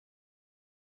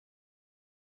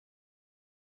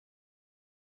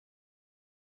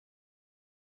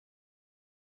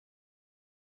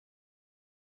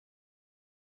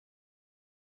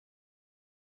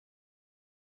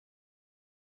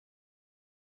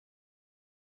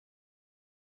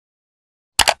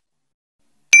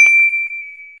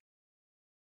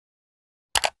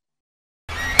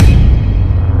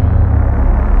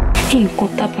nǹkan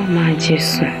tábà máa jẹ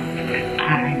sùn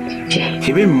àjíjẹ.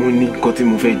 ṣebí mo ní nǹkan tí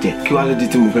mo fẹ́ jẹ kí wàá lóde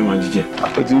tí mo fẹ́ máa jíjẹ.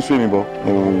 ó ti ń sún mi bọ̀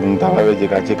ohun táwa fẹ́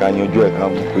jẹ ká yanjú ẹ̀ ká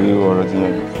mọ̀ pé ọ̀rọ̀ ti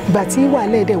yanjú. ìgbà tí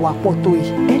wàhálà ẹ̀dẹ̀ wà pọ̀ tó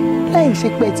yìí láì ṣe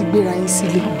pé ẹ ti gbéra yín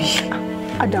sílé bí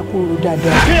adakoro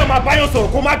dáadáa. kéèyàn máa báyọ̀ sọ̀rọ̀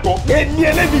kó má gbọ́ ẹni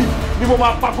ẹlẹ́bi ni mo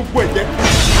máa pa gbogbo ẹ̀ jẹ́.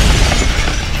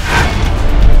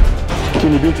 kí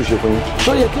ni Bíntù ṣe fún yín.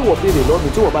 tó yẹ kí wọ́n béèrè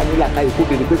lọ́dún tí wọ́n bá ní làkàyè kó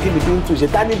béèrè pé kí ni Bíntù ṣe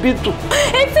ta ni Bíntù.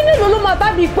 etí mélòó ló máa bá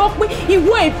mi gbọ́ pé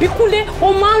ìwọ ìbíkúlé o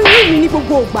máa ń rí mi ní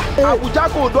gbogbo ìgbà. àbújá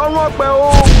kò dánwó ọpẹ o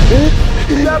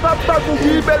ìyá bá gbàgùn kí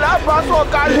ibẹ̀ lábàásọ̀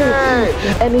kalẹ̀.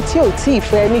 ẹni tí ò tí ì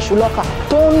fẹ́ níṣu lọ́kà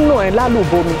tó ń nà ẹ́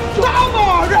lálùbomi. táwọn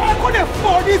ọ̀rẹ́ kò lè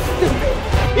fọ́ ní sinmi.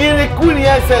 irinkurin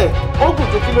ẹsẹ̀ ó gùn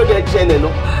tó kí ló dé ṣẹlẹ̀ lọ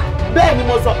bẹ́ẹ̀ ni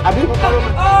mo sọ àbí mo parọ́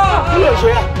mọ́ kí ló ṣe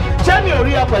yà ṣé mi ò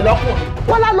rí ẹ pẹ̀lú ọkùnrin.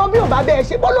 wọ́n lá lọ bí ò bá bẹ́ẹ̀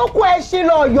ṣe bó ló kó ẹ ṣe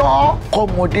lọ yọ.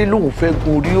 kọ́mọdé lòun fẹ́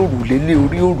gun orí òrùlé lé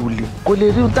orí òrùlé kò lè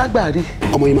rí ohun tágbà rí.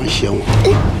 ọmọ yìí máa ń ṣe wọn.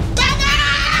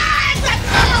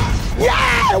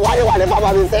 wọ́n ní bàbá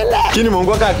mi sílẹ̀. kí ni mò ń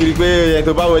gbọ́ káàkiri pé ẹ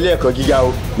tó bá wọlé ẹ̀kọ́ gíga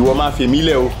o ìwọ máa fèmí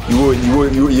lẹ̀ o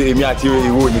ìwọ èmi àti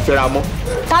ìwọ ò ní fẹ́ra mọ́.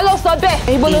 ta ló sọ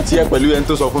bẹ́ẹ̀. ibo ló ti tiẹ̀ pẹ̀lú ẹni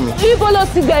tó sọ fún mi. ibo ló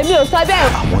ti gbẹ̀ mí ò sọ bẹ́ẹ̀.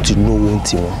 àwọn ti ná owó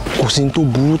ti wọn kò sí ní tó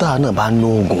burú táwa náà bá ná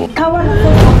oògùn. káwá ló sọ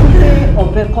fún pé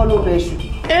ọ̀bẹ kọ́ ló bẹ ṣù.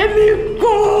 èmi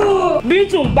kò.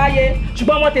 Bíntù ń gbáyé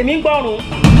ṣùgbọ́n ọmọ tèmi ń gbọ́rùn.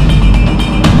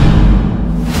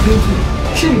 bébí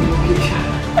ṣé ìlú kì í ṣá.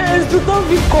 ẹ̀sùn tó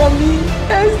fi kàn mí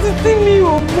ẹ̀sùn tí mi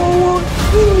ò mọwọ́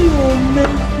tí mi ò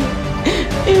mẹ́sì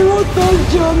irú tó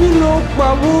jọ mí ló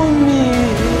pamọ́ mi.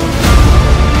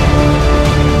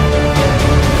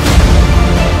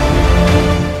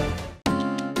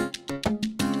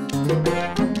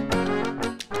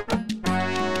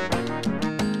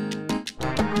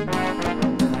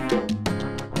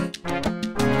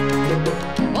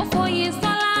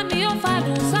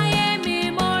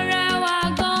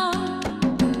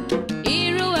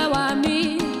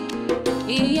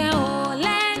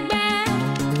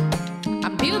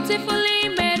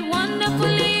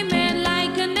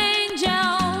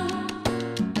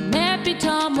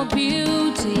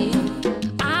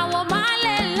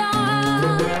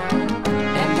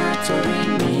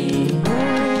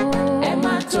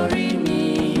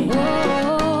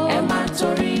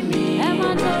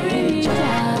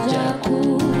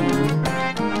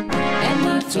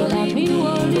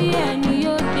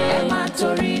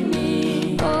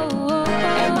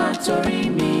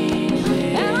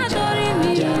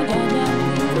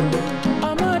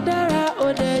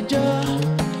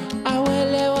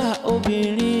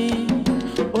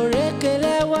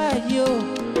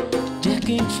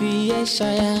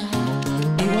 ṣaya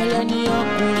ìwọlẹ̀ ni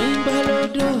ọkùnrin gbọ́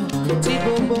lódò tí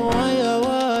gbogbo wọn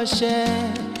yọwọ́ ọṣẹ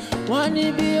wọn ní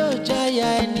bí ó jáyà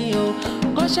ẹni o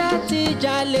kó ṣáà ti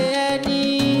jalè ẹni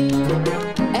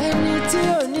ẹni tí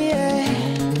ò ní ẹ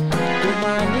kò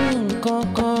máa ní nǹkan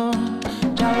kan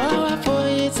jàwá wá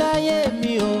foyín sáyé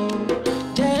mi o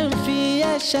jẹ́ ń fi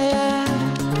ẹ́ ṣaya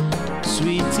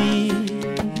sweetie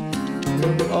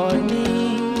honey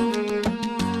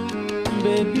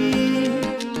baby.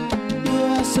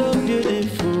 So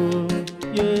beautiful,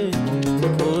 yeah.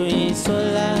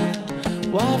 Foyinsola,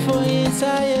 wá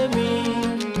Foyinsáyé mi.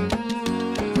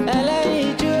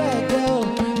 Ẹlẹ́yinjú ẹ̀gẹ́ o,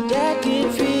 jẹ́ kí n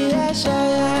fi ẹ́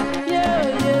ṣaya, yóò.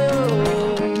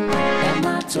 Ẹ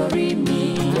má torí mi,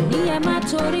 àní ẹ má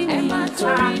torí mi, ẹ má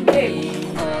torí mi.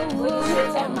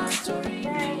 Ẹ má torí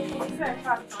mi.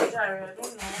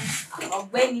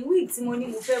 Ọ̀gbẹ́ni wíì tí mo ní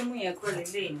mo fẹ́ mú yẹn kọ́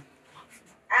lélẹ́yìn.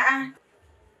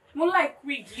 Mo like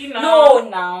wig yìí náà. No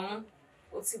now.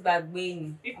 Ó ti gbàgbé ni.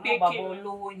 Àwọn bàbá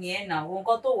olówó ni ẹ̀ náà. Wo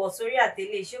nǹkan tó wọ̀ sórí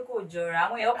àtẹlé ṣé kò jọra.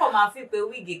 Àwọn èèyàn kàn máa fi pé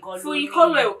wíìgì kan lórí. Fún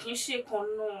ìkọlù ẹ̀ ò kí ń ṣe kan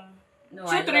náà.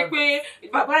 Ṣé torí pé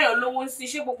bàbá èèyàn lówó ń sí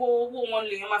ṣé gbogbo owó wọn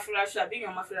lèèyàn máa fi ra aṣọ àbí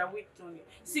èèyàn máa fi ra wig tó ni.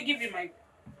 See give you my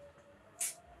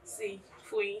see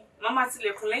Foyin. Mama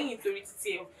tilẹ̀kùn lẹ́yìn torí títí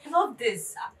ẹ̀. I love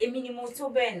this. Èmi ni mo tó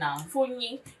bẹ́ẹ̀ náà.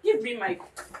 Foyin, you be my.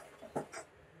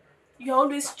 You're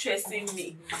always stressing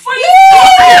me.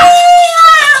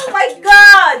 Oh my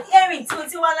God! Erin tí o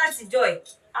ti wá láti joy.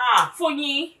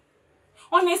 Foyin.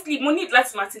 Honestly, mo need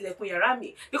láti máa tilẹ̀kùn yàrá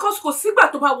mi because kò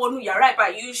sígbà tó bá wọnú yàrá ìbá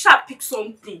you shall pick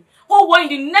something. In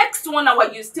the next 1 hour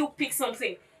you still pick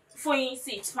something. Foyin,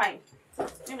 see, it's fine.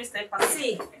 Let me step back.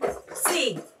 See,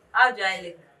 how do I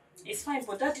look? It's fine,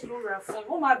 but daddy ló ra phone.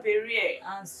 Wọ́n máa bẹ̀rẹ̀ ẹ̀.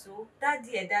 And so,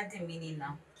 daddy mi ni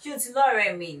now. Ṣé o ti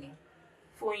lọ́rẹ̀ẹ́ mi ni?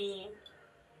 Foyin.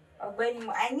 Ọ̀gbẹ́ni,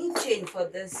 I need chain for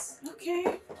this. Okay.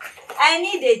 I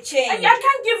need a chain. I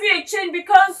can't give you a chain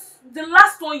because the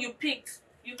last one you picked,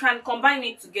 you can combine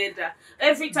it together.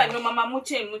 Every time your mama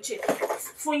muche.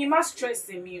 Foyin, you must stress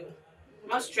me. You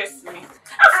must stress me.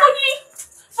 Foyin!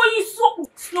 Foyinsola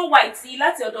Snow White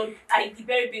láti ọ̀dọ̀ the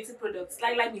very beauty products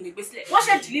like me le gbé sílẹ̀. Wọ́n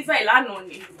ṣe deliver ìlànà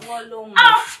ni. Wọ́n ló mọ̀.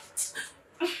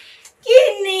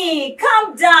 Kini,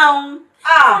 calm down.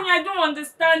 Foyin, I don't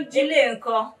understand you. Ilé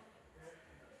nǹkan.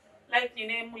 Like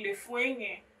mo lè fún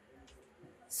ẹ̀yẹn.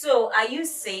 So, are you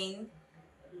saying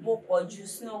mo pọ̀ ju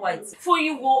Snow White?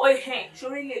 Foyin wo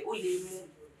ṣoré lè o lè mú.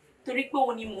 Torí pé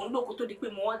o ní mò ń lò kó tó di pé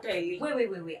mo wọ́n dá ilé.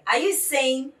 Wait. Are you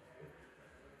saying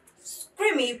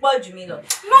scream me pọ̀ ju mi lọ?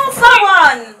 No,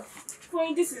 someone.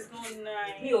 Foyin, this is not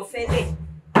nice. Mi ò fẹ́ lè.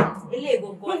 Ilé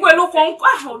gbogbo. Gbogbo ẹ̀ ló kàn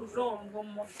Ọlọ́run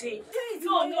ọmọdé.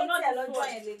 No,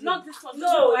 not this one.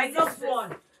 No, it's this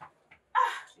one.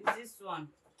 It's this one.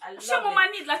 I love it. Ṣé mo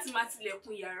máa need láti máa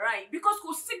tilẹ̀kùn yàrá yìí? Because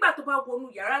kò sígbà tó bá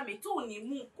wọnú yàrá mi tó ní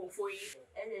mú nǹkan Foyin.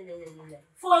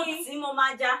 Foyin tí mo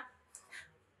máa já.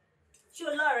 Ṣé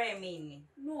o lọ́rẹ̀ẹ́ mi ni?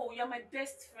 No, you're my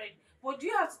best friend. But do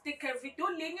you have to take everything?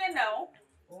 Don't lay near now.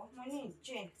 Oh, my name is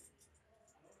Jane.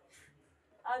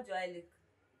 How do I look?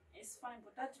 It's fine,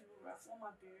 but that will rough on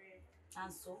my beret.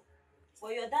 And so?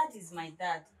 But your dad is my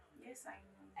dad. Yes, I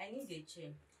know. I need a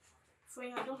chain.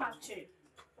 Foyin, I don't have chain.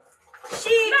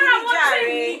 Lára wọn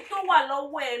chain tó wà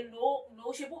lọ́wọ́ ẹ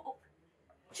ló ṣe bó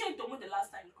chain tó mú the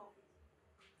last time you come.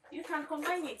 You can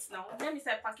combine it now. Let me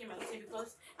start packing my chain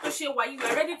because you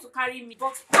are ready to carry me.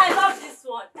 But I love this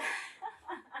one.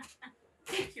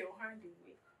 Take your hand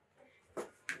away.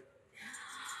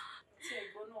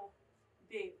 No,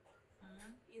 babe.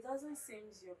 It doesn't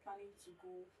seem you're planning to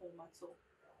go home at all.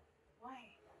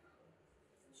 Why?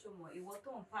 Ṣọmọ, ìwọ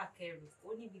tó ń pack ẹrù,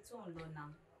 ó níbi tó ń lọ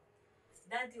now.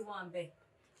 Daddy wà ńbẹ̀,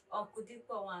 Uncle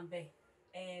Dípọ̀ wà ńbẹ̀,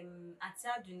 Àǹtí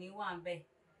Àdùnní wà ńbẹ̀,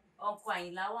 Uncle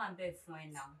Àyìnlá wà ńbẹ̀ fún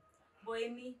ẹ now. But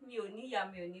èmi, mi ò ní ìyá,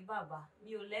 mi ò ní bàbá,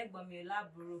 mi ò lẹ́gbọ̀n, mi ò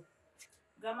lábúrò.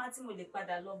 Grandma tí mo lè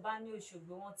padà lọ bá ní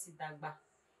Òṣogbo wọ́n ti dàgbà.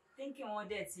 Thinking wọ́n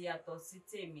dẹ̀ ti yàtọ̀ sí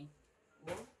tèmi.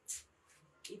 Oh,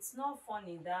 it's not fun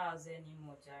in that house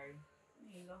anymore, Jare.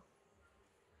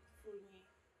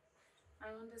 I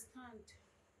understand.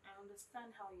 I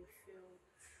understand how you feel.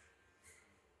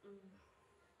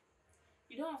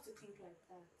 You don't have to think like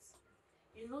that.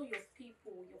 You know your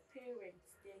people, your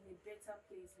parents, they're in a better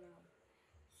place now.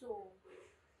 So,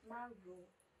 Maro,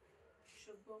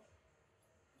 Shobo,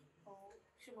 or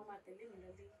Shomama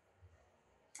Telemiloli.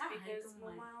 Because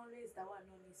Mama always that one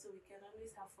on me, so we can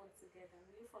always have fun together.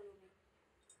 Will you follow me?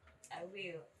 I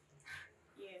will.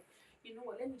 Yeah. You know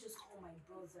what? Let me just call my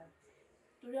brother.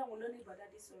 Torí àwọn lónìí bá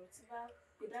daddy sọ̀rọ̀ tí bá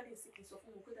pé daddy sì kì í sọ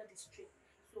fún wọn pé daddy straight.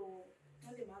 So,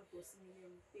 wọ́n lè máa gbọ́ sí mi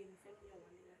lẹ́nu pé mi fẹ́ mú ìyàwó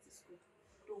ní láti school.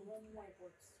 Though wọ́n mú ẹ̀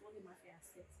but wọ́n lè máa fẹ́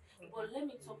accept. But let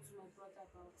me talk to my brother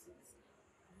about it.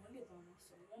 Àwọn lè bá wọn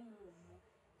sọ, wọ́n mú wọn mọ́.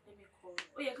 Let me call.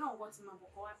 Ó yẹ káwọn wọ́n ti máa bọ̀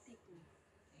kọ́ wá pick me.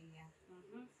 Yeah.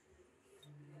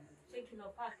 Ṣé kí n lọ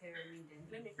park ẹrù mi then?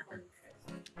 Let me call you first.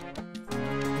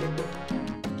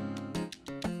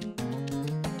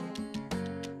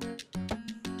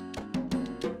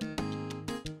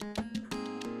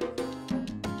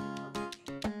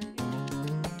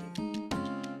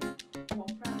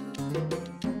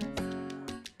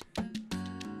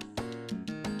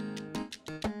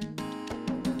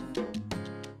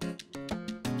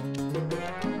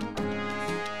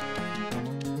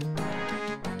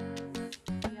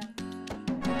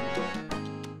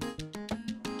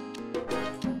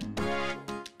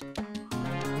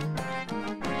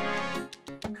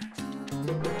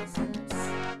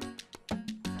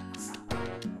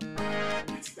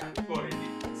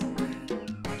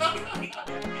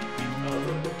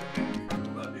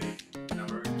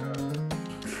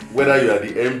 Whether you are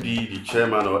the MD, the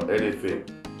chairman, or anything,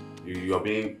 you are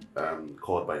being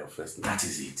called by your first name. That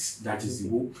is it. That is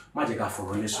it. Má jẹ́ ká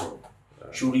fọ̀rọ̀ yẹn sọ̀rọ̀.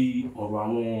 Sórí ọ̀rọ̀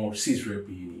àwọn sales rep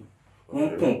yìí ni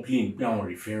wọ́n complain pé àwọn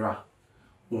referral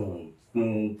wọn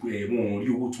rí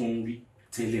owó tó ń rí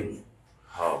tẹ́lẹ̀ wọn.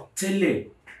 Tẹ́lẹ̀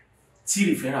tí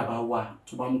referral bá wá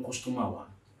tó bá mú customer wá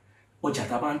ọjà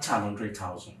tá bá ń tà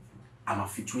 100,000 a máa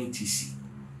fi 20 sí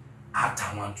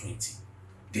àtà 120.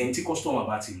 Then tí customer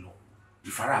bá ti lọ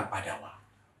ìfárá padà wá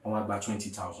wọ́n wá gba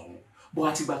 20,000 bó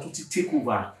àti ìgbà tó ti take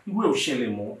over ìwé ò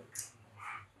ṣẹlẹ̀ mọ́.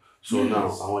 So now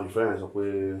àwọn different sọ pé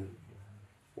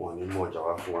wọ́n ní mú ọjà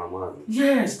wá fún wa máa rí.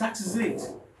 Yes, that is it.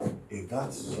 If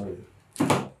that's sorry,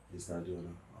 Mr.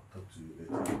 Adiola, I'll talk to you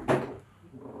later.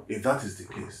 If that is the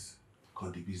case,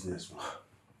 call the business one.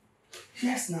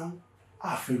 Yes, now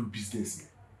I feel business.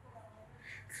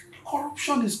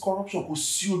 Corruption is corruption. Kò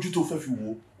sí ojú tó fẹ́ fi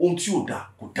wo ohun tí ò dá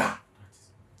kò dá.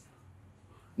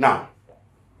 Now,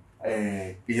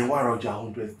 èèyàn wá ra ọjà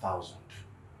 100,000.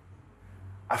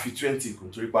 A fi 20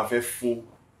 kún torí pa fẹ́ fún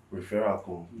referral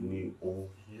kan ní owó.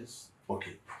 Yes.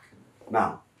 Okay.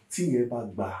 Now, tí yẹn bá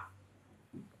gba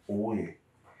owó yẹn,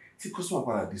 tí customer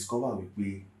padà discover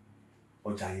wípé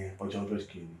ọjà yẹn ọjà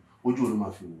 100k ni ojú ló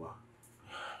máa fi wà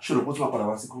ṣé ló pọ̀ tí wọ́n padà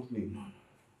wá sí company.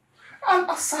 And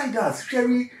aside that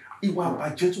ṣẹ́rí ìwà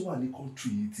àbàjẹ́ tó wà ní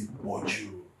country yìí ti pọ̀ jù.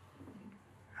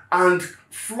 And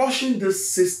flushing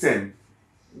this system,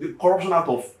 the corruption out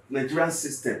of Nigerian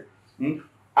system,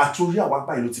 àtúrí àwọn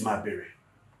apá ìlú ti máa bẹ̀rẹ̀.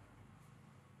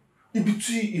 Ibi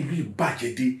tí ìlú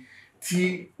ìbàjẹ́ dé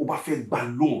tí o bá fẹ́ gba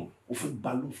loan, o fẹ́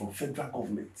gba loan from federal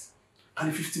government, ká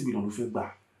ní 50 million ló fẹ́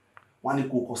gbà, wọ́n á ní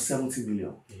kó kọ 70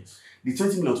 million. Yes. The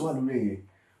 20 million tó wà lórí ẹ̀yẹn,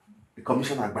 the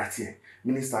commissioner gbà tiẹ̀,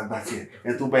 minister gbà tiẹ̀,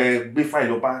 ẹni tó bẹ gbé file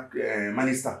lọ bá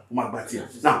minister ó máa gbà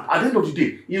tiẹ̀. Now at the end of the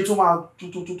day, iye tó máa di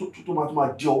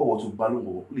ọwọ́ wọ́n tó gba loan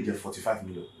wọ́n ó lè jẹ́ 45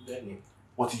 million.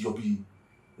 Wọ́n ti yọ bí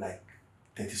like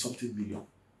 30 something million.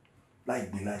 Láì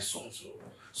gbé láì sọ.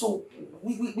 So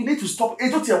we need to stop.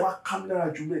 Ètò tí ẹ wá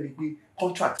kámẹ́rà jù mẹ́ni pé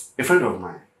contract. A friend of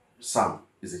mine, Sam,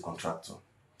 is a contractor.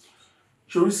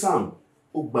 Ṣorí Sam,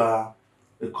 ó gba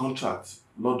a contract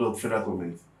lọ́dọ̀ federal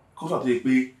government. Contract yẹ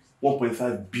pé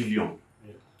 1.5 billion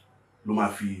ló máa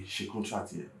fi ṣe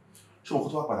contract yẹn. Ṣé wọn kó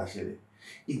tó wá padà ṣẹlẹ̀?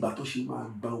 Ìgbà tó ṣe máa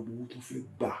gba owó tó fẹ́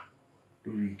gbà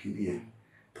lórí ìkéde yẹn,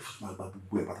 tó fi máa gba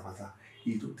gbogbo ẹ̀ pátápátá.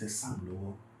 Iye tó tẹ Sam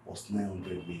lọ́wọ́ was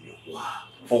 900 million. Wow.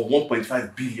 For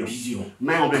 1.5 billion.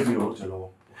 900 million.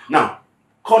 Now,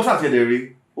 contract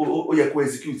here, oh, you can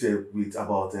execute with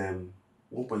about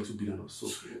 1.2 billion or so.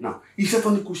 Now, if you're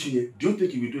only pushing it, do you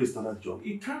think he will do a standard job?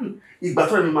 He can. If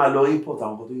Batman import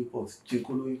and import,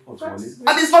 Chinkolo import. And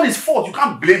it's not his fault. You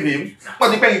can't blame him. But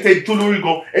the guy said, "Jolori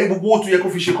go, and we go to your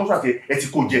coffee contract.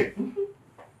 Etiko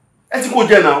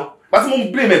now. But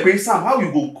I'm blame him. Sam, how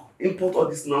you go import all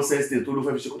this nonsense thing to do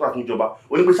for contract from job?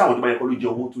 Only person want to buy a college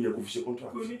job to your coffee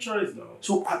contract. We need choice now.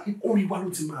 So only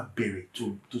one thing I bury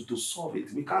to solve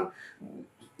it. We can't.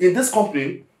 In this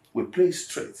company, we play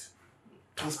straight.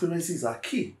 Transparency is our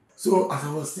key. So, as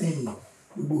I was saying,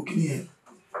 we book in here.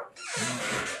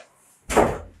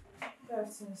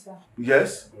 Sir.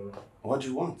 Yes? What do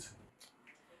you want?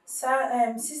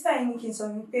 Sir, sister yín kí n sọ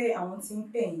mi pé àwọn tí ń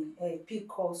pè yín pick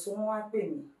call so wọ́n wá pè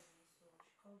mí.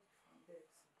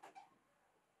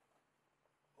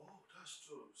 Oh, that's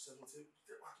true. 17.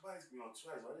 Why is me on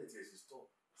twice? Why did it stop?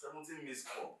 17 missed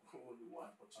call. Only one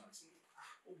opportunity.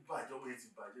 Oh, bad. You're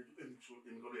waiting bad. You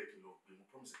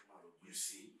promise you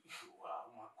see? Wow,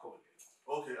 I'm not calling.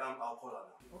 Okay, I'll call her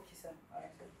now. Okay, sir. All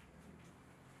right, sir.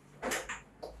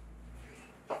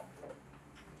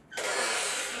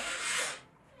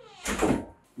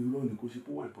 You know, the coach is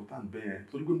more important. Ben,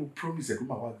 so you go promise that you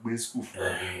will go to school for.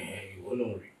 You will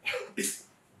not read.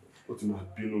 What you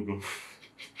have been over?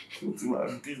 What you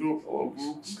have been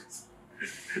over?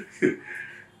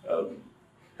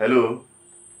 Hello.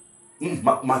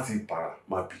 Mati para,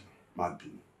 ma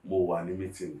bínú. Mo wà ní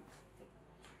meeting.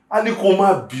 A ní kó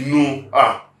má bínú.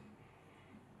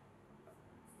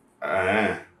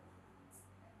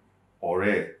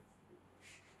 Ọ̀rẹ́.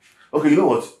 Okay, you know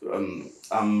what?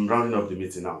 I'm rounding up the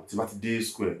meeting now. Timothy Day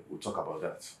Square, we'll talk about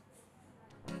that.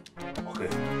 Okay.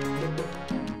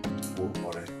 Oh,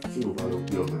 ọ̀rẹ́. Tí mo bá lọ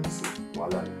gbé ọmọ ẹ̀sìn,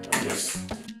 wàhálà ni. Yes.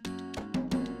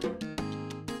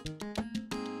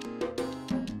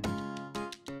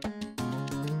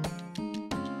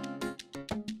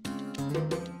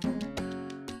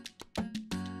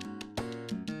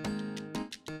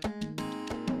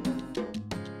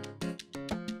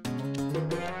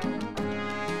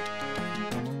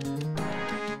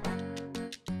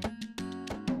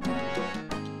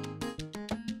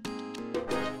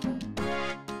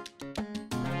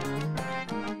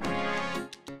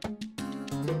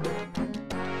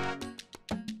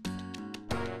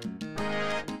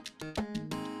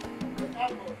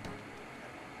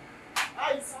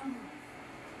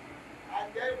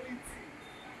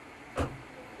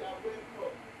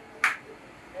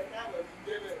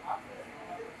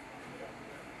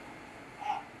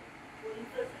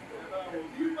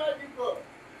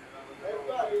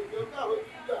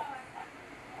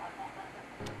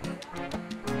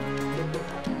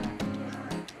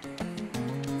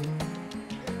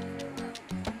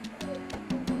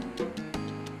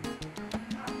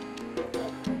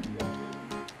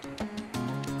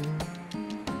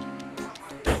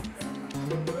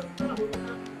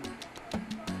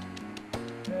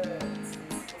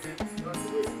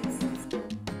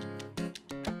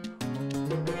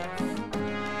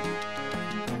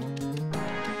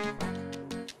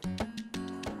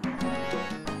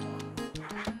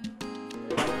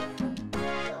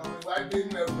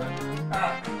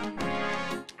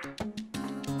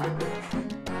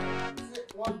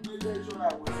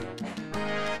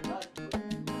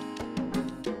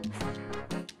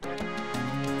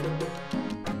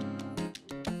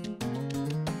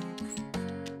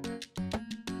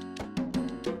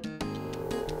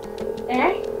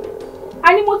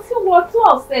 Àní mo ti wọ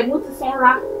 12 ṣe mo ti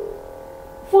sanra.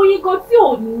 Foyin gan tí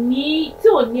ò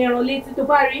ní ẹran létí tó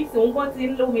bá rí sí òun gan ti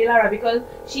ń lómi lára because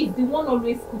she's the one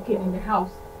always cooking in the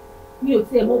house. Mi ò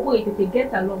tiẹ̀ mọ̀ bóyá tètè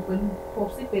get along pẹ̀lú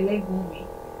popsi pẹ̀lẹ́gbọ̀n mi.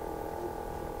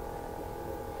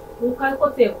 Mo ká kó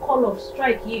tiẹ̀ call of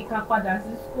strike yìí ká padà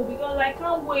sí school because I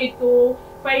can't wait o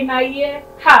final year.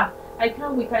 I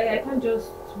can't wait. I can't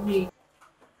just wait.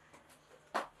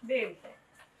 Babe.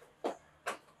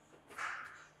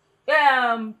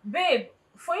 Babe,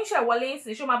 Foyinsola wọlé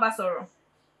ńsìn ṣó máa bá sọ̀rọ̀.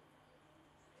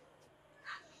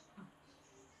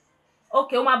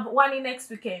 Okay, ó máa wá ní next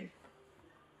weekend.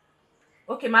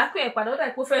 Okay, máa pè é padà ó dà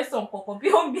pé ó fẹ́ sọ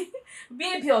nǹkan bí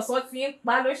ebi ọ̀sán ti ń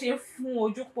pa ló ṣe ń fún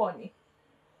ojú pọ̀ ni.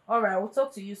 All right, we'll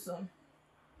talk to you soon.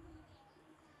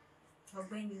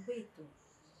 Ọ̀gbẹ́ni wait o.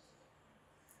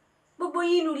 Gbogbo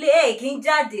yín inú ilé ẹ̀ kí ń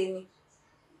jáde ni.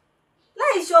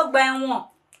 Láì ṣọgbà ẹ̀wọ̀n.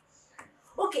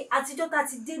 Okay, àtijọ́ tá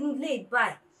ti dé inú ilé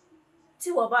báyìí.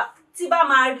 Tí bá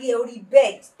máa rí ẹ orí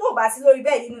bed, tó bá sí lórí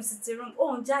bed nínú sitting room,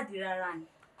 ó ń jáde rárá ni.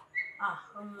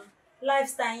 Ọmọ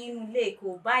lifestyle yín inú ilé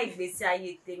kò bá ìgbésí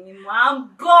ayé tèmi mu.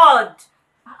 I'm God.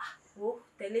 Ó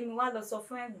tẹ̀lé mi wá lọ sọ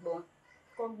fún ẹ̀gbọ́n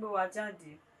kó gbé wa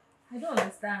jáde. I don't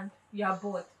understand. You are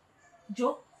bored.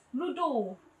 Jo,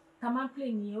 Ludo, ta máa ń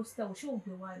play ní hostel, ṣé o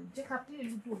gbé wa ni? Jẹ́ ká play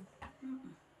Ludo.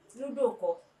 Ludo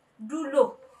kọ́.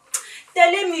 Dulo.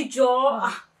 Tẹ̀lé mi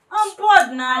jọ̀ọ́. I'm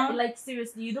bored now. Like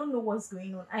seriously, you don't know what's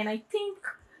going on, and I think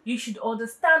you should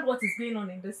understand what is going on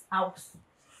in this house.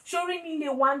 Showing me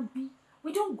the 1B,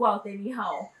 we don't go out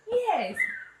anyhow. Yes,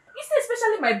 you see,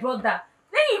 especially my brother.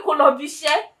 Then you kò lọ bí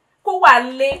iṣẹ́, kó wà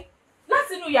lé,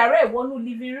 láti inú yàrá ẹ̀ wọnú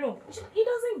living room. He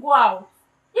doesn't go out.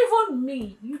 Even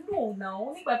me, you know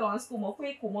now. Nígbà tó wà ní school mọ̀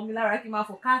pé kò mọ́ mi lára kí n máa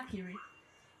fò káàkiri.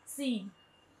 See,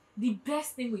 the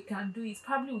best thing we can do is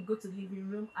probably we go to the living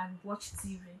room and watch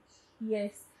TV.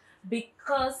 Yes,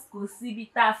 because kò sí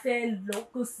bí tá fẹ́ lọ,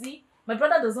 kò sí. My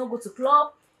brother does not go to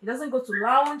club. He doesn't go to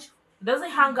lounge. He doesn't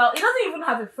hang out. He doesn't even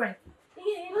have a friend.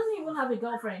 He doesn't even have a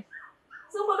girlfriend.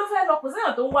 So mo lọ fẹ́ lọ, kò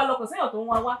séyàn tó ń wá lọ, kò séyàn tó ń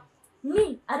wá wá.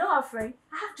 Me, I don't have friends.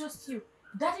 I have just you.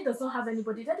 Daddy does not have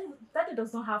anybody. Daddy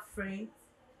does not have friends.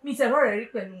 Me tell her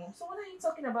pẹ̀lú. So what are you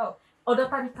talking about? Ọ̀dọ̀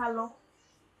tani ká lọ.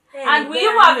 And we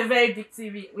even have a very big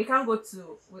TV. We can't go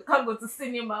to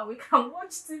cinema. We can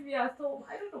watch TV at home.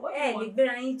 I don't know what you want. Lè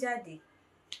gbéra yín jáde.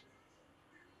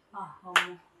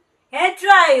 Ọmọ. Ẹ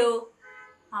try o.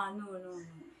 No.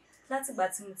 Látìgbà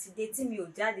tí mo ti dé tí mi ò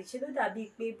jáde, ṣé ló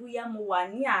dàbí pé bóyá mo wà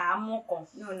ní àhámọ́ kan.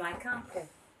 No, I can't go.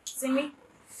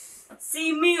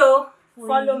 See me o.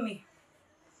 Follow me.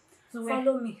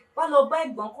 Follow me. Wá lọ bá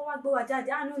ẹ̀gbọ́n kó wá gbé wa jáde.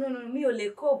 No, mi ò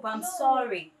lè cope. I'm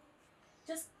sorry.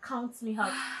 Just count me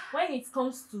out. When it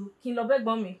comes to kí n lọ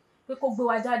bẹ́gbọ́n mi, pé kó gbé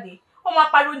wa jáde. Ó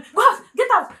máa pariwo ni, go out, get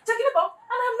out, check it out.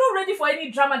 And I'm not ready for any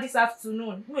drama this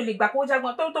afternoon. Mi ò lè gbà kó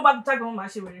jágbọ́n tó bá jágbọ́n máa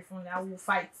ṣe wèrè fún mi. I will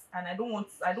fight and I don't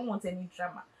want any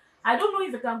drama. I don't know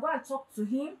if I can go and talk to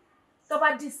him. Tó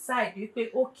bá decide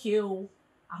wípé okay o,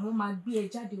 àwọn máa gbé ẹ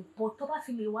jáde o, but tó bá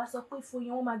fi lè wá sọ pé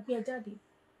Foyin wọ́n máa gbé ẹ jáde.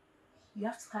 You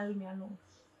have to carry me along.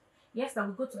 Yes, and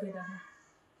we go together now.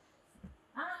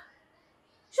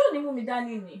 Ṣé ò ní mú mi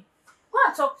dání ni? Go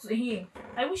and talk to him.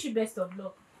 I wish you best of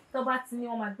luck. Tó bá ti ní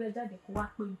wọ́n máa gbé ẹ jáde kó wá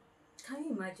pè mí. Can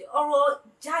you imagine? Ọ̀rọ̀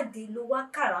jáde ló wá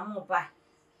kàrámọ̀ báyìí.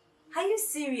 Are you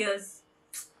serious?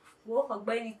 Wo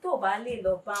ọ̀gbẹ́ni tó bá lè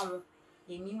lọ bá wọn,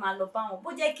 èmi máa lọ bá wọn.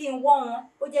 Bó jẹ́ kí n wọ́ wọn,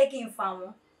 bó jẹ́ kí n fà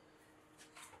wọn.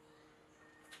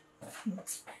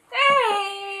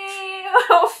 Hey,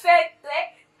 perfect.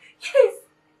 Yes.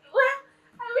 Well,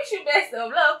 I wish you best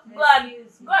of luck. Go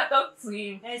and talk to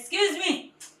him. Excuse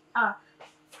me.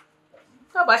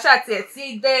 Tó bá ṣáà tiẹ̀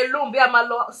tí dé lóhùn bí a máa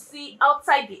lọ sí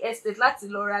outside the estate láti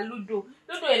lọ ra Ludo.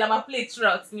 Ludo yẹn la máa play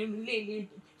throughout nínú ilé.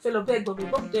 Fẹ́ lọ bẹ́ẹ̀ gbọ̀gbẹ̀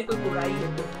bọ́ọ̀bù jẹ́ pé kò ráyè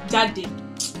jáde.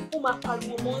 Ó máa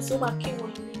pariwo mọ́ ọ́n sí ó máa kí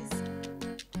wọn ní.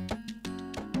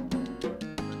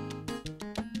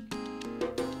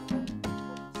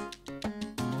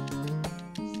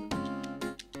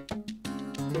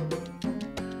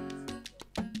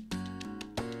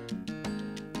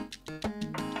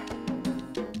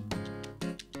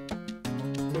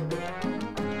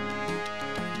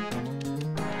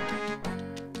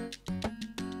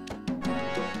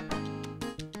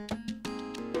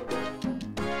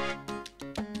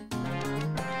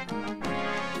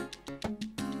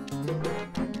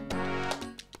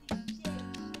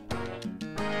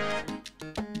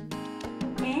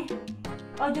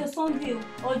 Ọjọ́ Sunday o,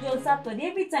 ọjọ́ Saturday,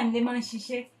 every time lè máa ń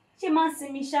ṣiṣẹ́. Ṣé máa ń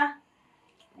sinmi ṣá?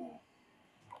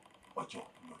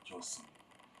 Ọjọ́ sí.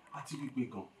 Àti wípé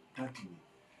gan, dáàdì mi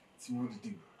tí wọ́n dìde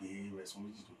gbé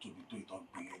responsibility tó tóbi tó ìtàn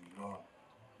gbé ẹni lọ́rùn.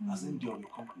 as MD of the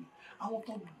company. Àwọn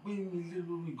tó gbé mi lé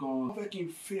lórí gan-an wọ́n fẹ́ kí n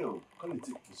fail kọ́ lè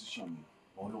take position mi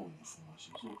Ọlọ́run ní fún wọn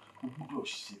ṣe so o gbọ́dọ̀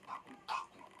ṣe takuntakun.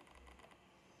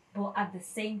 But at the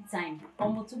same time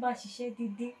ọmọ tó bá ṣiṣẹ́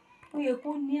dédé ó yẹ kó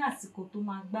ní àsìkò tó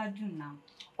máa gbádùn náà.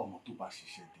 Ọmọ tó bá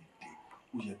ṣiṣẹ́ dédé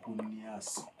ó yẹ kó ní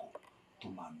àsìkò tó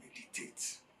máa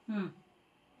meditate.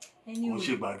 Ó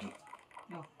ṣe gbádùn.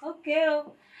 Okay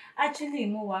o actually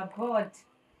mo wà bored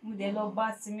mo dẹ̀ lọ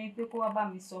bá Simi pé kó wá bá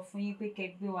mi sọ fún yín pé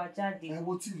kẹ́ gbé wa jáde. Ẹ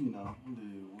wo TV náà mo lè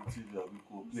wo TV àbí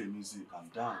kó play music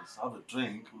and dance have a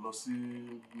drink lọ sí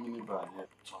minibar yẹn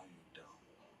turn you down.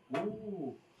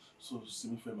 Oh so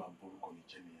Simi fẹ́ máa borúkọ mi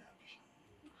jẹ́ nìyẹn àbí.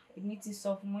 Èmi ti sọ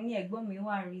fún mo ní ẹ̀gbọ́n mi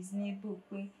wà reasonable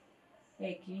pé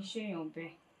ẹ kì í ṣèyàn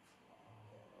bẹ́ẹ̀.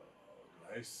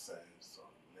 I sense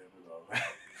on level of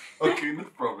okay no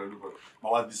problem no problem ma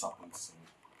wá disappoint Simi.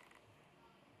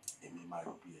 Èmi máa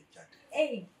gbé ẹ jáde.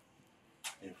 Hey.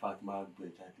 In fact máa gbé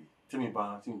ẹ jáde tí mi bá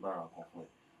ra nǹkan fún ẹ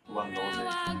tó bá ń lọ ọ̀sẹ̀.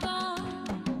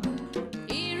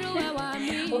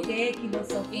 Okay kí lọ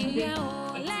sọ fún pé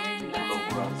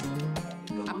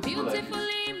I'm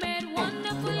beautifully made,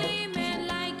 wonderfully made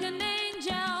like an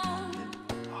angel.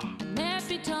 And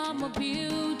every time of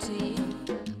beauty,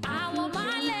 I want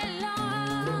my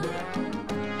little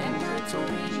Emma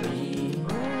Torini,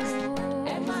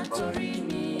 Emma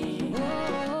Torini,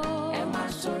 Emma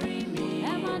Torini,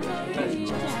 Emma Torini,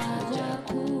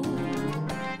 Jajaku,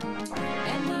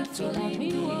 Emma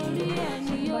Torini,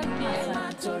 Emma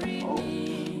Torini,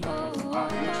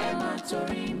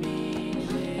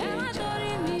 Emma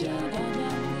Torini.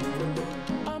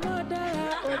 Ọmọdára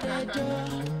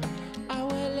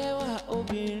awẹ́lẹ́wà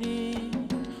obìnrin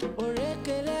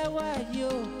òrékelẹ́wà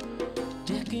yóò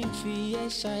jẹ́ kí n fi ẹ́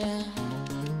ṣaya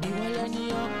ìwọlẹ̀ ni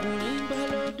ọkùnrin gbá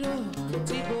lódò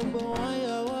tí gbogbo wọn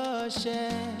yọwọ́ ọṣẹ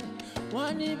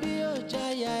wọ́n ní bí ó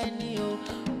jáyà ẹni o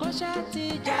kó ṣáà ti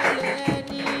jalè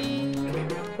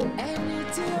ẹni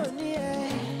tí ò ní ẹ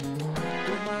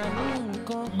kò máa ní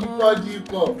nǹkan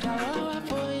kan káwá wá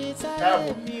foyín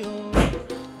sáyé mi o.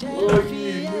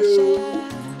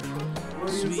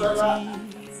 Foyinsola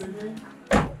Simi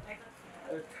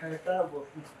ẹ káàbọ̀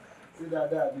sí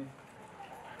dáadáa ni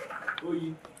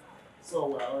Oyin sọ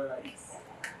wà ọ̀rá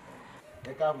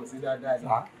ẹ káàbọ̀ sí dáadáa ni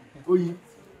Oyin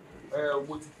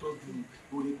mo ti tọ́jú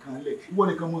orin kan lẹ̀ ìwọ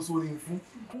nìkan mo sórí fún.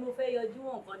 Mo fẹ́ yọjú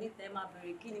wọn kan níta ẹ máa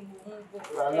bèrè kí ni mo mú bọ̀.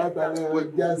 Alágbàlẹ̀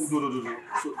ọjà sí. No.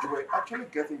 So you were actually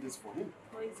getting this for him.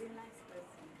 Oh, he's a nice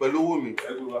person. Pẹ̀lú owó mi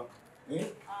ẹgbẹ́ wa.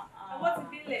 Owó ti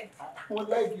bílẹ̀. Wọ́n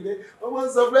láìkì rẹ̀ wọ́n máa ń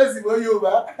sọ fẹ́ẹ̀sì mọ́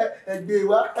Yorùbá ẹgbẹ́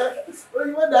wa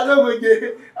oyin wọ́n dáná méje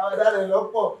àwọn ọ̀daràn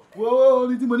lọ́pọ̀ wọ́n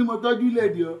orin tí mo ní mo tọ́jú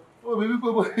lẹ́ẹ̀dì ọ́ ó bí wípé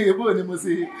bó ni mo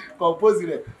ṣe compose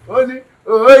rẹ̀ ó ní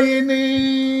oyin ní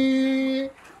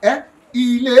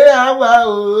ilé àwa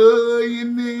oyin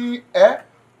ní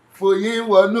Foyin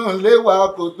wọnú ilé wa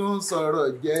kò tún sọ̀rọ̀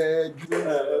jẹ́jú.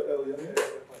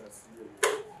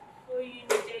 Oyin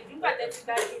ní jẹ́jú gbàtẹ́ ti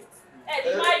bá dé.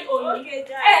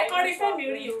 Kọrin fẹ́mi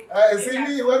rí o. Sí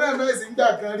ní ìwọ náà náà sì ń gbà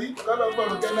kan rí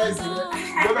kọ́lọ́pọ̀lù kẹ́ náà sì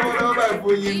rẹ̀ lọ́wọ́lọ́wọ́ báyìí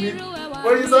Foyin ní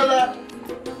Foyinsola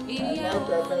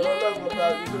alágbàtà ọlọ́gbọ̀n bá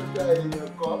mi ló dá èèyàn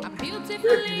kọ́ fake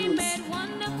news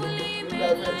nígbà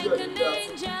mẹ́jọ nígbà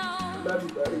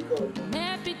lábìbárí kan.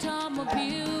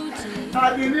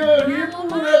 Àdìní òní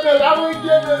kúrú lẹ́bẹ̀ láwọn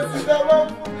ìjẹ́ lọ sí dáwọ́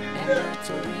fún mi jẹ́.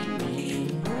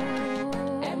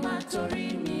 Emma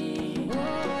Torini,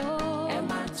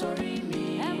 Emma Torini,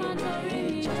 Emma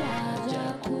Torini,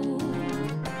 Jajaku,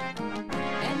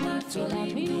 Emma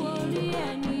Torini,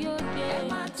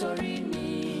 Emma Torini,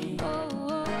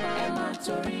 Emma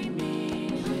Torini,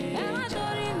 Emma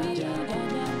Torini,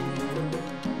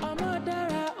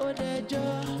 ọmọdára òdẹjọ́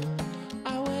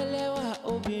awẹ́lẹ́wà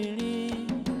obìnrin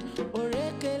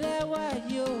òrékelẹ́wà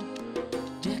yóò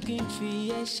jẹ́ kí n fi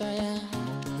ẹ́ ṣaya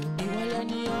ìwọlẹ̀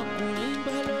ni ọkùnrin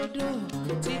gbá lódò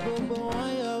tí gbogbo wọn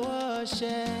yọwọ́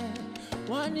ọṣẹ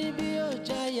wọ́n ní bí ó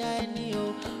jáyà ẹni o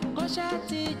kó ṣáà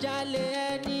ti jalè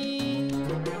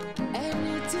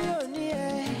ẹni tí ò ní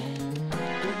ẹ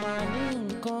kò máa ní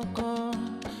nǹkan kan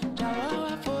jàwá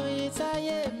wá foyín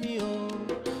sáyé mi o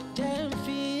jẹ́ ń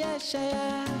fi ẹ́ ṣaya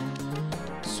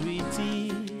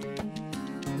sweetie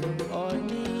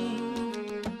honey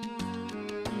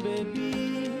baby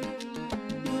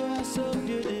you are so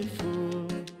beautiful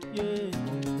yeah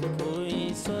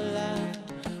Foyinsola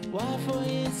wá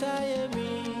foyín sáyé mi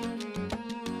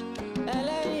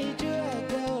ẹlẹ́yinjú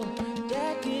ẹ̀gẹ́ o jẹ́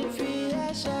kí n fi ẹ́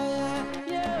ṣaya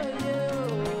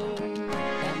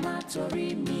Emma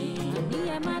Torini,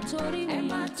 Emma Torini,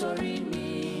 Emma Torini,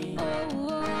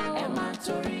 Emma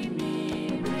Torini,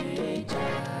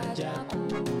 Jajaku,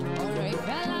 ọ̀rọ̀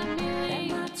ìfẹ́ la mi rí,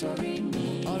 Emma Torini,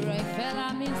 ọ̀rọ̀ ìfẹ́ la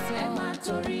mi sọ, Emma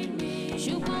Torini.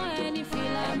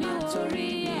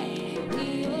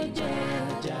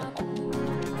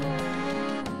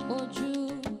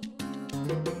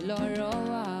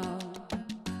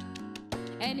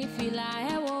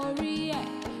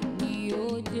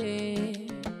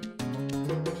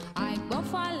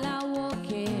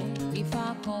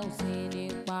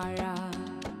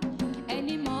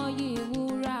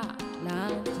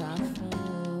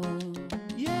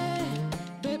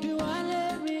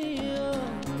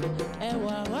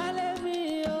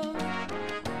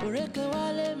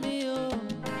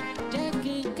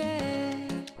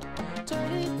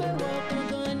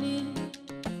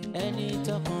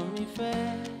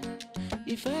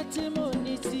 ìfẹ́ tí mo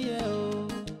ní sí ẹ o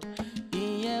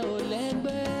ìyẹn ò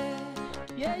lẹ́gbẹ́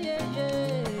yéyéyé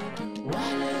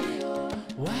wálé mi o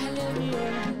wálé mi o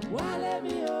wálé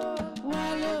mi o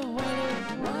wálé wálé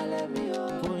wálé mi o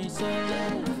Foyinsola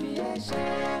fi ẹ ṣe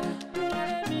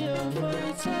wálé mi o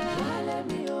Foyinsola wálé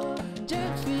mi o jẹ́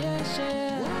fi ẹ ṣe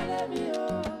wálé mi o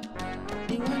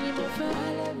ìwọ ni mo fẹ́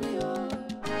wálé mi o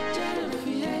jẹ́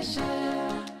fi ẹ ṣe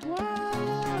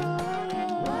wálé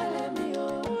mi o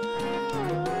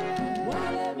wálé mi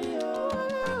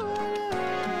o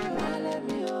wálé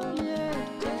mi o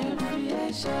jẹ́ fi ẹ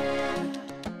ṣe.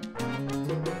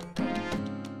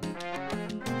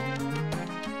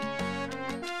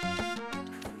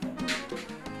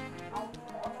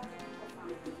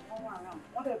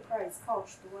 Price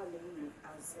couch tó wà lẹ́yìn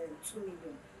as 2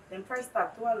 million. Then price tag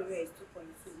tó wà lórí ẹ̀ is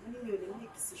 2.2. Mo ní mi ò lè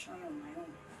make decision on my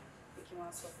own. Pé kí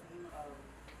wọ́n sọ fún yín.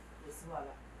 Kò sí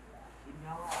wàhálà. Èmi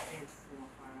á wà bẹ́ẹ̀ fún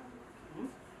ọkọ ara mi.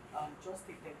 Just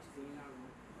take them to the inner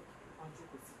room. Wọ́n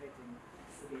jókòó síbẹ̀ dé mi.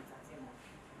 So they entertain them.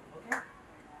 Okay?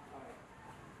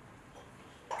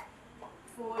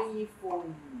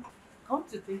 Foyin. Come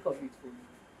to think of it, Foyin.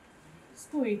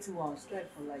 School ain't on strike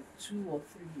for like 2 or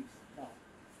 3 weeks now.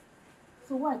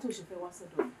 So why tó ṣe fẹ́ wá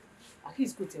sọ́dọ̀ mi? At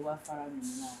least kò tẹ̀ wá fara mi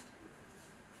náà.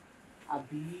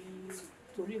 Àbí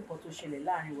torí nǹkan tó ṣẹlẹ̀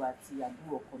láàrin wa àti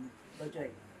àbúrò ọkọ mi lọ́jọ́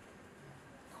yìí.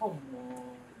 Come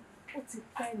on, ó ti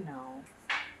pẹ́ náà.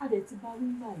 A dẹ̀ ti bá wí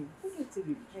náà yìí, ó lè ti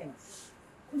repent.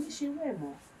 Kò ní ṣe wẹ̀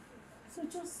mọ́. So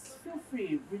just feel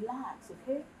free, relax,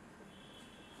 okay?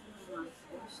 Ó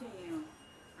ṣe yẹn o.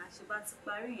 Àṣebá ti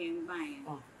parí yẹn gbà yẹn.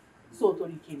 So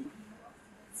torí kí ni?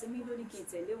 Tí mi ló ní kí n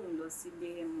tẹ̀lé òun lọ sílé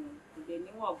ẹ̀mú kò dé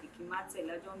níwọ̀n òkè kí n má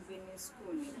tẹ̀lé ọjọ́ ń gbé ní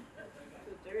school ni tó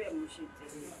torí ẹ̀ mo ṣe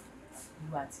tẹ̀lé.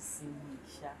 You are to see me,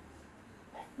 Isha.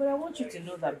 But I want you to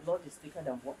know that blood is thicker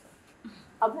than water.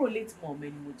 Àbúrò late mọ̀ ọmọ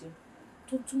ẹni mo jẹ́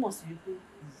tó túmọ̀ sí wípé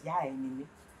ìyá ẹ̀ ni mí.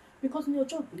 Because ní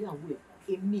ọjọ́ ìgbéyàwó ẹ̀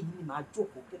èmi yìí ni màá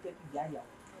jókòó gẹ́gẹ́ bí ìyá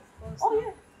ìyàwó. Oh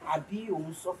yeah. Àbí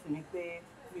òun sọ fún mi pé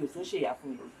mi ò tó ṣèyà fún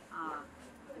mi. Ó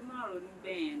máa ronú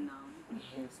bẹ́ẹ̀ yẹn náà.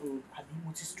 So àbí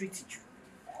mo ti street jù.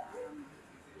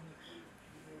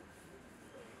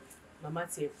 Màmá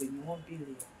tiẹ̀ pè mí wọ́n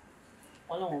béèrè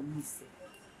wọn láwọn mí ìsẹ̀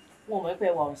wọn mọ̀ pé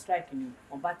wà on strike ni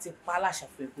wọ́n bá ti pa láṣà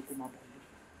fún ẹ pé kó máa bọ̀ lé.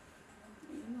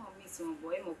 Èmi náà mí tí wọ́n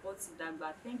bọ̀ ẹ́ mọ̀ pọ́ ti dàgbà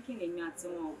thinking èmi àti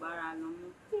wọn ò bára lọ mú.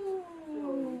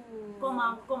 Kọ́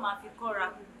máa fi kọ́ra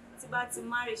tí bá ti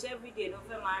marry ṣe everyday ló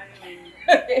fẹ́ máa rí mi.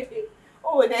 Ó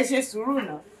wò dẹ́ ṣe sùúrù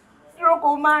náà irú kò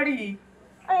marry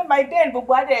by then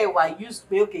gbogbo adé wà used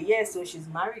pé okay yes so she's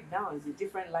married now it's a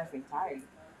different life entirely.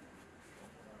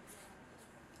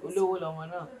 Olówó lọmọ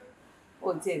náà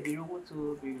ó ti ẹ̀ béèrè owó tó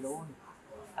béèrè lọ́wọ́ mi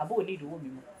àbó ò ní ìdówó mi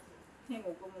mọ́. Ẹ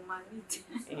mọ̀ pé mo máa ní ìdí.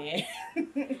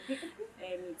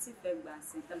 Mi tí fẹ́ gbà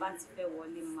sí tá bá ti fẹ́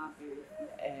wọlé máa béèrè fún.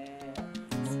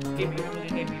 Kémi ló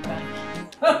gẹ́gẹ́ bí báyìí.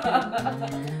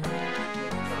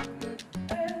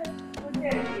 Ó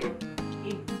jẹ́ ẹ̀rí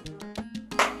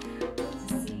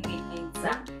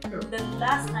The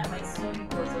last time I saw you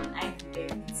was on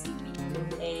Ijagbemi TV.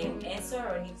 Ẹ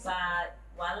sọ̀rọ̀ nípa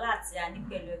wàhálà tí a ní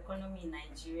pẹ̀lú economy in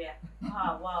Nigeria.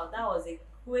 Wow, that was a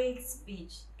great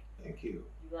speech. Thank you.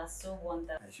 You are so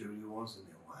wonderful. Actually, once in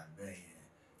a while,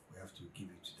 we have to give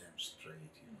it to them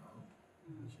straight, you know.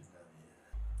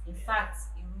 In fact,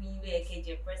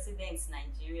 you are president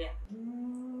Nigeria.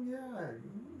 Yeah,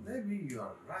 maybe you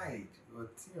are right.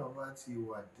 But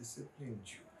you are disciplined.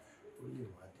 Only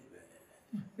one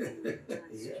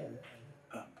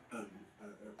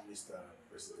Mr.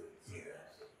 President.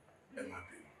 Yes.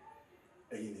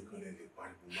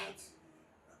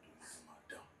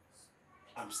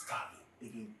 I'm starving.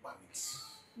 Even permits.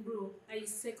 Bro, I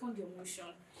second your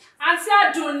motion. Àǹtí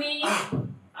Àdùnní.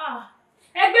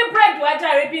 Ẹgbẹ́ bread wá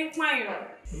jàre bí ń pààyàn.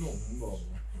 No.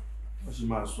 Wọ́n ṣe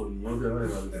máa sọ nìyẹn bí ẹ̀rọ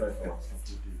ìrọ̀lẹ́ 5 hours.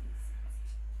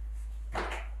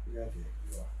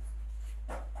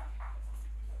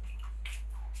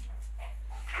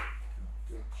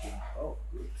 Oh,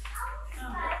 good.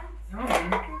 Mo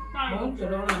ń jọ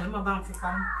lọ́rùn ẹ̀ máa bá ń fi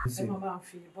pamọ́. Ẹ máa bá ń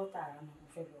fi bọ́tà ara mi mo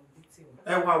fẹ́ lọ gbé tí o.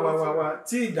 Ẹ wá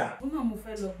tí ìdá. Ó náà mo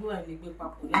fẹ́ lọ gbé àìlègbè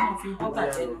papọ̀ ní wọ́n fi bọ́tà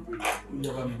jẹnu.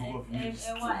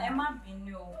 Ẹ má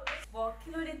bínú o. Bọ̀ kí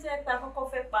ló dé tẹ́ pa kọ́kọ́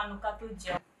fẹ́ panu ká tó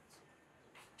jẹun?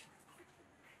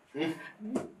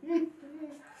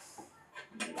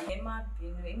 Ẹ má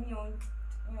bínú, èmi ò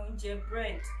ń jẹ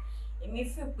bread. Èmi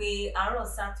fi pé àárọ̀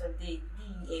Saturday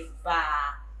bíi ẹ̀bà,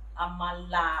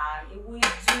 àmàlà,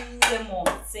 ewédú, ẹ̀mọ̀,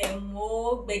 sẹ̀mó,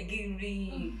 gbẹ̀gìrì.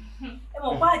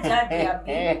 Ẹ̀mọ̀ bá jáde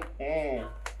àbí?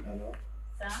 Hello?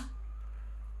 Sir?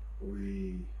 We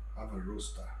have a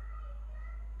rooster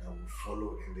that will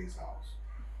follow in this house.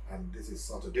 And this is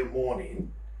Saturday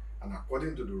morning. And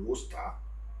according to the roster,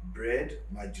 bread,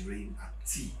 margarine, and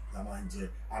tea,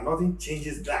 and nothing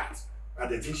changes that. And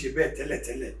the thing she better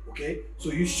tell, okay?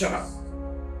 So you shut up.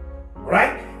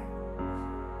 Alright?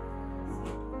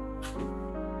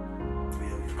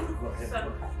 Go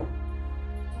ahead.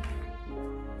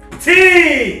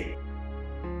 Tea!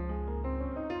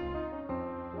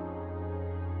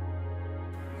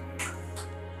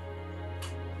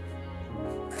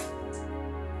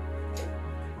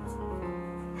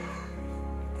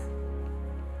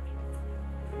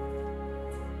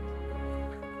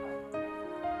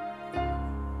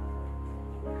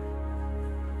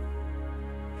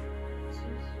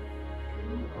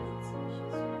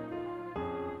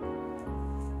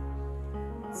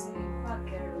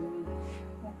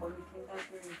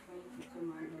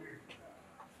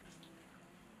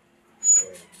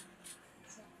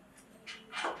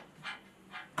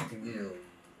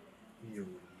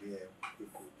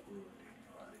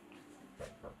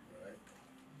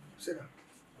 Sit down.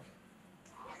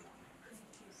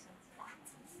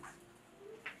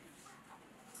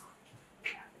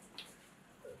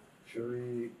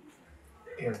 Ṣorí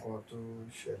nǹkan tó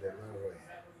ṣẹlẹ̀ láàárọ̀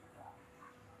yẹn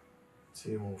tí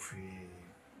mo fi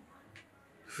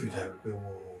dàbí pé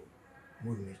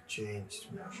mo ní change tí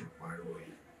mo ṣe pariwo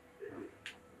yẹn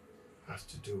has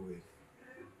to do with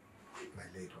my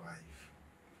late wife.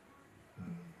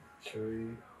 Ṣorí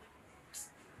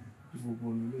gbogbo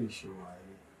ilé ìṣèwà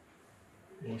yìí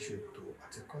wọ́n ṣètò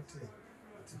àti curtain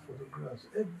àti photographs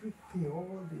everything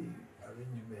all the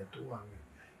arrangement tó wà ní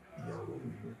ìyàwó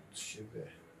mi ló ṣe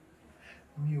bẹ́ẹ̀.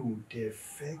 Mi ò dẹ̀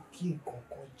fẹ́ kí nǹkan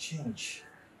kan change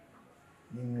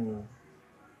nínú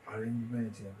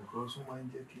arrangement yẹn because ó máa ń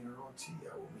jẹ́ kí n rántí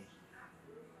ìyàwó mi.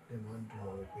 Ẹ máa ń dùn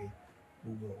ọ́ pé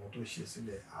gbogbo nǹkan tó ṣe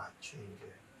sílẹ̀ á change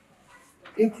ẹ̀.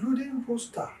 Including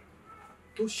roster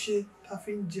tó ṣe tá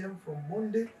fi ń jẹun from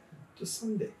Monday to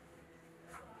Sunday.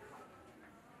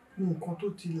 Nǹkan tó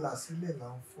ti là sílẹ̀ là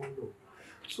ń follow.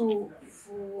 So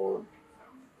for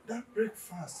that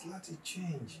breakfast láti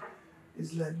change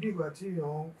it's like bí ìgbà tí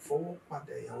èèyàn fọwọ́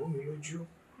padà ìyàwó mi lójú.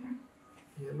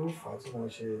 Ìyẹn ló fà á tí wọ́n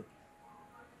ṣe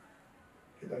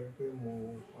kí dàbí pé mo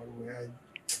pariwo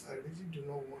I really do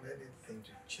not want anything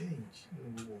to change nínú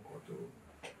gbogbo nǹkan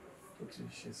tó ti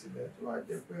ṣe sílẹ̀. Tó wá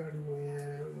jẹ́ pé ariwo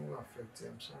yẹn ló affect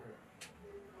I'm sorry.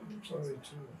 I'm sorry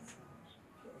too.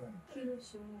 Kí ló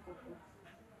ṣe mú kọ̀kọ̀?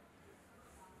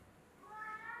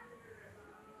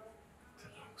 It's a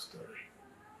long story.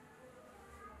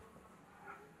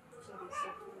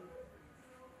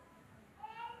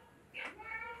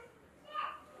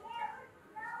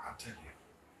 I'll tell you.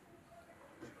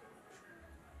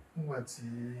 Nígbà tí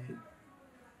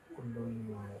olóyún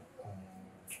ọmọ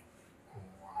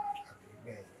àgbègbè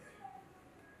yẹn,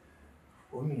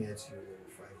 oyún yẹn ti wọ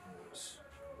 5 months.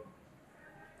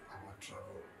 Our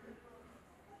travel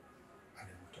and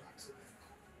a motor accident.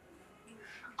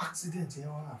 Accident yẹn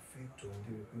wá affect òun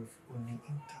débi pé ó ní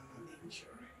internal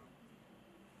injury.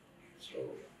 So,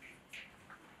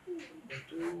 but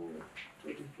tó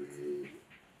di pé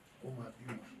ó máa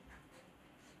bímọ.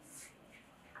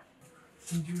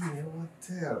 Injury yẹn wá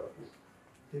tell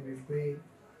débi pé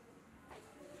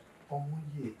ọmọ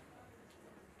yè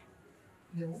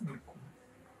ìyàwó mi kú.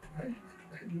 I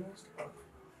lost her.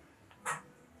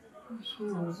 So,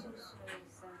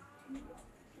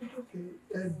 it's okay.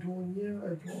 Ẹ̀dùn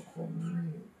ọkàn mi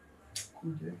kò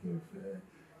jẹ́ kí n fẹ́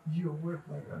yí owó ẹ̀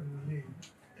padà nílé.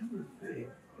 Everything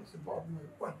is about my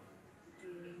wife.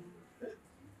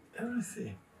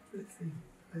 Everything.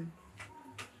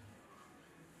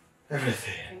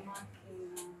 Everything.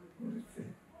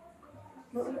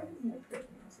 No,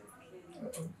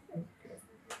 okay.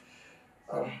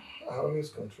 I always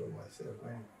control myself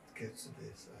when it gets to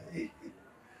this.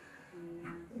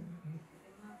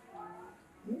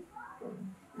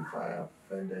 If I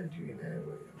offended you in any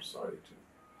way, I'm sorry too.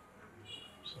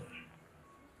 Sorry.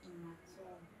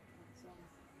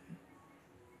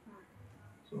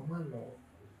 So my love,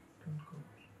 don't go.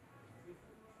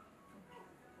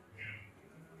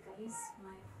 Can you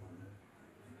smile for me?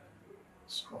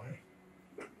 Smile?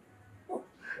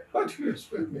 How do you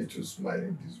expect me to smile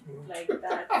in this mood? Like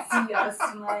that. See, you're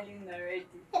smiling already.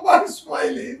 Am I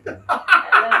smiling? I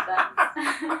love that.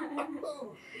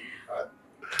 Oh, God.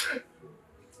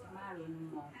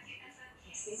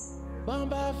 Bọ́n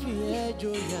bá fi ẹ́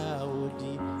jọyà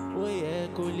òdì, ó yẹ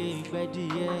kó lè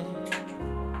gbẹ́dìyẹ.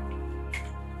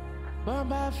 Bọ́n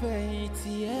bá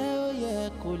fẹ̀yìntì ẹ́, ó yẹ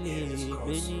kó lè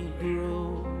gbé ní dúró.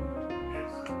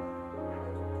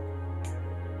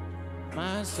 Má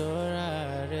sọ̀ra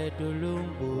rẹ̀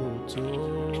dolóńgbò tó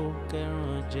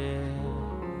kẹ́ràn jẹ.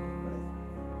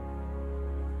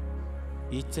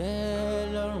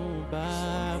 ìtẹ́lọ́rùn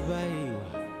bàbá ìwà.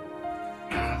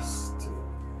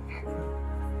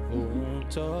 Ohun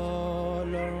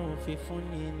tọ́lọ́run fi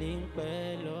fúnni ní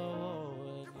pẹ́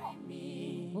lọ́wọ́ ẹni mi.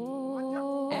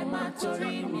 Ẹ má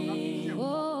torí mi,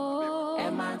 ẹ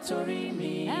má torí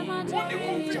mi,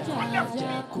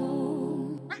 ìjà kú.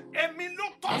 Èmi ló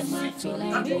tọ́ sí.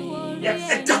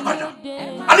 Ẹ já padà.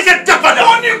 Àníkẹ́ já padà.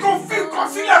 Ó ní kò fi kọ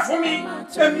sílẹ̀ fún mi.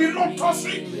 Èmi ló tọ́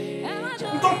sí.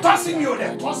 N tó tọ́ sí mi ò lè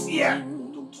tọ́ sí ẹ.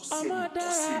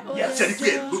 Yẹ ṣe ni pé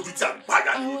lójú tí a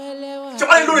padà ní. Ṣé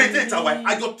wàá ní lórí èdè ìta wa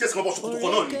ayọ̀ tẹ̀sí kan bọ̀ ṣòkòtò kan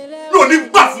náà ni? Mi ò ní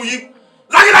gbà fún yín.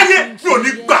 Láyéláyé mi ò ní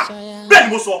gbà. Bẹ́ẹ̀ ni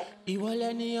mo sọ. I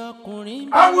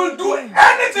will do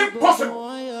anything possible.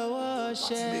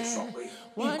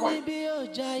 Wọ́n ní bí ó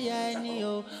jaya ẹni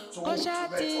o, kó ṣáà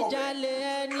ti jalè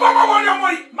ẹni. Má wọrí ọmọ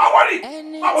yìí, má wọrí,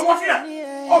 má wọ́n fi ẹ̀,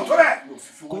 ó tó bẹ́ẹ̀.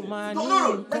 Kò máa ní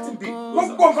nǹkan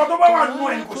gbogbo nǹkan tó bá wà nínú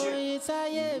ẹni kò ṣe.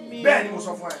 Bẹ́ẹ̀ ni mo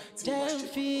sọ fún ẹ. Jẹ́ ń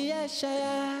fi ẹ̀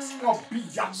ṣaya. Wọ́n bí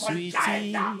ìyá wọn já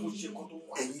ẹ̀dá kò ṣe kó tó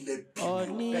wà. Ẹ̀yin lẹ bí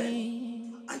mi bẹ́ẹ̀,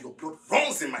 and your blood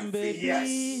runs in my veins.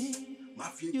 Yes.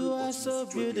 You are so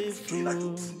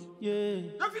beautiful, yeah.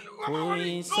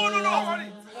 Foyinsola,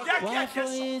 wá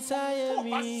Foyinsáyé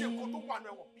mi.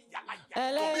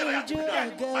 Ẹlẹ́yinjú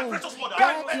ẹ̀gẹ́ o,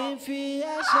 jẹ́ kí n fi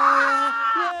ẹ́ ṣaya,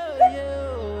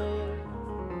 yóò.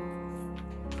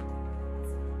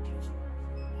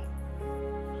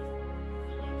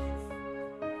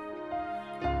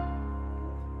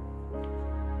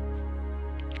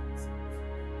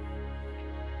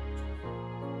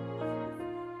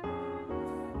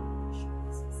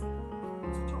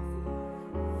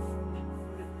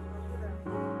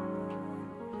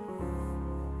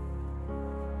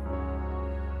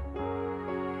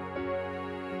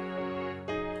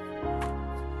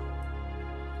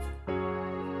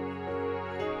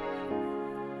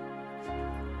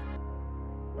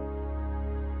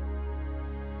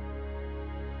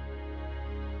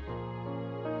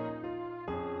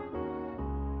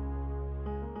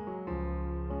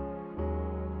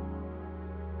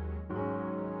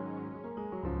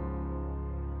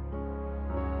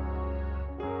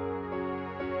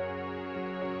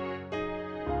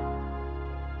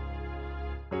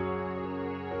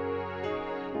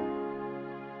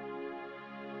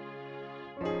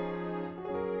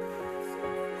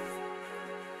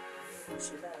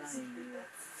 ṣe lára ìlú.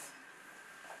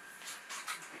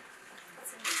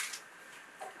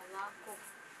 Alákọ̀.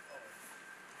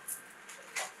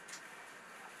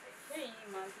 Lẹ́yìn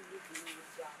máa ń dúró bí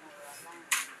gbogbo àwọn ọ̀rọ̀ aláìní.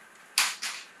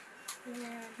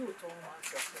 Lóòótọ́ wọn máa ń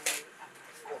sọ pé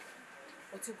àlàkọ̀.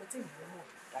 Ọtí nǹkan tí ìlú mọ̀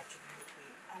dájú ni pé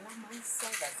alá máa ń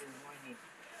serve as a warning.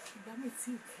 Ìgbà míì tí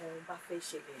nǹkan bá fẹ́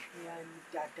ṣẹlẹ̀ bóyá ní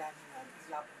dáadáa ní àbí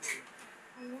lábúrò.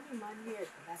 Àwọn oní máa ń ní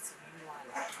ẹ̀bùn láti nínú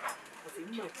àlá. Ọ̀tẹ̀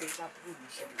mímọ̀ pé lábúrò ní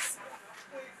ṣẹlẹ̀ sí wa.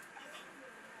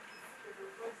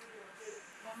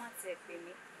 Wọ́n má tiẹ̀ pè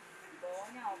mí, bọ̀ wọ́n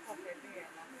ní àwọn kan fẹ́ bẹ̀rẹ̀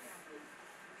náà.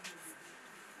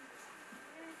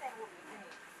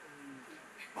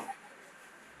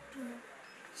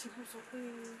 Ṣé kó sọ pé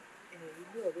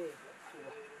ilé ọ̀rẹ́ ẹ̀ tó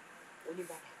wà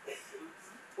oníbàdàn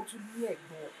ó tún ní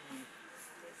ẹ̀gbọ́n ọkùnrin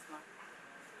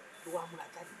tó wá múra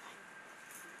jáde báyìí.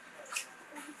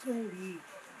 Ó ní tó ń rí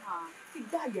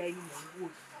ìgbà àyà ẹni mọ̀ ń wò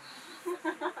yìí.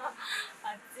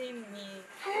 Àti mi,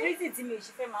 rísì tí mi ò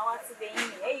ṣe fẹ́ máa wá síbẹ̀ yín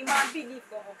ni, ẹ̀yin máa ń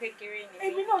bìlíìfù ọmọ kékeré ni.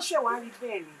 Èmi náà ṣẹ̀ wá rí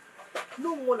bẹ́ẹ̀ ni. No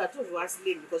wonder tó fi wá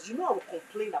sílé mi because you know I will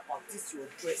complain about this your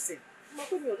dressing. Mo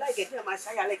pé mi ò láì gẹ̀dẹ́ máa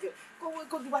ṣáyàlẹ̀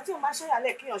kó dùgbà tí wọ́n máa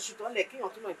ṣáyàlẹ̀ kéèyàn ṣùtọ́ lẹ̀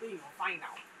kéèyàn tó mọ̀ pé èèyàn fine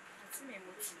now. Àti mi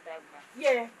mo ti dàgbà.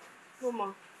 Yẹ ló mọ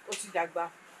ó ti dàgbà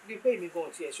bíi pé èmi gan ò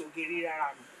tiẹ̀ ṣògèrè rárá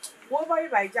mi. Wọ́n bá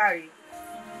yíba ìjà rè.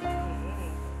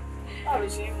 Báwo ló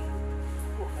ṣe ń mú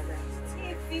kó kájà yìí? Ṣé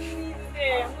fi mí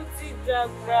lẹ̀ mo ti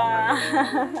dàgbà?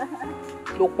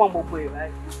 Ló pọ́n gbogbo ẹ̀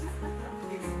báyìí.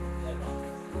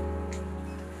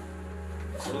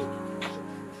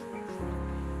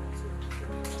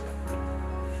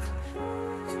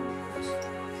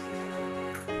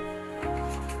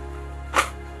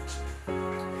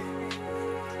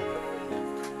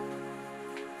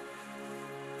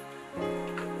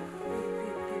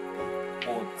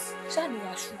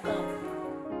 Ṣáàníyàn ṣúgà.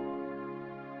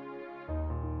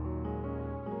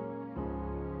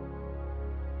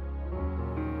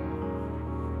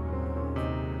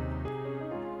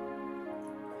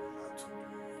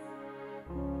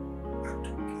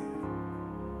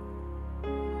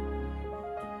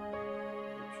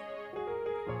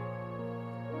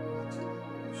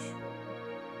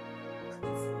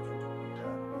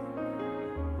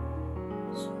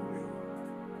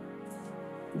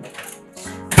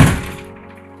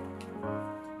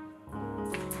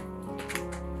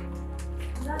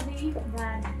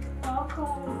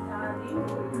 welcome, darling.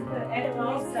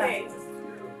 Everyone's okay.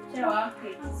 Yeah.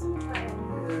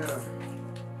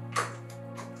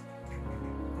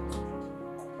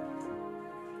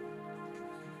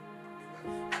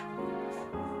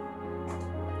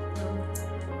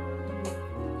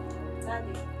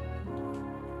 Daddy.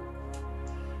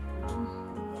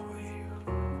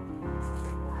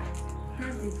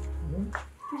 Daddy.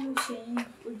 Kí ló ṣe yín?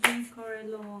 Ojú ń kọ́rẹ́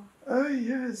lọ́wọ́.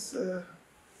 Yes.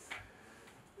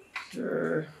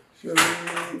 Sure.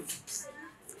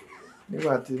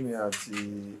 Nígbà tí mi àti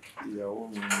ìyàwó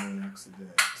mi ní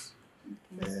accident,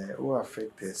 ó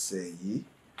affect ẹsẹ̀ yìí.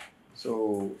 So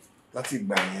láti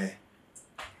ìgbà yẹn,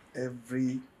 every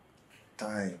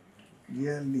time,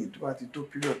 yearly, tó bá ti tó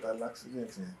period tá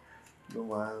l'accident yẹn, ló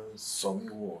máa ń sọ mí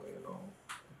wọ̀,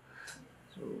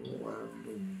 So wọ́n á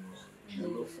lò mí ìyẹn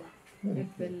ló fà. Ẹ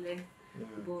pẹ̀lẹ́,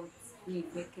 but mi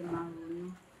ìfẹ́ kẹ́ máa ronú.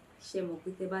 Ṣé mọ̀ pé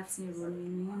tẹ́ bá ti ń ronú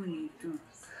inú yóò ní dùn?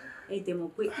 Ẹ dẹ̀ mọ̀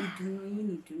pé ìdùnnú yín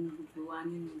ni ìdùnnú gbogbo wa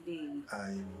nínú ilé yìí.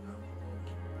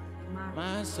 Má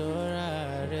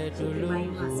sọ̀rọ̀ rẹ̀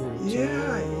dológo tó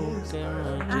kẹrànjú.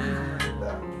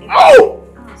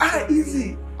 Easy.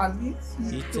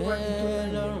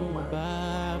 Ìtẹ́lọ́rùn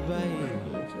bàbá yìí.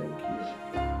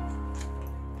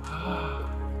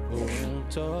 Ohun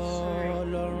tó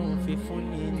lọ́rùn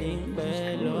fífúnni ní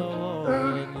pẹ́ lọ́wọ́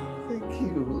ẹni.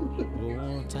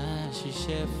 Ohun tá a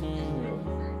ṣiṣẹ́ fún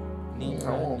nígbà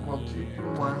àwọn ọmọ tí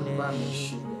wọ́n ń bá mi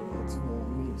ṣe tí mo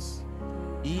miss.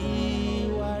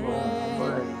 Ìwà rẹ̀,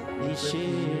 ìṣe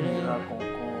rẹ̀,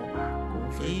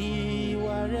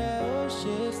 ìwà rẹ̀ ó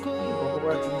ṣe kó. Ìkọ̀kọ̀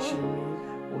bá ti ń ṣe mí,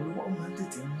 olúwa máa ń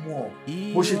tètè mọ̀.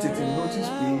 Bó ṣe tètè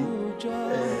notice pé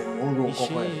ó ń ro nǹkan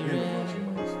kan ìpínlẹ̀ lọ́wọ́ ṣe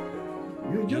máa ń sọ.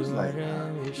 You just like that.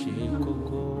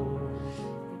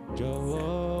 Jọ̀wọ́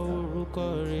orúkọ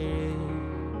rere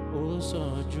ó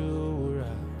sàn ju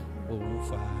wúrà òun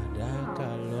fàdákà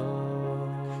lọ.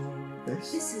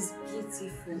 This is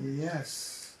beautiful. Yes.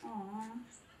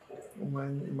 Mo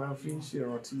máa fi ń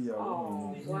ṣèrántí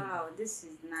ìyàwó mi. Wow, this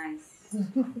is nice.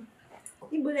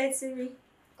 Ibo lẹ ti rí?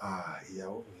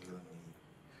 Ìyàwó mi ló ní.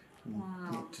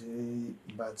 Tí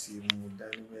bá ti mú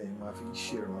dání bẹ́ẹ̀ máa fi ń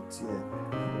ṣèrántí ẹ̀.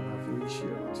 Mo máa fi ń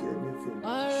ṣèrántí ẹ̀ nífẹ̀ẹ́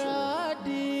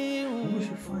mi. Mo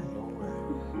ṣe fún ìyàwó ẹ̀.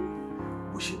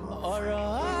 Mo ṣe máa fún ọ̀rọ̀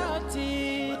àti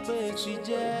pèsè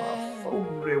jẹ́. Ó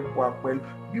rẹwà pẹ̀lú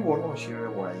bí wọn náà ṣe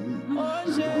rẹwà yìí. Ó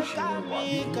ṣe kámi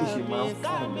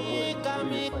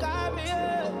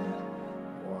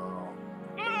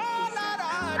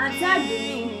Àǹtí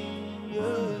Àdùnní.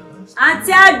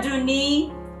 Àǹtí Àdùnní.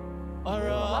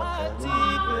 Ọ̀rọ̀ àti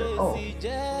pèsè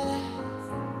jẹ́.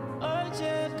 Ó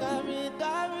ṣe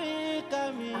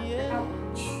kámi yé.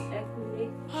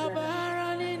 Ọba ara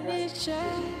ní níṣẹ́.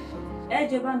 Ẹ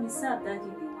jọ̀ọ́ bá mi serve Daddy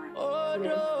ní wine.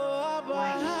 Odò ọba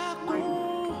kú.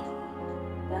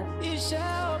 Iṣẹ́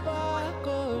ọba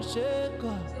kò ṣe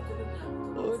kọ̀.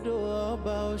 Odò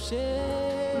ọba ò ṣe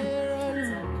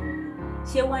rọrùn.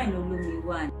 Ṣé wáìnì olómi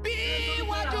wà ní? Bí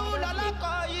iwájú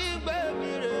lọ́lọ́kọ̀ yìí gbé mi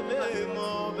rèé mọ́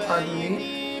bẹ́ẹ̀ ní.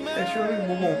 Ẹ ṣe orí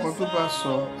gbogbo nǹkan tó bá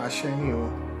sọ àṣẹ ni o.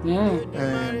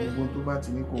 Gbogbo tó bá ti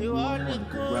ní kó gbó náà ní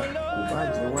kó gbá. Kò bá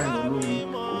jẹ́ wáìnì olómi,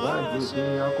 kò bá jẹ́ tó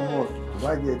ní alcohol, kò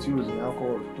bá jẹ́ tí ò ní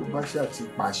alcohol, tó bá ṣáà ti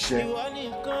pàṣẹ.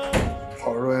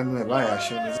 Ọ̀rọ̀ ẹnu ẹ̀ báyà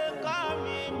ṣe ni.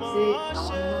 Ṣé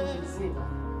àwọn náà lè ṣe ìbá?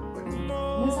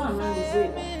 Nísà náà lè ṣe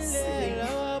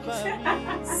ìbá.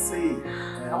 Sí.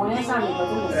 Àwọn yẹn ṣàmì ìgbà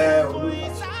tó lè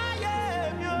ṣe.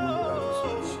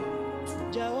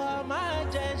 Jọ̀wọ́ máa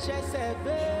jẹ́ ṣẹ̀ṣẹ̀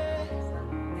gbé.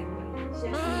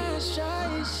 Máa ṣọ́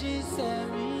ìṣiṣẹ́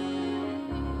mi.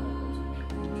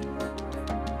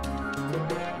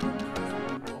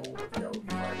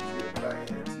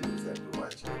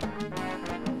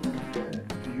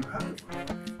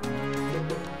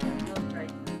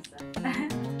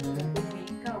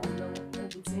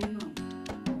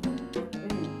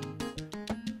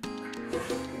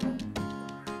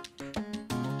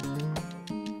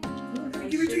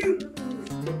 Give it to you.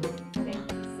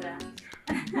 Thank you,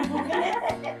 sir.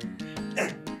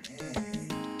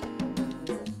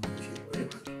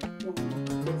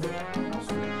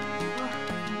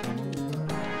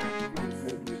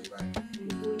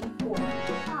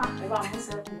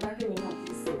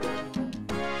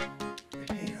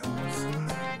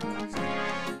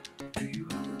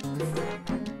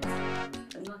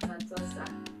 Not at all, sir.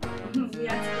 We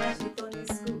are to rush it on in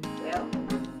school. Well.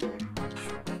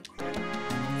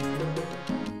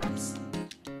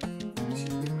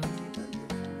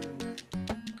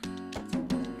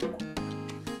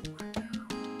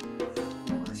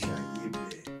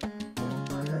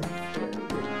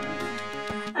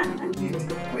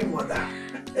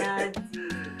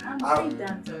 Daddy. I'm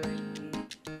down to it.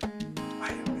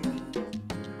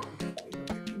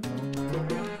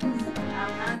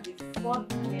 I'm not the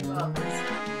fourth member of this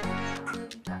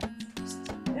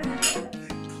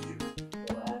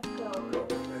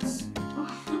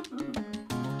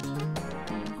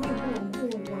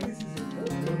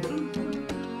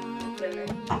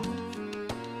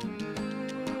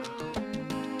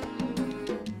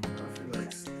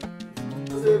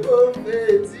ṣe bó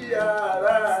fetí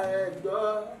ara ẹ̀ gbọ́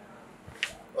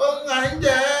ó máa ń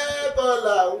jẹ́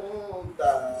kọ́là ń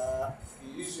tà kì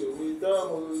í ṣòwe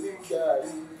tọ́mọ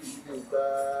onígàrí ìgbà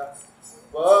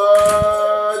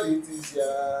pọ́lìtìṣà.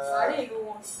 àárín ìlú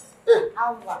wọn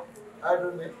àwà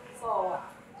Adúnni fọwà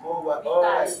mo wà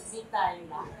ọ̀rẹ́ mítà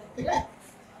ìlà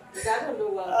ìdádùn ló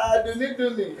wà. Adúnni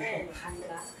dùnni.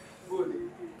 àyíká bóde.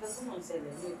 kẹ́kọ̀ọ́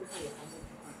ìṣẹ̀lẹ̀ ní ètò ìyẹ̀ká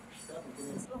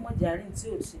ọlọ́mọdé àárín tí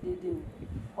ò sí déédéé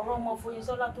o ọ̀rọ̀ ọmọ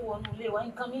Foyinsola tó wọnú ilé wa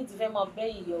nǹkan míì ti fẹ́ máa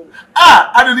bẹ́yìn yọ o.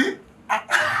 Adúnni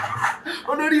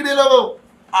olóríire lọ́wọ́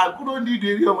àkúrò ní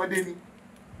ìdérí ọmọdé ni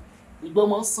ìgbọ́n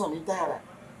mọ́ ń sàn mí tààrà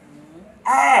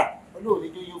ọlọ́run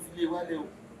níjó yóò fi lé wálé o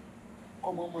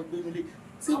kọ́mọ ọmọ gbénu lé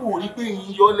tí wò rí pé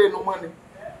yìí yọ lẹ́nu mọ́ ni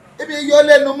ebi yọ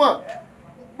lẹ́nu mọ́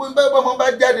gbọ́nbá ọmọ bá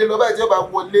jáde lọ báyìí tí ọba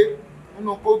wọlé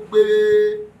nínú kó gbé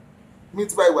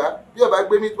meat pie wá bí ọba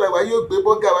gbé meat pie wá yóò gbé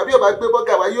bọ́gà wá bí ọba gbé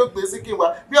bọ́gà wá yóò gbé síkìn wá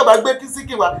bí ọba gbé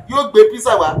síkìn wá yóò gbé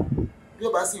pizza wá bí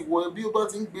ọba sì wọ bí ọba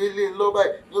ti ń gbé lé lọ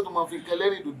báyìí yóò tún máa fi nǹkan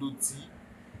lẹ́rìn dòdò tí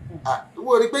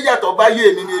wọ́n rí pé yàtọ̀ bá yé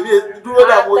mi ni èmi dúró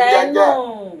dàwọn ojú ajá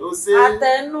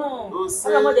àtẹnu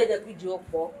ọlọ́mọdé ẹ̀dẹ̀kùjì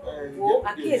ọ̀pọ̀ wo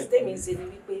àkíyèsí tèmi ń ṣe ni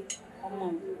wípé ọmọ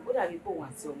ó dàbí pé òun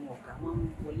àti ọmọ ọ̀gá wọn ń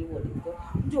wọléwọlé gbọ́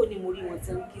níjó ni mo rí wọn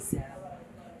tí ń kìsì ara wọn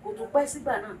kò tún pẹ́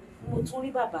sígbà náà mo tún rí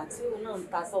bàbá tí òun náà ń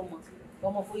ta sọ́mọ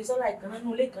ọmọ Foyinsola ìkànnà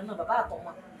nínú ilé kan náà bàbá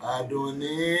àtọmọ.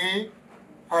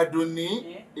 Àdùnní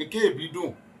èké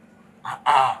ìbídùn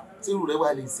tí irú rẹ̀ wà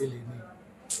lè ṣẹlẹ̀ ni.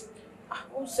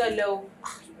 ó ń ṣẹlẹ̀ o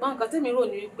ṣùgbọ́n nǹkan tèmi rò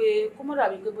ní wípé kó mọ́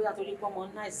dàbí pé bóyá torí pé ọmọ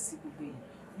náà sì gbogbo èèyàn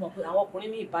mọ̀ pé àwọn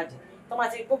ọkùnrin ní ìbàdí tó máa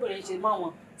ti kóbìnrin ṣe mọ́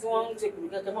wọn tí wọ́n ń ṣe kùrù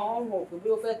kẹ̀kẹ́ mọ́ wọn rò pé bí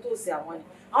ó fẹ́ tòsí àwọn ni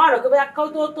àwọn àrò pé bóyá kó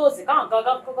tó tòsí káwọn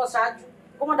gangan kọ́kọ́ ṣáájú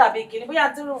kó mọ́ dàbí kìíní bóyá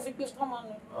tí ó fi pé fọ́mọ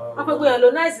nu wọ́n pé gbóyàn ló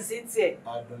náìsì sí tiẹ̀.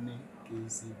 Àdùnní kì í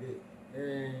ṣe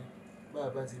bẹ́ẹ̀ bá a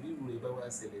bá ti rí ìrù rẹ̀ bá wá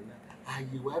ṣẹlẹ̀ náà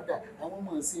ààyè wá dà àwọn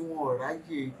ọmọ sí wọn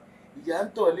ọ̀ráyè ìyá ń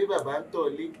tọ̀lé bàbá ń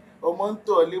tọ̀lé ọmọ ń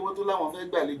tọ̀lé wọ́n tó láwọn fẹ́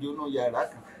gbàlejò náà yàrá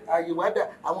kan ààyè wá dà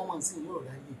àwọn ọmọ sí yóò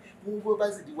ráyè wọn bó bá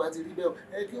sì di wá ti rí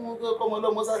bẹ́ẹ̀ kí wọ́n kọ́ ọmọ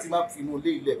ọlọ́mọ sáà ti máa finú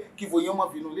lé ilẹ̀ kí Foyin ọmọ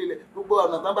finú lé ilẹ̀ gbogbo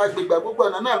ọ̀nà tán bá gbé gbà gbogbo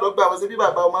ọ̀nà náà lọ gbà wọ́n sí bí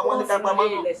bàbá ọmọ wọn ní ká pamọ́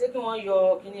náà. ṣé kí wọ́n yọ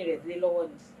kinní rẹ̀ lé lọ́wọ́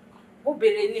ni mo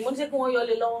béèrè ni mo ní ṣé kí wọ́n yọ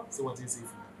lé lọ́wọ́. ṣé wọ́n ti ń ṣe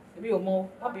fún mi. èmi ò mọ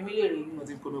wọ́n bí mi lè rè é. wọ́n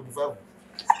ti ń kó mi bu fáwọn.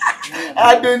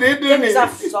 Àdùnní èmi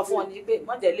sọ fún ọ ní pé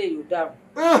mọ̀jẹ̀ ilé yìí ò dàrú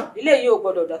ilé yìí ò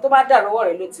gbọdọ̀ dà tó bá dàrú ọwọ́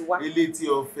rẹ̀ ló ti wá. ilé tí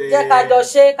o fẹ́. jẹ́ kájọ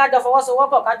ṣe kájọ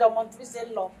fọwọ́sowọ́pọ̀ kájọ mọ bí ṣe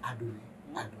ń lọ. Àdùnní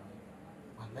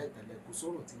wàhálà ìtàlẹ̀ kò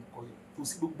sọ̀rọ̀ tí ń kọ yẹn kò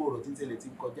sí gbogbo ọ̀rọ̀ tí ń tẹ̀lé tí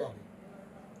ń kọjá rẹ̀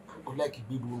ọ̀la kì í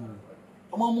gbé gbogbo wọn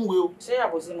ọmọ múwe o. ṣé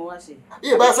àbòsí mo wá ṣe.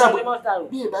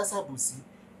 bí ìbá ṣàbòsí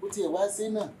ó tiẹ̀ wá ṣe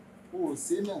náà ó ò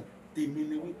ṣe náà tèmi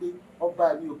ni wípé ọba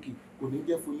mi òkè kò ní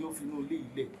jẹ́ Foyin ó fi inú ilé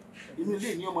ilẹ̀ inú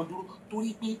ilé ní ọmọ dúró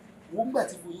torí pé wọ́n gbà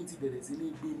tí Foyin ti bẹ̀rẹ̀ sí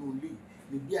ní gbé inú ilé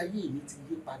nígbé ayé mi ti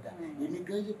yí padà èmi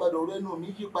gan yí padà ọ̀rọ̀ ẹnu mi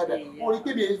yí padà mo rí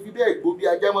pé mi fi bẹ́ẹ̀ gbó bí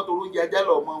ajá mọ́tò oúnjẹ ajá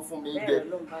lọ́ọ́ máa ń fún mi jẹ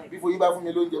bí Foyin bá fún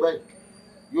mi lóúnjẹ báyìí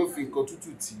yóò fi nǹkan tútù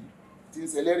tí ń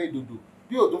ṣẹlẹ́rìn dòdò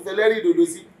bí ò tún fẹlẹ́rìn dòdò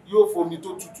sí yóò fomi tó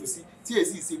tútù sí tí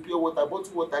èsì ìṣe pure water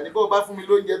bottle water ní bọ́ọ̀ bá fún mi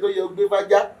lóúnjẹ tó yẹ gbé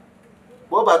fájá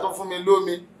bọ́ọ̀ bá tún fún mi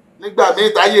lómi nígbà míì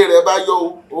táyé rẹ̀ bá yọ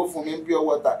ó fún mi pure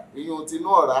water èyí ò ti inú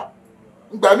ọ̀rá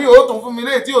nígbà míì ó tún fún mi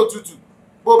léè tí ò tútù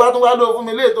bó bá tún wá ló fún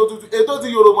mi léè tó tútù ètò ti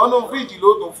yòrò mọ́nú fíríjì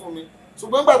ló tún fún mi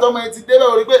ṣùgbọ́n gbàtọ́ ọmọ yẹn ti débẹ̀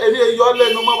orí pé èmi èyí ọ́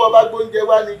lẹ́nu mọ́ bọ́ bá gbóúnjẹ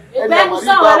wá ni ẹni àmọ́ rí bá. ìgbẹ́ni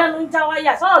sọ̀rọ̀ lẹ́nu ń já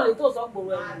wáyà sọ̀rọ̀ lè tó sọ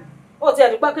gbòòrò ẹ̀rù ó ti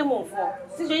ẹ̀dùn pé mò ń fún ọ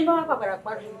síṣe yín bá wà pàpàrà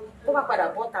parí tó bá padà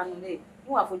bọ́ tanu lé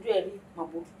níwọ̀n àfojú ẹ̀ rí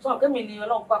màbó sọ̀rọ̀ kémi ni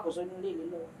Ọlọ́run pàkóso nílé ìlú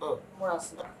lọ́wọ́ múra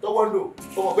sí. tọwọ́ lò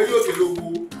ọmọ pé yóò tẹ̀lé owó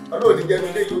Ọlọ́run ní jẹ́nu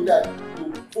ilé yóò dà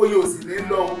Foyin ò sì ní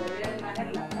lọ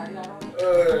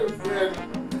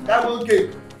kábókè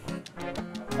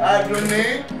Àdùnní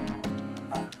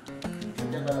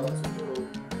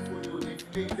Foyin ò ní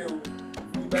ilé ilé o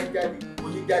ní bá jáde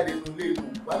Foyin jáde nínú ilé ìlú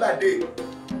wàhálà dé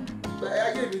ìgbà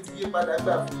ayé mi ti yí padà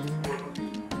gbà fún mi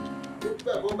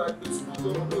nígbà bó bá gbé súnmọ́ tó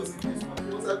wọn ló sì ní súnmọ́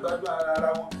tó ṣàgbádùn ara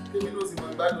wọn kémi ló sì mọ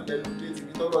gbádùn lẹ́nu ilé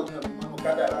tìbí tọ́lọ́ ní ọdún mọ́nú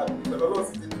kádàrá àwọn ìgbàlọ́ lọ́ọ̀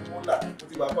sì ti ní mú là ó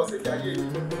ti wà pọ̀ sí ayé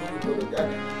ìlú tó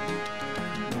jáde.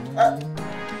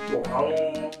 àwọn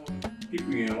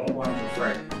pípì yẹn wọ́n wá ní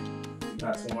friday nígbà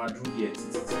tí wọ́n á dúró díẹ̀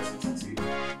títí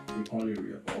nǹkan lè rí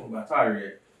ẹ̀kọ́ ọgbà táàrí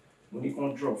ẹ̀ mo ní kán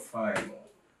drop file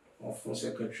wọ́n fún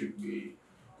secretary pé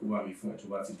kó bá mi fún ẹ̀ tó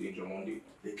bá ti dé ìjọ monday.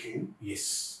 Again?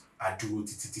 Yes. àdúró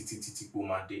títí pé ó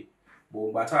máa dé.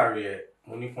 But gbàtàrí ẹ̀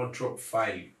mo ní kán drop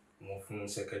file wọn fún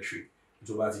secretary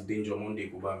tó bá ti danger Monday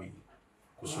kó bá mi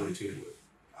kó sórí table.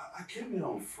 I came here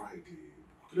on Friday.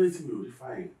 Kí ló dé tí mi ò rí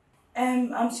file?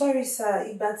 I'm sorry, sir.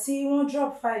 Ìgbà tí wọ́n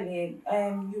drop file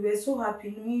yẹn, you were so happy,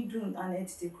 inú yín dùn, and ẹ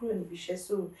tètè kúrò níbi iṣẹ́,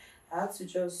 so I had to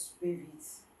just wave it.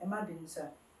 Ẹ má bínú, sir.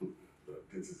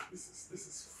 This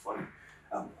is funny.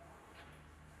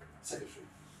 Secretary,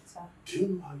 sir. Do you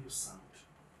know how you sound?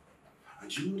 And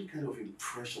do you know the kind of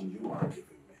impression you are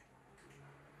giving me?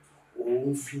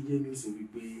 Oh,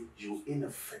 you're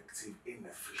ineffective,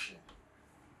 inefficient.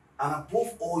 And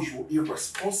above all, you're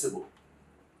irresponsible.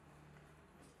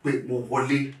 Wait,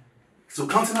 Wale. So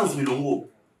countenance me don't go.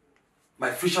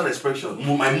 My facial expression,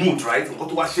 my mood, right? I'm going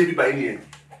to watch by any end.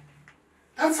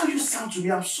 That's how you sound to me.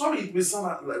 I'm sorry it may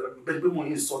sound like a bit more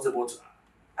insulted, but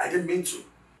I didn't mean to.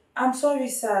 I'm sorry,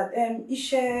 sir.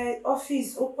 Iṣẹ́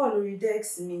office ó pọ̀ lórí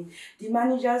desk mi. The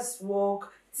manager's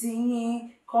work,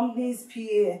 tiyín, company's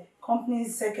PA,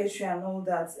 company's secretary and all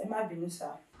that. Ẹ má bínú, sir.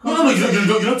 No, you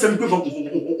don't tell me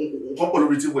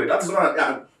popularity word. That is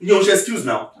not you know, excuse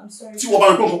now. I'm sorry. See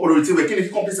what about popularity word? Can you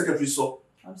company secretary so?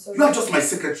 I'm sorry. You are just my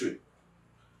secretary.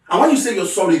 And when you say you're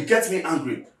sorry, it gets me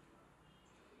angry.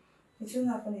 It shouldn't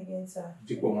happen again, sir.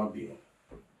 Dípò má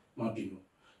bínú.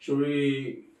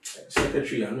 Sorry,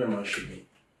 secretary àánú ẹ̀ máa ń ṣe mí.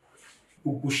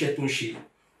 Gbogbo iṣẹ́ tó ń ṣe,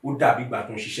 ó dàbí ìgbà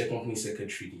tó ń ṣiṣẹ́ company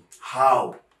secretary ni.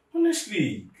 How?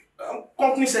 Honestly,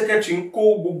 company secretary ń kó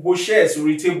gbogbo shares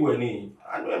orí table ẹ̀ ni.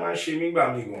 Àánú ẹ̀ máa ń ṣe mí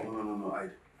gbà mí gan. No,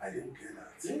 I didn't get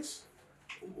that. Yes.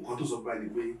 Nǹkan tó sọ báyìí ni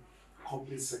pé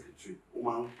company secretary ó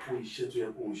máa ń kó iṣẹ́ tó yẹ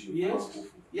kó ń ṣe.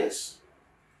 Yes.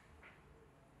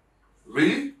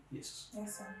 Really? Yes.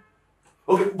 Yes, sir.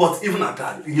 Okay, but even at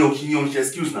that, you know,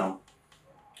 excuse now.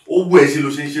 Oh, where she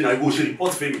now, you go, she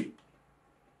report for me.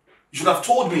 You should have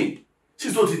told me.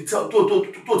 She's told to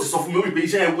suffer me, but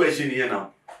she ain't where she here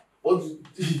now. But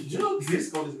you know, this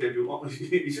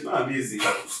baby, she's not amazing.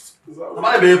 The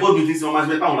man be able to do this, much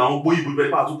better now. Boy, you better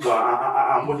to go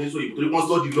and what so you must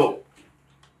study law.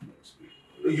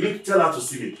 You need to tell her to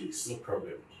see me, please. No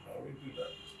problem. I will do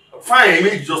that. Fine, I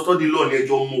mean just study law and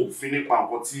your move. Finish pa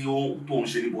nǹkan tí ó tó ń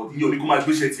ṣe ní body. You only come and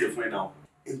gbé ṣe tiẹ̀ fún ẹ now.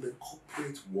 In the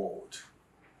corporate world,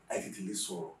 I did a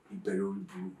little ìbẹ̀rẹ̀ orí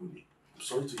burúkú ni. I'm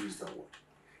sorry to use that word.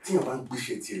 Tí yàn bá ń gbé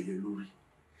ṣe tiẹ̀ yẹ lórí.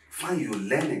 Fine, you're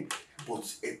learning, but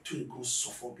ẹ̀tọ́ nǹkan sọ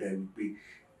fún bí i wípé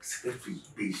secretary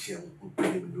gbé iṣẹ́ wọn gbé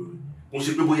mi lórí. Mo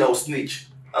ṣe pé bóyá o snitch.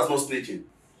 That's not snitching.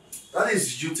 That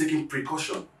is you taking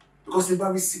precaution. Because if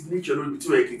I signature lórí tí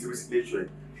wọ́n yẹ kí n ti signature,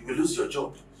 you will lose your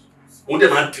job. Wọ́n dẹ̀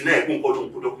máa deny ẹ̀kún kọ́ ló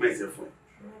ń kó document ẹ̀ fún ẹ.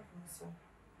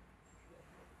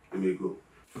 Let me go.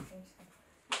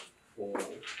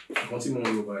 Nǹkan tí mo ń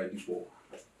lọ báyìí dípò,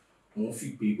 mo ń fi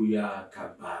pé bóyá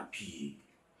kàgbà bí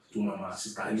tó máa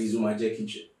síta ilé tó máa jẹ́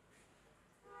kíjẹ.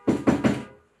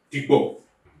 Dípò.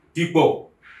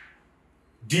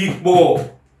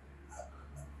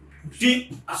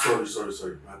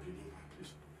 Sorry.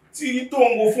 Tí tó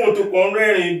ń wo fóònù tó kàn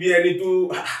rẹ́rìn bí ẹni tó.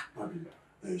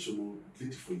 Ṣé mo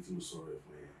létí fún yín tí mo sọ̀rọ̀ ẹ̀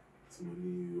fún ẹ tí mo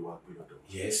ní wá pé lọ́dọ̀?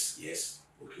 Yes.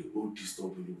 Okay, ó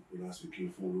disturb me last week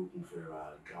fún ológun fẹ́ ra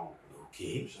gown.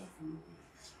 Okay.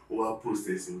 Ó wá post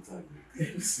ẹ̀ sí ọ̀tá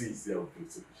mi. See how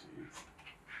beautiful she is.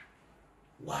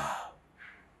 Wow.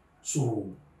 So,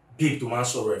 babe tó máa ń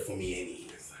sọ̀rọ̀ ẹ̀ fún mi yẹn ni.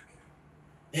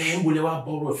 Ń bolẹ̀ wá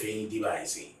bọ́rọ̀ fẹ́ yín dé báyìí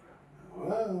sí.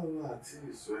 Well, at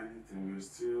least or anything, we're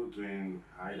still doing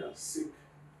hide and seek.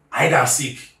 Hide and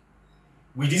seek?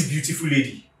 With this beautiful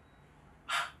lady?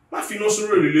 Má fi iná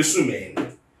sórí òrùlé sùn mẹ́rin.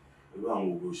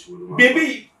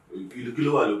 Baby.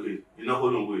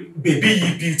 Baby,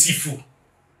 you beautiful.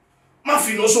 Má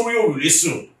fi iná sórí òrùlé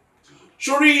sùn.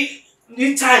 Sórí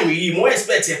ní time yìí, mo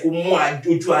expect ẹ kó mú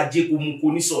ojú ajé kó mú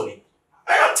kó ní sọ ni.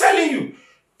 I am telling you.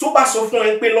 Tó bá sọ fún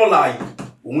ẹ pé lọ́la yìí,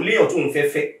 òun léèyàn tó ń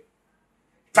fẹ́.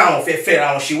 Táwọn fẹ́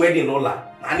fẹ́ra wọn ṣe wedding lọ́la,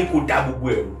 màá ní kó dá gbogbo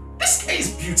ẹ̀rù. This guy is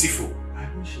beautiful. I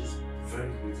know she's very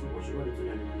beautiful, but she wanted to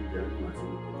get anything there.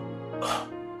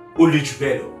 Ó le jù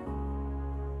bẹ́ẹ̀ lọ.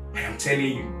 I am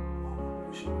telling you.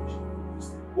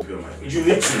 You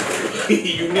need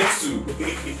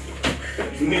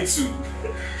to.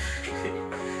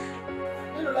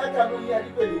 Nínú láìka ló yí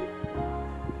Adébẹ̀lé,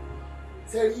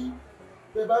 sẹ́rí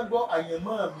bẹ́ẹ̀ bá ń gbọ́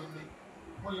àyẹ̀mọ́ mi ni,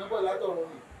 mo yàn bọ̀ látọ̀run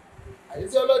ni.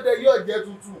 Àyèsí ọlọ́dẹ yóò jẹ́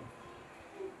tuntun.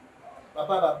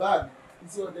 Bàbá mi,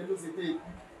 iṣẹ́ ọdẹ ló ṣe dé ikú.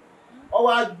 Ó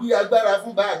wá gbé agbára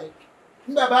fún bá mi.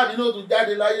 Nígbà bá mi náà tún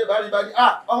jáde láyé bá mi bá ní,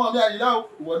 ọmọ mi Àyìnlá o,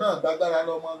 ìwọ náà gbàgbára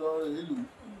lọ́mọ lọ rẹ̀ lò.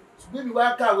 Ṣùgbọ́n mi wá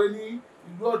kàwé ní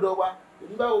ìlú ọ̀dọ̀ wa.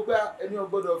 Èmi bá wo pé ẹni ò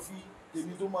gbọ́dọ̀ fi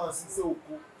èmi tó máa ṣiṣẹ́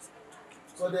oko.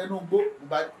 sọdẹ inú gbó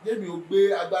ìgbà jẹ́mi ò gbé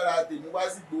agbára tèmi wá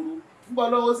sí gbòòrò nígbà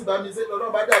lọ́wọ́ sì bá mi ṣe lọ́dọ̀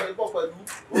bá dà mí pọ̀ pẹ̀lú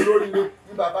olóríire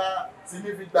ní bàbá tí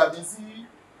mi fi gbà mí sí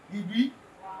ibi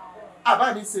àbá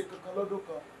mi ṣe kankan lọ́dún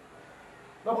kan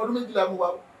lọ́mọdún 12 mú wa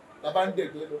làbá ń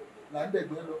dẹ̀gbẹ́ lọ là ń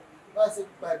dẹ̀gbẹ́ lọ bá ṣe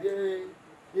pàdé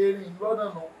erin lọ́nà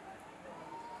nù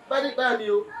bá nípa mi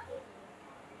o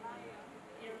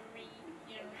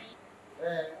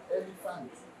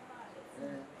elephant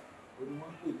onímọ̀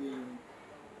ń pè ní erin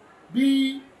bí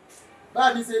bá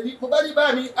mi ṣe ní mo bá ní bá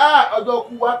mi ọjọ́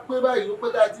kú wa pé báyìí ó pé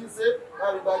tá a ti ń ṣe bá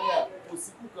mi bá ní kò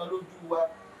síkú kan lójú wa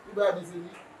bí bá mi ṣe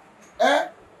ní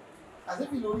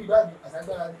àṣẹ́fì lórí bá mi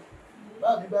àṣàgbára ni bá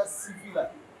mi bá sí fìlà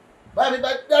bá mi bá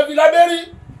dá fìlà bẹ́rí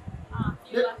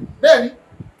bẹ́ẹ̀ni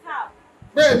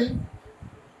bẹ́ẹ̀ni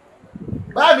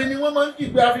bá mi ni wọ́n máa ń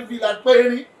kígbe afífìlà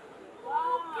pẹ́ẹ́rín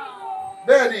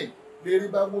bẹ́ẹ̀ni lérí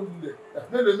bá wó lulẹ̀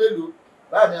mélòó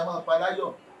bá mi a máa pa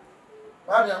láyọ̀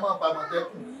bá mi a máa pa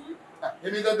àmọ̀tẹ́kùn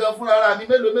èmi gangan fúnra ara mi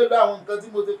mélòó àwọn nǹkan tí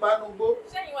mo ti pa nú gbó.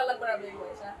 sẹ́yìn wà lágbára bẹ̀rẹ̀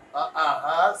ìwọ̀ ṣá.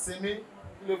 sinmi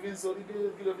kí ló fi ń sori kí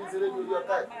ló fi ń ṣeré lórí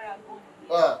ọ̀tá yìí.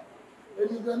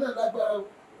 èmi gan náà lágbára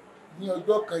ní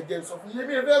ọjọ́ kan jẹ́ sọ fún yín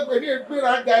èmi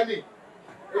ìgbéraga ni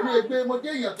mo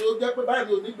jẹ́ èèyàn tó jẹ́ pé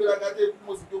báyìí ò ní ìgbéraga tó kú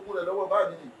mo sì jogún rẹ̀ lọ́wọ́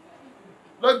báyìí ni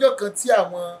lọ́jọ́ kan tí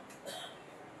àwọn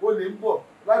olè ń bọ̀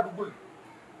ládùúgbò yìí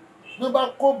ní bá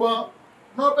kó bọn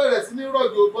ní wọ́n bẹ̀rẹ̀ sí ní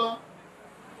rọ̀jò bọn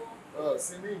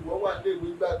sí ní ìwọ́ wà léèwé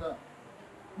gbà náà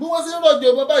bí wọ́n sì ń rọ̀jò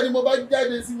bọn báyìí ni mo bá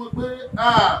jáde sí wọn pé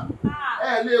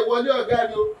ẹ lè wọlé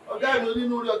ọ̀gá mi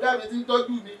onínúure ọ̀gá mi ti ń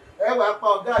tọ́jú mi ẹ wàá pa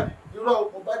ọ̀gá mi irọ́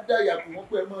mo bá dá ìyàpò wọn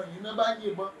pé ẹmọ yìí náà bá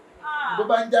yìnbọn ìbọn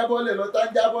bá ń jábọ́lẹ̀ lọ tá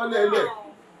ń jábọ́lẹ̀ lẹ̀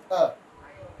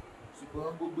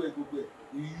ṣùgbọ́n gbogbo ẹ̀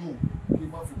iyùn kí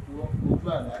wọ́n fi kúrọ́ ojú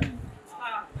àlá ni.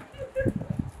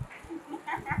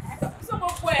 sọ mo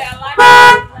pọ̀ ẹ̀ àlá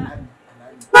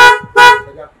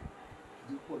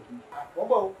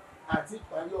àkọ́bọ̀ àti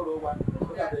ìparí ọ̀rọ̀ wa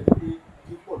ó dàbẹ̀ ní pé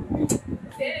dípò lórí.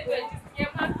 ṣéègbè yẹn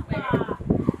má pẹ́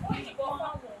ó yìnbọn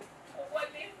fáwọn kò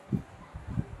wọlé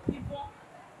ìbọn.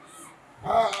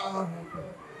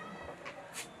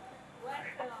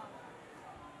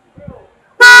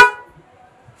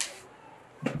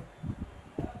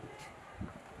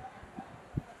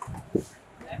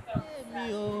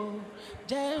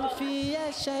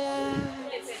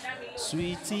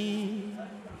 Sweetie,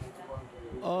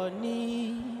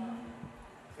 honey,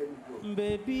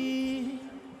 baby,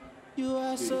 you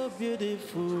are so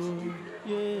beautiful,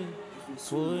 yeah.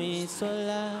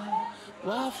 Foyinsola,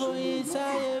 wá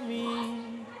Foyinsáyémi,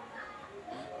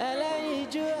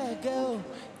 ẹlẹ́yinjú ẹ̀gẹ́ o,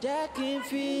 jẹ́ kí n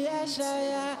fi ẹ́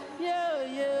ṣaya,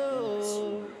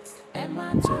 yóò. Ẹ má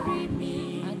torí mi,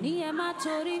 àní ẹ má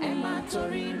torí mi, ẹ má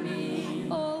torí mi,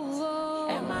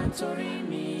 ẹ má torí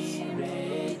mi,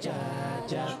 rẹ̀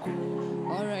jàjàkú.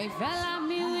 Ọ̀rọ̀ ìfẹ́ la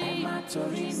mi wí, ẹ má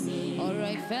torí mi, ọ̀rọ̀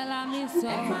ìfẹ́ la mi sọ,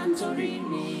 ẹ má torí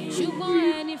mi, ṣùgbọ́n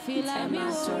ẹni fìlà mi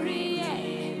sórí ẹ̀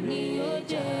ni ó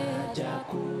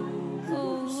jàjàkú.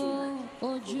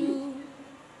 Ojú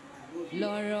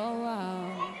lọ̀rọ̀ wà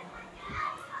o,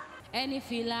 ẹni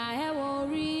fìlà ẹ̀ wọ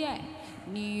orí ẹ̀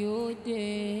ni ó dé.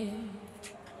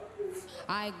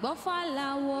 Àìgbọ́fà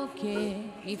láwòkè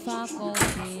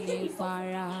ìfakọ̀kì ní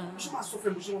para,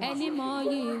 ẹni mọ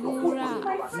yìí wúrà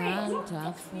là ń ta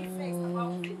fún o.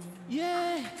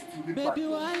 Bébí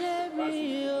wálé mi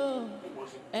o,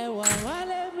 ẹwà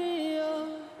wálé mi o,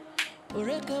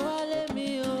 òrékè wálé mi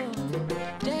o,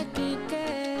 jẹ́ kí n kẹ́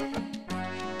ẹ.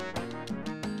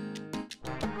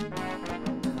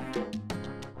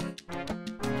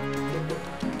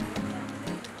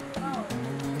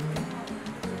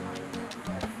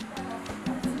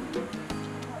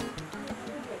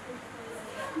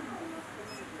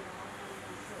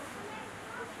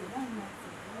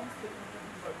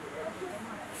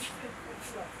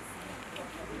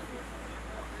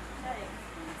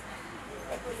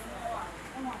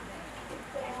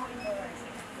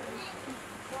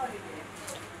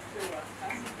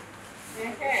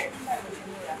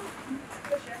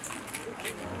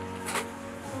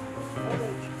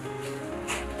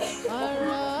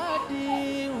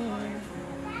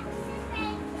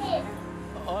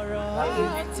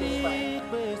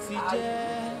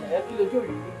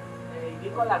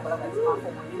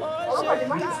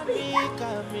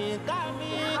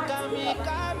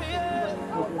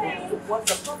 What's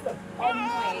the problem?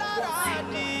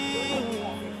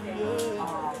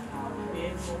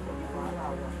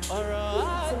 Ọ̀rọ̀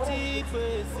àti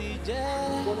pèsè jẹ́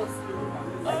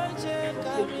ó ṣe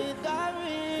kàmí.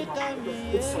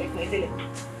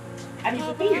 And if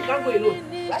you think you can't go alone,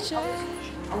 right?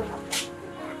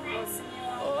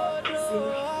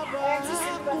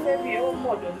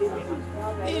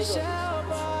 Iṣẹ́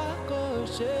ọba kò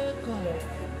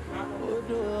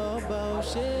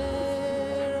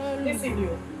Listen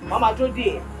you, Mama dúró dè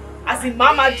ẹ́. As in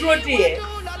Mama dúró dè ẹ́.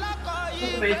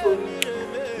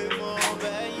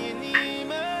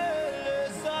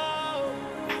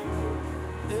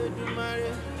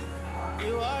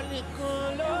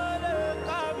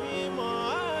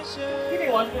 Kí ni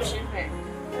wọ́n tó ṣe ń bẹ̀?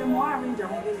 Ẹ mọ àárín ìjà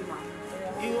wọn lórí màá.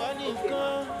 Ìwọ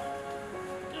nìkan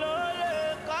ló lè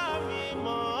ká mi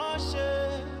mọ̀ ọ́ ṣe.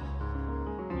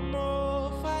 Mo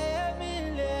fàyè mi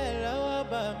lé lọ́wọ́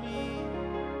bà mí.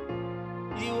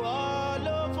 Ìwọ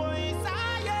ló foyín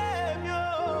sáyé mi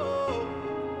o.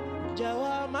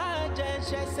 Jọ̀wọ́ má jẹ́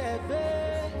ṣẹ̀ṣẹ̀ gbé.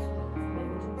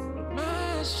 Má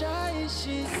ṣọ́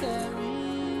ìṣiṣẹ́ mi.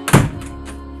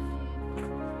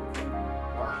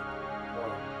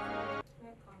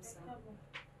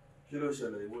 Kí ló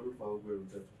ṣẹlẹ̀ ìwọ ló fa gbogbo ẹrù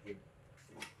tẹ́tù pé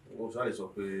o ṣáà sọ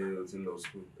pé o ti ń lọ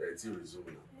school ẹ̀ tí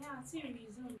resume náà. ẹ àti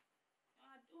resume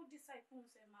ó decide fún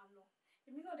ṣe máa lọ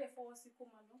èmi náà dẹ̀ fọwọ́ sí kó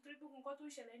máa lọ nítorí pé nǹkan tó ń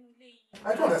ṣẹlẹ̀ nínú ilé yìí.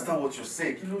 I don't understand what you say.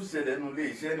 Kí ló ṣẹlẹ̀ nínú ilé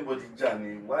iṣẹ́ anybody jà ní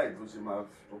why tó ṣe máa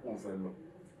fọkùn fẹ́ lọ.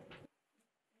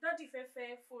 Dádì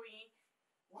fẹ́ Foyin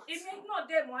èmi náà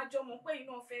dẹ̀ mọ́ àjọmọ̀ pé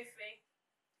iná fẹ́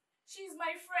she is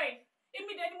my friend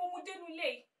èmi dẹ̀ ni mo mú dénú ilé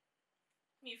yìí.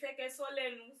 Mi fẹ́ kẹ́ sọ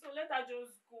lẹ́nu, so let her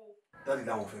just go. Daddy,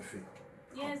 that one fẹ́.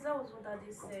 Yes, that was what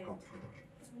Daddy said. Come.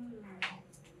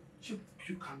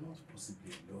 You cannot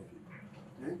possibly love him.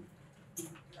 Eh?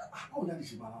 How Daddy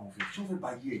ṣe máa láwọn fẹ́? Ṣé wọ́n fẹ́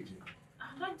bá yé ẹ̀ jẹ́?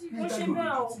 Daddy ló ṣe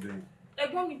bẹ́ẹ̀ o.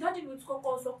 Ẹ̀gbọ́n mi, Daddy ló ti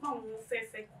kọ́kọ́ sọ pé àwọn ò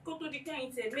fẹ́ kó tó di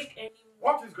kẹ́yìn tẹ̀ make any.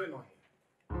 What is going on here?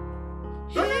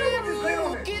 Don't you know what is going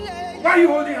on here? Why are you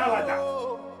holding her like that?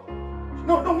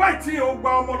 No, why tí o gba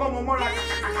ọmọ ọlọ́mọ mọ́ra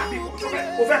kàkàkà bí kò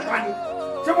fẹ́ pa ni?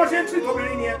 Ṣé bó ṣe ń treat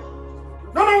obìnrin ni ẹ?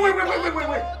 No, wait.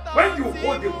 When you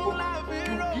hold a woman,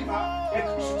 you give her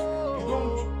education. You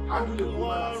don't handle a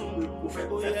woman as a fẹ́.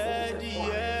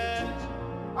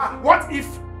 What if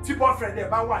tí boyfriend ẹ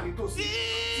bá wà nítòsí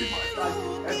tí ẹ tó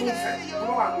ń fẹ́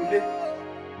tó wà nílé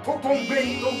tó ń gbé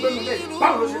nílé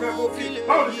báwo ló ṣe fẹ́ kó fi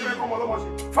báwo ló ṣe fẹ́ kó ọmọ ọlọ́mọ ṣe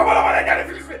fọmọlọ́mọ lè jáde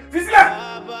fi sílẹ̀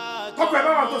kọ́kọ́ ẹ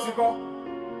bá wà nítòsí gan.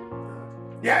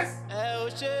 Yes?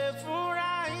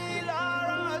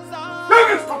 Let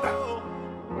me stop that.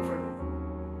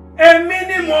 Èmi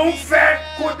ni mò ń fẹ́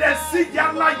kó dẹ̀ sí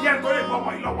yálà yẹn tó lè bọ́mọ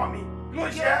ìlọ́wọ́ mi. Ló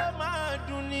ṣe é.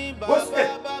 Bó ṣe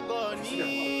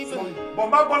bọ̀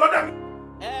máa gbọ́ lọ́dọ̀ mi.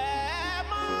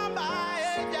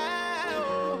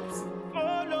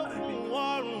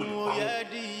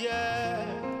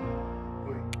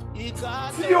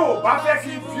 Tí o bá fẹ́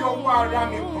kí n fi owó ara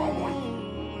mi kàn wọ́n yìí,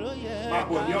 máa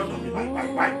bọ̀ ní ọ̀dọ̀ mi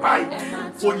báyìí.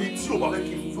 Oyin tí o bá fẹ́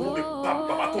kí n fún mi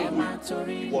bàbá tó ń wò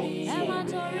ìwọ fún ọ.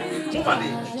 Mo bá lè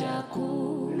jì.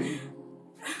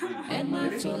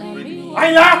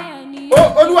 Àyà!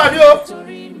 Olúwa ni o.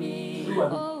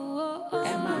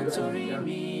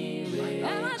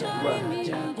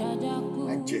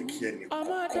 Má jẹ́ kí ẹnì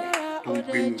kọ̀ọ̀kan tó ń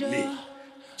gbé nílé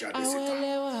jáde síta.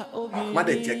 Má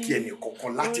dẹ̀ jẹ́ kí ẹnì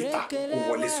kọ̀ọ̀kan láti ta kó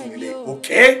wọlé sínú ilé,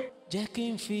 okay? Jẹ́ kí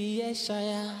n fi ẹ́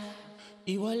ṣaya,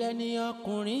 ìwọlẹ̀ ni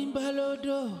ọkùnrin bá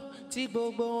lódò tí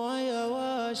gbogbo wọn yọwọ́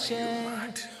ọṣẹ.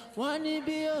 Wọ́n ní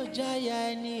bí ó jáya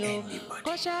ẹni o,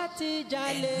 kó ṣáà ti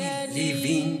jalè ẹni.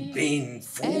 Living being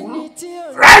full. Ẹni tí ó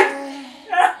Right?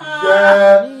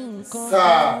 Yes,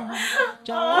 sir.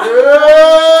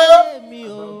 Mi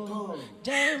o,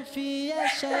 jẹ́ n fi ẹ́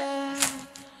ṣaya,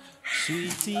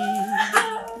 sweetie,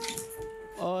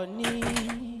 honey,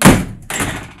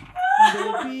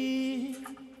 baby,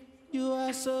 you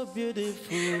are so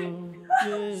beautiful,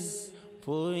 yes.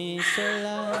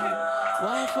 Foyinsola,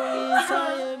 wá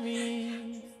Foyinsola mi.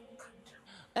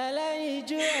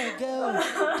 Ẹlẹ́yinjú ẹ̀gẹ́ o,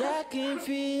 jẹ́ kí n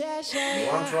fi ẹ́ ṣaya. You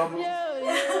want trouble?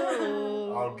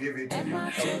 I'll give it to you. Ẹ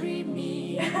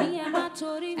má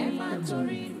torí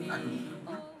mi.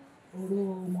 Ọ̀rọ̀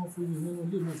ọmọ Foyin nínú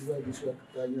ilé náà ti wá ibi iṣẹ́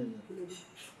àkàtà yàn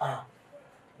yàn.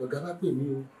 Ọ̀gá bá pè mí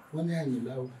o, wọ́n ní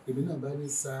Àyìnlá o, èmi náà bá ní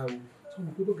Sá o. Tí mo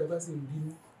pé bọ́gá bá sì ń bínú,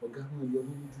 ọ̀gá náà yọ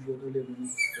mí lójú yọ lẹ́nu ni.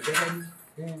 Ọ̀gá bá ní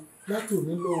láti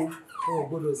òní lọ o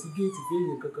gbọ́dọ̀ sí géètì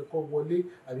kéèyàn kankan kọ́ wọlé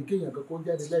àbí kéèyàn kankan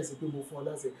jáde láìsí pé mo fún ọ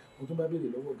láṣẹ. Mo tún bá béèrè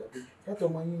lọ́wọ́ ọ̀gá pé látọ̀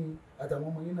ọmọ yín àtàwọn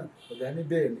ọmọ yín náà ọ̀gá ní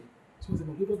bẹ́ẹ̀ ni. Tí mo sì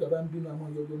mọ̀ pé bọ́gá bá ń bínú àmọ́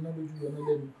yọ náà lójú yọ náà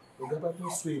lẹ́nu. Ọ̀gá bá tún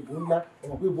so èbó ńlá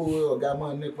ọmọ pé bó ọ̀gá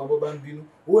máa nípa bó bá ń bínú.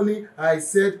 Ó ní I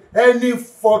said any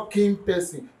fucking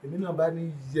person. Èmi náà bá ní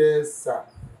yes sir.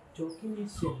 Jọ kí ni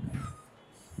ṣe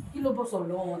kí ló bọ́ sọ̀rọ̀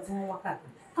lọ́wọ́ wọn tí wọ́n wá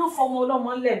káàkiri kán fọmọ ọlọ́mọ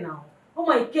ńlẹ̀ náà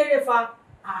ọmọ ìkéré fa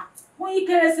wọ́n yí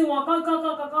kéré sí wọn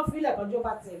kán fílẹ̀ kọjọ́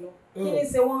bá tẹ̀ lọ kí ni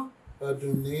ṣe wọ́n.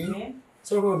 Àdùnní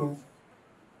sọ̀rọ̀ nu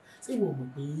ṣé ìwọ mọ̀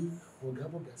pé ọ̀gá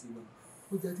bọ̀gá sí wa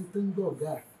ó jẹ́ ti tó ń gbọ́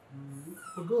ọ̀gá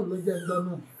ọlọ́jà ń gbọ́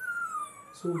náà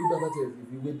so orí bàbá tẹ̀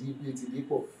fi wé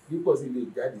dípọ̀ sí lè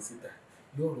jáde síta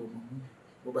yóò rọ̀ ọmọ mú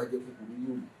bó bá jẹ́ kúkúrú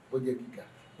yóò rí bó jẹ́ gíga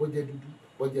bó jẹ́ dúdú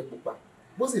bó jẹ́ pupa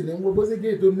bó sì ní bó sì gé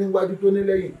tó níwájú tó ní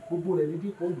lẹ́yìn gbogbo rẹ̀ ní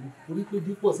dípọ̀ ògùn torí pé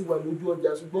dípọ̀ sì wà lójú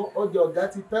ọjà ṣùgbọ́n ọjà ọ̀gá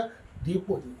ti tán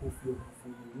dípọ̀ ní kò fi ọmọ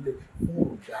fòye nílẹ̀ fún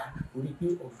ọ̀gá torí pé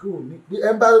ọ̀gá ò ní pé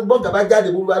ẹ bá bọ́gà bá jáde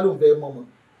bó bá lóun fẹ́ mọ̀mọ́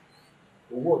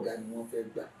owó ọ̀gá ni wọ́n fẹ́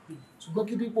gbà ṣùgbọ́n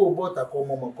kí dípò bọ́ọ̀tà kọ́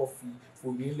mọ̀mọ́ kọ́ fi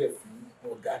fòye nílẹ̀ fún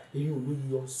ọ̀gá èyí ò ló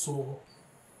yọ sọ́ọ́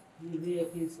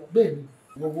bẹ́ẹ̀ ni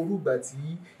wọ́n wo orúgbà tí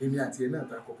èmi àti ẹ̀ náà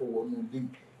ta kọ́kọ́ wọnú ilé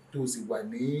tó sì wà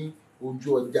ní ojú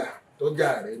ọjà tọ́jà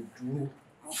rẹ̀ dúró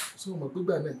sọ mọ̀ pé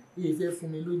gbà náà èyí fẹ́ fún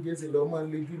mi ló jẹ́ sí lọ́ọ́ máa ń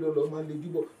lejú lọ́ọ́ máa ń lejú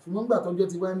bọ̀ ṣùgbọ́n gbà tọ́jọ́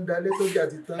ti wá ń dalẹ̀ tọ́jà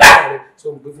ti tán ara rẹ̀ sọ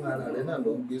mọ̀ pé fún ara rẹ̀ náà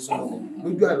lọ́ọ́ gbé súnmọ́ mi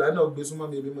lójú àlá náà gbé súnmọ́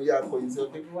mi èmi mo yá akọ yìí sọ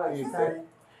pé èyí fẹ́.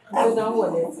 ó dáhùn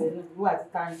wọlé ẹsẹ̀ náà ìwọ àti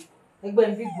tani ẹgbẹ́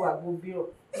ń bí gbọ́ àgbo bírọ̀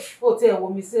ó tẹ ẹ̀wọ̀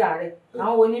mi síra rẹ̀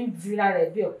àwọn wo ní fira rẹ̀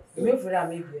bí ọ̀ èmi ò fira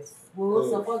mi bẹ̀. wo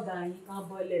sọ fọ́gà yín kán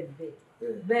bọ́lẹ̀ bẹ́ẹ̀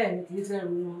bẹ́ẹ̀ ni kì í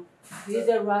sẹ́rù wọn kì í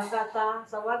sẹ́rù akátá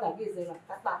sọ́wọ́gà kì í sẹ́rù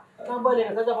akátá kán bọ́lẹ̀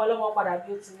nìkan tó ọlọ́mọ padà bí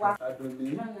ó ti wá. Àdùnní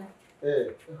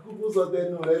kúkú sọ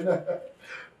tẹnu rẹ náà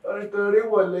nítorí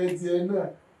wọlé tiẹ̀ náà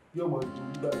yóò mọ ju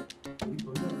gbà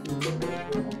ìbò náà fi lọ́mọ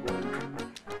ọmọ bọ̀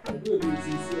ẹgbẹ́ ìlú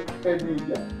ti ṣe ẹni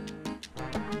ìyá.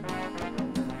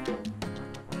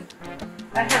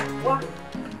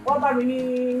 wọ́n bá mi ní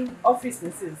ọ́fíìsì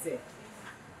nísinsìnyí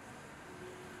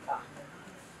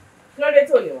kí ló dé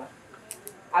tó lè wá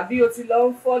àbí o ti lọ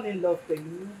ń fall in love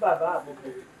pẹ̀lú bàbá àbúkọ.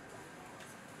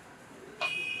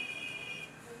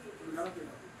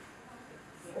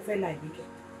 ó fẹ́ la ìgbékẹ̀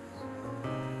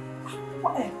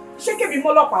ṣé kébì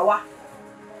mọ́lọ́pàá wá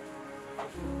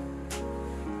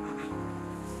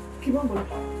kí wọ́n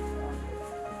mọ́lọ́pàá wá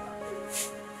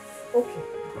ok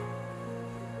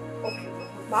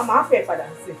màá fẹ́ padà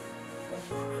sí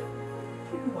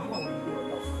kí ni wàhálà wọn ní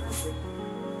ọ̀dọ́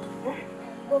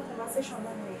no conversation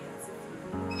no way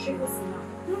ṣé kò sí náà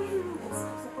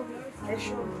ẹ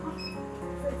ṣọ́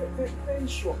very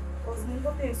sure ọ̀sán ní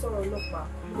lọ́tẹ̀ sọ̀rọ̀ ọlọ́pàá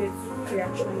ilẹ̀ tún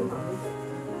reaction ní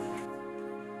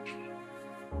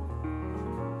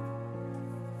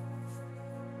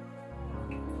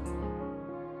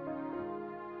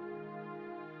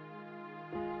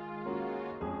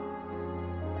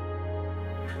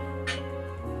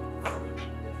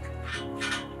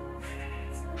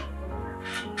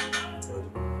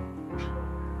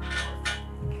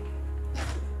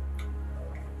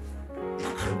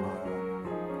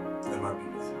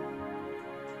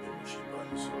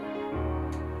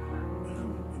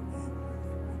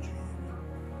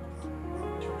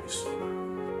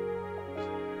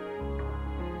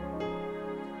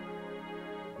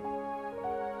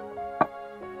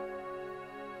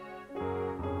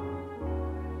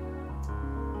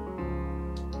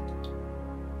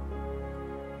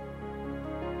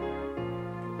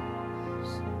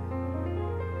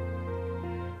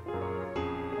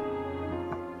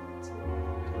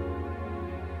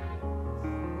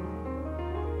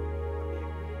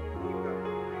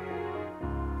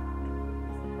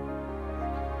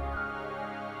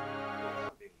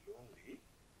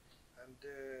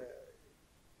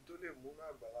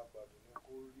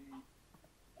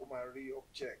màá rí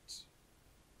object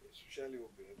especially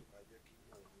obìnrin tó máa jẹ́ kí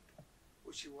inú òun dùn ó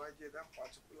ṣe wá jẹ́ that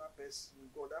particular person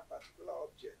gan that particular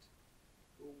object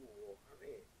ló wù ọ́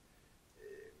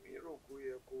mi rò kó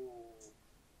yẹ kó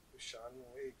ṣàánú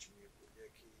age mi kò yẹ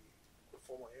kí kó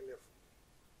fọmọ yẹn lẹ̀ fún mi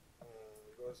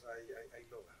because I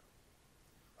love her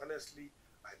honestly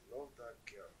I love that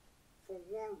girl for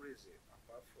one reason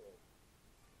apart from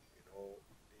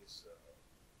this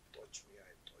touch me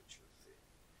I touch you thing.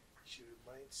 She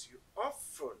reminds you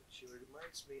often. She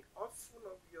reminds me often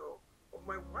of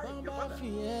my wife, your mother. Fi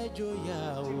ẹjọ́ ya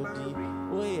òdì,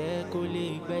 ó yẹ kó lè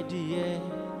gbẹ́dìyẹ.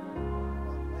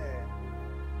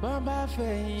 Bàbá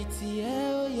fẹ̀yìntì ẹ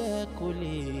ó yẹ kó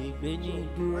lè gbé ní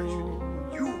dúró.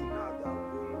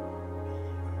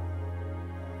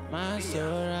 Má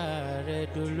sọ̀ra rẹ̀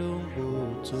dolóńgbò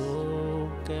tó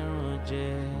kẹ́ràn jẹ.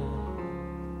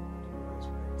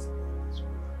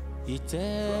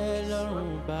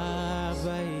 Ìtẹ́lọ́rùn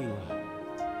bàbá ìwà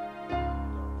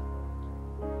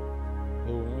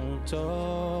ohun tó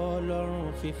lọ́rùn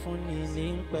fífúnni ní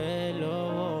pẹ́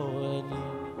lọ́wọ́ ẹni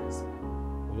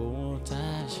ohun tá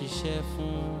a ṣiṣẹ́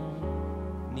fún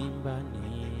nígbà ní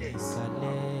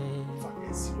ìsàlẹ̀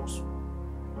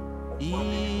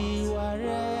ìwà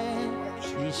rẹ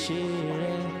ìṣe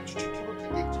rẹ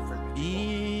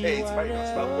ìwà rẹ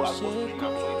ó ṣe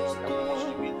kókó.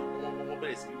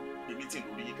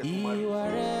 Ìwà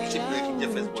rẹ̀ láwùjọ,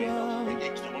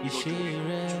 ìṣe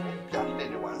rẹ̀,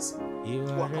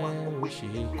 ìwà rẹ̀ ò ṣe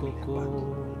kókó.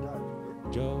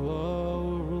 jọ̀wọ́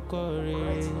orúkọ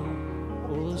rere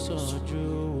ó sàn ju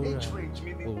wúrà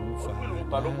òun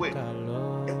fàdákà lọ.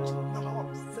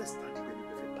 First and the very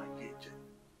bad age.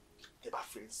 Tẹ́ bá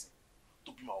fẹ́ nsìn tó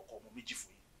bímọ ọkọ ọmọ méjì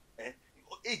fún yín.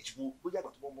 Age wo bóyá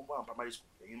àgbà tó mọ́ mọ́ primary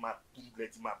school ẹ̀yin máa kúrú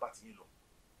lẹ́tí máa bá ti yín lọ.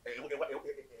 Ẹ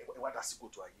wá dá sí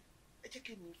kòtò ayé. Ẹ jẹ́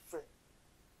kí mi fẹ́.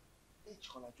 Age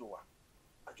kan lájọ wà.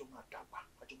 Àjọ máa dàgbà,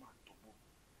 àjọ máa dògbò.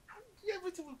 And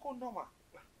everything will go normal.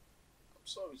 I'm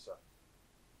sorry, sir.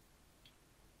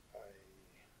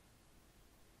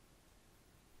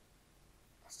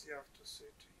 I still have to say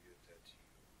to you that you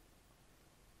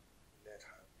let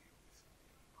her be with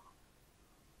me.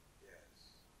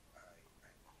 Yes,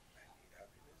 I need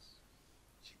happiness.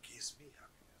 She gives me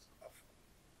happiness.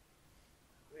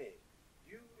 Wait,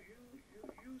 you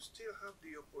still have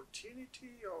the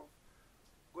opportunity of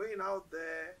going out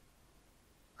there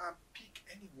and pick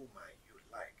any woman you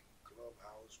like,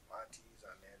 clubhouse parties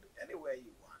and anywhere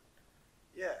you want.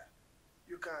 Yeah,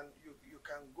 you can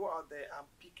go out there and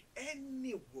pick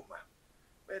any woman,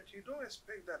 but you don't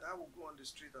expect that I will go on the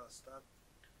street and start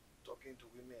talking to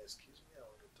women. Excuse me, I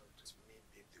want to talk to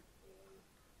maybe the one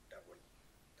that will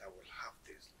have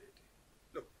this lady.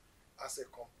 Look, as a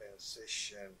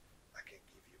compensation, I can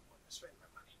give you money. Spend my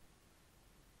money.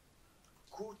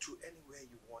 Go to anywhere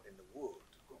you want in the world.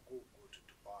 Go to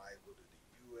Dubai, go to the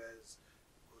US,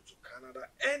 go to Canada,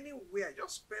 anywhere.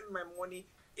 Just spend my money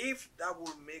if that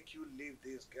will make you leave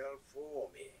this girl for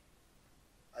me.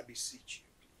 I beseech you,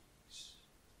 please.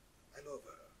 I love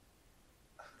her.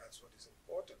 And that's what is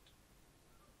important.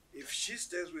 If she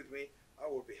stays with me, I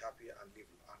will be happy and I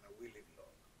will live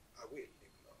long. I will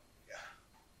live long, yeah.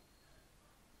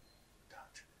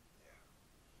 Dad. Yeah.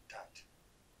 Dad,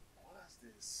 what has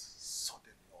this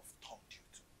sudden love turned you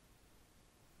to?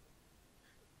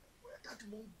 Dad,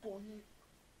 mo gbọ́ yín.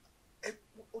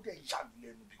 Ó dẹ̀ yà mí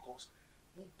lẹ́nu because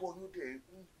mo gbọ́ yín ó dẹ̀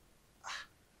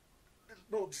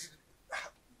no,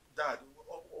 Dad,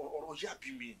 ọ̀rọ̀ yà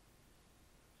bí mi.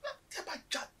 Tẹ́ bá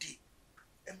jáde,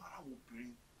 ẹ máa ráwọn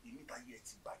obìnrin ìmítayé ẹ̀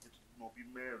ti bàjẹ́ tó gbọ́n bí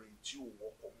mẹ́rin tí ò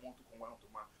wọ́kọ̀ mọ́ tó kàn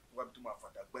wá tó máa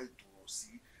fàdàgbà ìdúró sí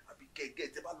àbí gẹ́gẹ́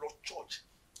tẹ́ bá lọ church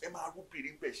ẹ máa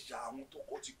róbìnrin bẹ̀ ṣá àwọn tó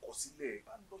kọ́ ti kọ̀ sílẹ̀ ẹ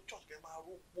bá lọ church ẹ máa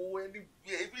rópó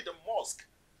anywhere even the mosque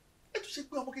ẹ tún ṣe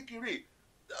pé ọmọ kékeré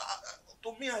to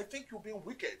me I think you been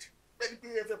wicked bẹ́ẹ̀ni pé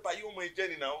ẹ fẹ́ bá yí ọmọ ìjẹ́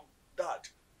ni now Dad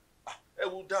ẹ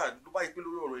wo Dad ló bá yí pé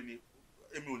lórí ọ̀rọ̀ ẹni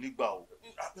èmi ò ní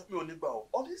gbà o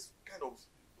all this kind of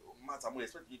matter mo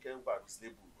expect you can be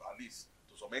reasonable at least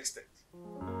to some extent.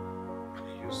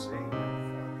 You say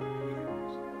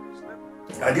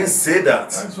I didn't say that.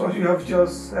 That's what you have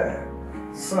just said,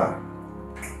 sir.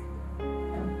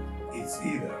 It's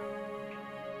either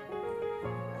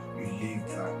you leave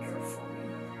that girl for me,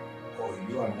 or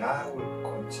you and I will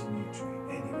continue to be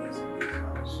enemies in this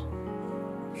house.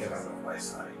 Get out of my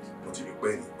sight. But you be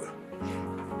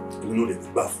you know that the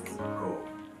bath to go.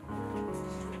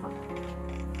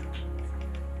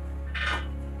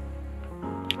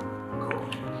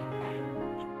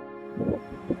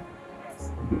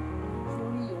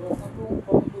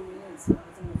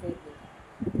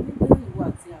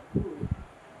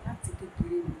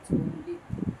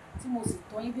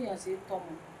 Ṣe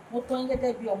tọmọ mo tọ́ yín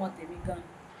gẹ́gẹ́ bí ọmọ tèmi gan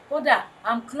kódà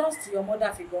I'm close to your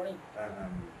mother figuring.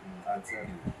 àti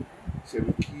ṣe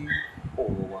rí kí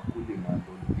ọ̀rọ̀ wa kó lè máa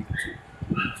lọ létò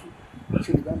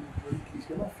ṣe lè bá mi lọ kí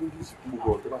ṣe máa fi english gbogbo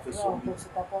ọ̀rọ̀ tó bá fẹ́ sọ mí. ọ̀pọ̀ sí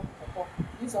pọ̀pọ̀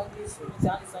ní english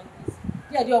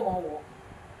díẹ̀ díẹ̀ ọmọ wọ̀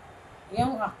ìyẹn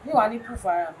ń hàn níwàá ní proof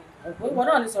ara mi ìwọ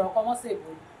náà lè sọ̀rọ̀ kọ́ mọ́ sí èbó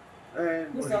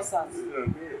ní stars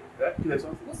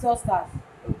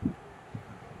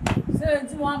ṣé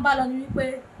tí wọ́n ń bá lọ ní wípé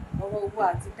ọ̀rọ̀ owó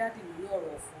àti dádì lórí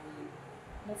ọ̀rọ̀ fún yín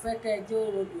mo fẹ́ kẹ́ ẹ jẹ́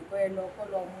òrodò kọ́ ẹ lọ kọ́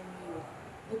lọ mú mi o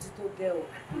ó ti tó gẹ o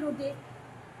kí ló dé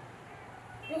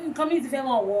nǹkan mi ti fẹ́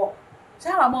mọ̀ wọ̀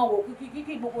ṣáà máa wò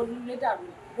kíkí gbogbo nílé dàrú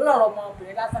lórí ọ̀rọ̀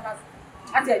ọmọbìnrin lásánlásán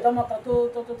láti ẹ̀jọ́ ọmọ kan tó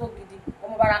gidi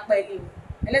ọmọ bára pẹ́ ilé o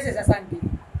ẹlẹ́sẹ̀ sẹ́sà ń gbèrè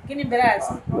kí ni bẹ̀rẹ̀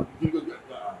àìsàn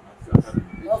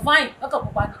ọ̀fáìn ọkọ̀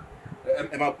pupa ni.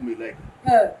 ẹ má kún mi láì.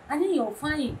 àníyàn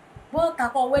ọ̀fáìn bọ́ọ̀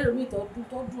kakọ̀ wẹ́lómi tó dùn.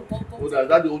 ó dà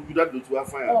dáadé ojú dáadé tó wá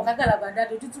fáyà. ọmọ kágàlàgbà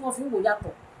dáadé ojú tí wọ́n fi ń wò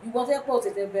yàtọ̀ ìwọ fẹ́ pọ̀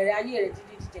tètè bẹ̀rẹ̀ ayé rẹ̀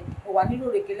jíjẹ ó wà nílò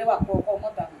rèké lẹ́wà pọ̀ ọkọ̀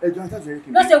mọ́ta. ẹjọ́ àtàjọ yìí kì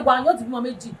í. lọ́sẹ̀ wà yóò ti bímọ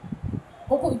méjì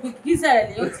kókó ìgbésẹ̀ rẹ̀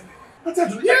lè yóò ti.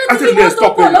 àtàjọ yìí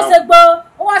stop ẹ̀ náà. lọ́sẹ̀ gbọ́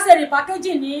ó wá ṣe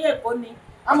rìpákéjì ní Èkó ni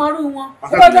amọ̀rú wọn ó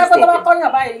bá jẹ́ pé tó bá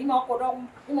kọ́yàn báyìí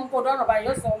ìmọ̀ kó dọ́nà báyìí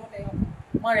yóò sọ ọmọ tẹ̀yàn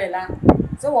mọ́ rẹ̀ la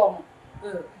ṣé wọ̀ ọmọ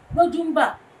lójú ń bà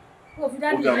kó fi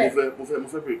dáàbì rẹ̀. mo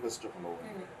fẹ́ bèrè pẹ́sì jọ̀kan lọ́wọ́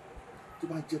tó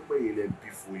bá jẹ́ pé ilẹ̀ bí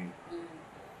fún yín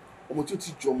ọmọ tí ó ti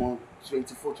jọ ọmọ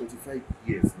 24-25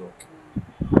 years lọ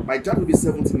my dad will be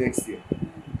 70 next year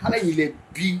kálẹ̀ ilẹ̀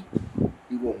bí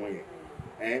irú ọmọ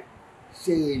yẹn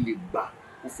ṣé ẹ lè gbà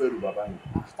kó fẹ́ ru bàbá yẹn.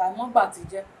 àtàwọn gbà ti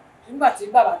jẹ nígbà tí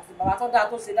bàbá tó dáa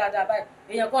tó ṣe dáadáa báyìí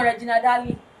èèyàn kan Regina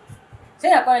Dali ṣé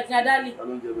èèyàn kan Regina Dali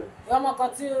ọmọ kan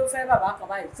tí ó fẹ́ bàbá kan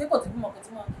báyìí ṣé kò tí bímọ kan tí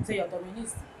mo ṣe yọ̀tọ̀ mi ní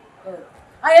ìsìn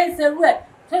ayé ń ṣerú ẹ̀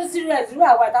tó ń ṣerú ẹ̀ ṣerú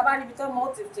àwa ìta bá níbi tó mọ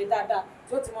ó ti ṣe dáadáa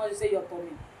tí ó ti mọ ṣe yọ̀tọ̀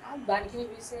mi àgbà ní kí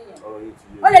níbi iṣẹ́ yẹn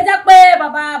ó lè jẹ́ pé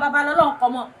bàbá lọ́lọ́run kọ́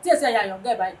mọ́ tí èsì ẹ̀yà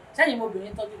yọ̀ǹgẹ̀ báyìí sẹ́yìn mo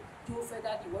obìnrin tọ́jú tí ó fẹ́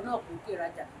dáàdì ìwọ náà kò kí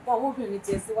ìrajà bọ́ obìnrin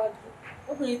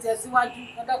tiẹ̀ síwájú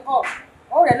ọ̀dọ́kọ̀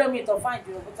ó rẹ̀ lómi ìtọ̀ fáìn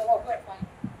jù ọ̀bọ̀ tọwọ́ fẹ́ fáìn.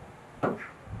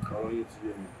 ọ̀rọ̀ yìí ti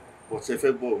yé mi bọ̀ ṣe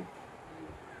fẹ́ gbọ́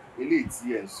eléyìí tí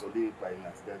ẹ̀ ń sọ lé nípa ìrìn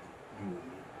àti dájú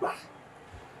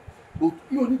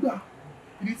mi ò ní gbà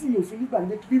ìdí tí mi ò fi nígbà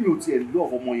ní bí mi ò tiẹ̀ lọ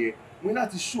ọmọ yẹn mo ní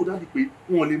láti show dáàdì pé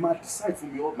wọn lè máa decide for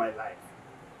me all my life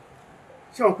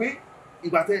ṣé wọn pé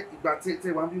ìgbà tẹ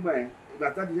wà ń bímọ yẹn ìgbà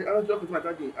táàdì ọlọ́jọ́ kan tí màá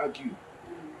táàdì argue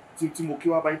tí mo kí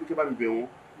wá bá yín pé kí bá mi bẹ̀ wọ́n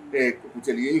kò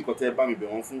tẹ̀lé yín nǹkan tẹ́ bá mi bẹ̀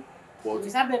wọ́n fún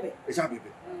ẹ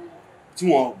ṣàbẹ̀bẹ̀ tí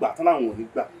wọ́n gbà tán láwọn ò ní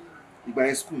gbà ìgbà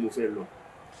yẹn school mo fẹ́ lọ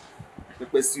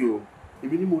pẹpẹ sí o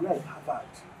èmi ni mo láì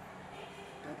Harvard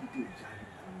dáàdì dé ìjà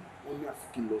wọn ní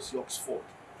àfikún lọ sí Oxford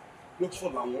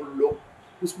làwọn lọ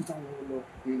ní school táwọn lọ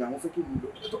ìrìn àwọn fẹ́ kí mi lọ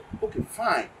ok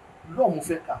fine lọ́ọ̀ mo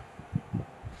fẹ́ kà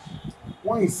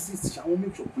wọ́n insist ṣàwọn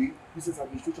make sure pé business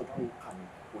administration táwọn kà ní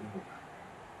wọ́n ní mo kà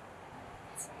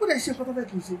ó dẹ̀ ṣe pátá fẹ́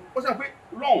kí n ṣe ó ṣe pé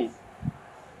lọ́hùn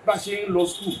bá ṣe ń lọ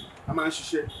school a máa ń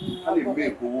ṣiṣẹ́ a lè gbé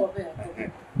ìkówó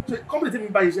ṣe company tí mi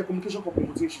bá iṣẹ́ communication company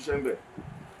mo ti ń ṣiṣẹ́ ń bẹ̀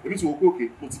èmi ti wò pé òkè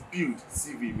mo ti build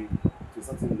CV mi to a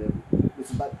certain level mo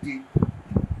ti bá dé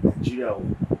Nàìjíríà o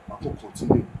máa tó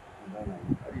continue ìlànà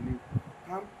àdílé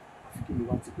pam àfikún mi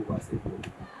wá ti pé wá sí ẹgbẹ́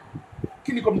ọdún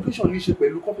kí ni communication ní ṣe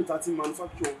pẹ̀lú company tí a ti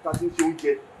manufacture tá a ti ń ṣe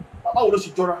oúnjẹ báwo ló ṣe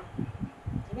jọra.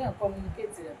 ìbí ẹ̀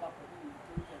communicate rẹ̀ papọ̀ nínú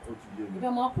ìtọ́jú ìbí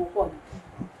ẹ̀ máa kó pọ̀ ní.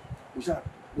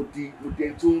 mo di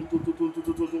ẹni tó ń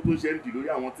ṣe md lórí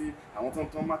àwọn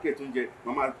tó ń market oúnjẹ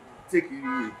màá máa take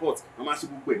report màá máa ṣe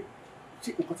gbogbo ẹ̀ ṣé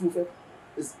nǹkan tí mo fẹ́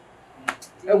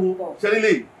ẹ wo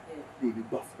ṣẹlẹ̀ mi ò ní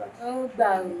gbà fún dájú.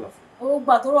 ó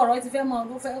gbà tó rọrọ ó ti fẹ́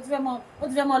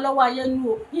mọ lọ́wọ́ ayé nú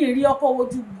o yìí rí ọkọ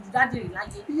ojú dáàdì rí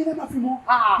láyé. iye lẹ́ máa fi mọ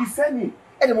ìfẹ́ ni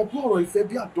ẹ dẹ̀ mọ̀ pé ọ̀rọ̀ ìfẹ́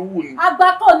bí àdánwò ni.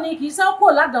 àgbákò ni kì í sọ kò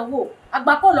ládánwò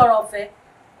àgbákò lọ̀rọ̀ ọ̀fẹ́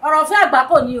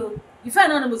àgbákò ni o ìfẹ́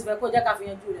náà ni mo sì fẹ́ kó jẹ́ ká fi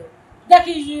yanjú rẹ̀ jẹ́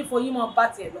kí yí Foyin mọ bá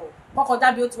tiẹ̀ lọ kọ́kọ́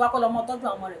dábí ó ti wá kọ́ lọ́mọ tọ́jú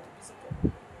àwọn ọmọ rẹ̀ tó bí sí kọ́.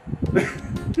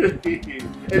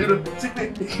 ẹ ló ti pé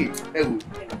ẹ wò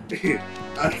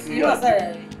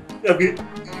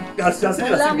àti àti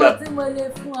ọlọ́mọ tí mo lè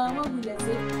fún ọmọ mi lẹ̀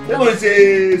sí. ṣé kò ṣe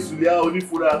sùlíà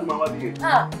onífura tó máa wá nìyẹn.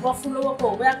 wọ́n fún lówó kò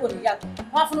bóyá kò ní yàtọ̀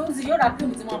wọ́n fún lówó sí yóò rà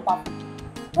kírìmù tí wọ́n pa fún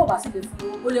tó bá sì lè fún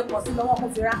lówó ó lè pọ̀ sí lọ́wọ́ kó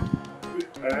fi rá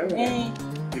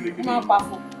wọ́n máa pa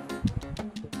fún.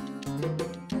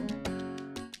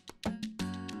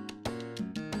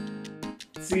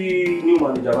 tí new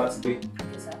manager bá ti dé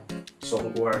sọ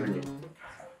fún kó wá rí mi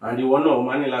and ìwọ náà o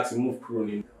máa ní láti move kúrò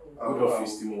ní good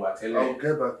office tí mo wà tẹ́lẹ̀. I'll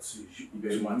get back to you.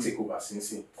 Ibẹ̀ máa take over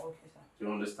sínsìn. You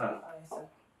understand?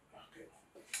 Okay.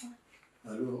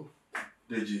 Hello,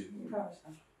 Deji.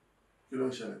 Kí ló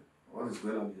ń ṣẹlẹ̀? What is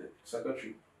going on here?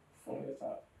 Secretary, phone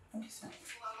letter. Okay, sir.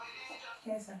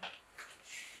 Yes, sir.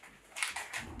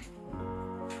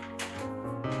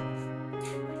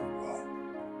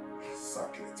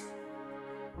 Sack it.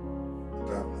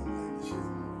 That man,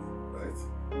 right?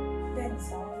 Then,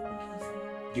 sir.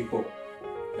 People,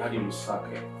 Daddy will sack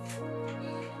it.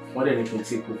 More than anything,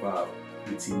 take over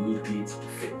with immediate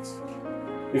effect.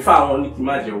 In fact, I want to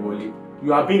imagine, Wally,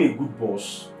 you have been a good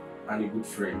boss and a good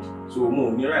friend. So,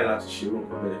 mo ní right láti ṣe irú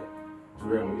nǹkan bẹ́ẹ̀ to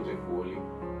rẹ̀ mo jẹ́ kó wọlé.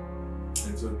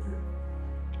 It's okay.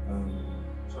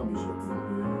 Some is your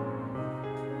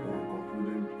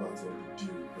concluding part of the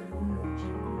deal and we are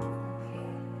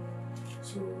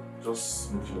so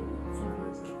just make sure you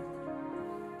finalize it.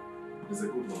 It's a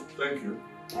good one. Thank you.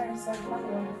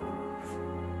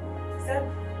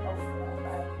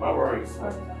 My worries.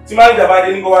 Tí manager bá dé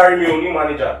ní kó wá rí mi o ní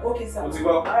manager. Okay, sir. Ó ti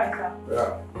gbọ́? All right, sir.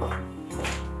 Yeah.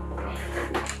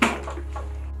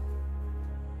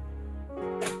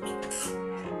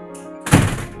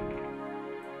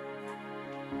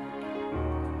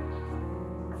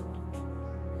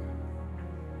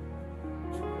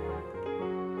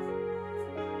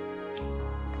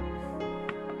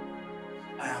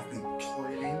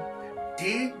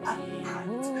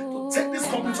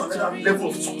 Level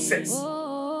of success.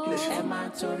 You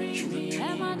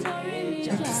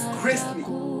disgraced me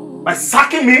by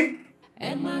sacking me.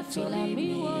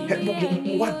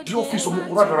 What the office of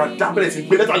Mokora Dablet in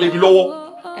Beleta Levy Lowo?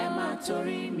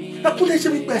 I couldn't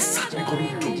show me by sack me,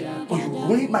 but you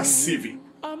ruined my CV.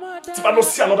 If I don't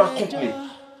see another company,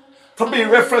 Tell me a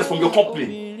reference from your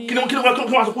company. Can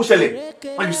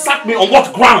you sack me on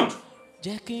what ground?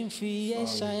 Jẹ́ kí n fi ẹ́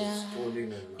ṣaya,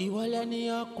 ìwọ lẹni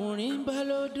ọkùnrin bá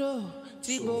lódò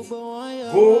tí gbogbo wọn yọ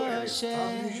ọṣẹ.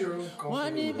 Wọ́n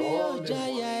ní bí ó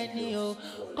jaya ẹni o,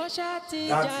 kọ́ṣá ti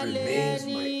jalè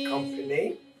ẹni.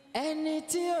 Ẹni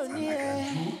tí ò ní ẹ,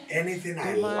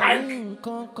 kò máa ní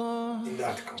nǹkan kan.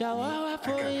 Jọ̀wọ́ wá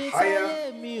fòye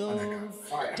sáyé mi o,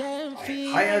 jẹ́ n fi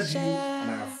ẹ́ ṣaya.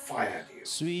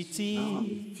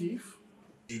 Sweetie,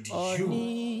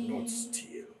 honey.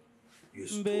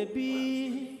 Baby,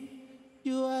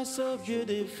 you are so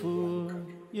beautiful,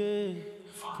 yeah.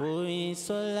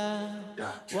 Foyinsola,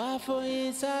 wá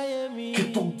Foyinsaye mi. Kí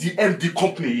tó di MD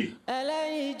company yìí.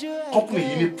 Company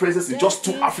yìí ní presence in just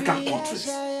 2 African countries.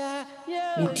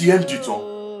 Mo di MD tán.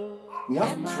 We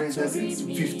have presence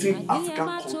in 15 African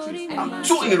countries and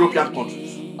 2 European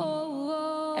countries.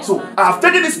 So I have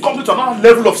taken this company to another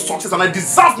level of success and I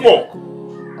deserve more.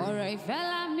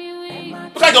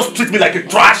 You can't just treat me like a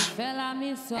trash.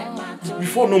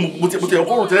 Before no, mo ti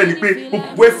ọkọ tẹ́lẹ̀ ni pé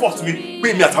gbogbo effort mi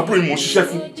pé mi àtàbúrò mi mo ṣiṣẹ́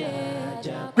fún.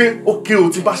 Pé okay o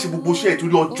ti bá ṣe gbogbo iṣẹ́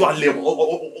ìtorí ọjọ́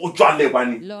alẹ́ wa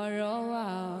ni. While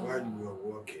you were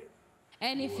working,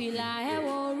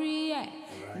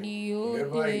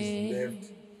 whoever is left,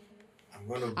 I'm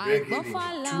going to break it into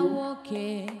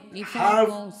 2, half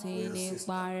for your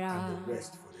sister and the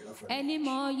rest for the orphanage.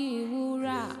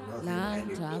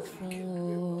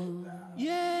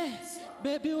 Yes,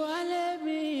 baby, wale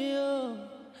mi o,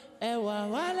 ewa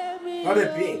wale mi o. Not a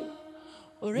pin.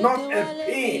 Not a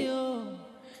pin.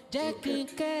 Jẹ́ kí n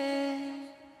kẹ́,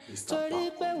 torí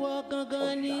pé wọ́n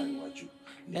gangan ni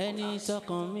ẹni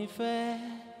tọkàn mi fẹ́.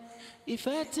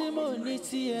 Ìfẹ́ tí mo ní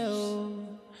tiẹ̀ o,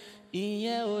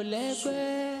 ìyẹn ò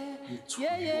lẹ́gbẹ́.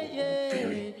 Yéyéyé,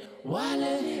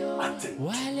 wálé mi o,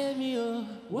 wálé mi o,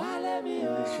 wálé mi o,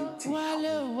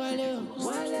 wálé o, wálé o,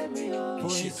 wálé mi o.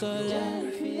 Foyinsola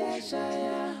fi ẹ́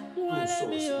ṣaya, wálé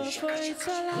mi o,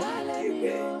 Foyinsola, wálé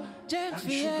mi o, jẹ́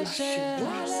fi ẹ́ ṣaya.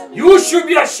 You should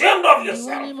be ashamed of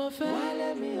yourself.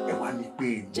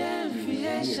 Jẹ́ fi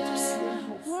ẹ́ ṣaya,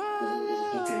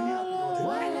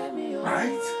 wálé mi o.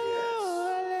 Right?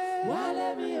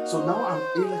 So now I'm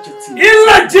illegitimate.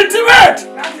 Illegitimate!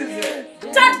 That is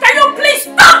it. Dad, can you please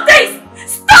stop this?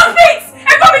 Stop it!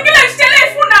 Ẹ̀gbọ́n mi kí lè ṣe lè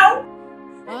fún now?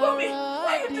 Ẹ̀gbọ́n mi, why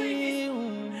are you doing this?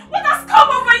 What has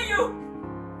come over you?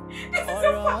 This is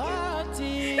your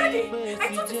fucking... Daddy, I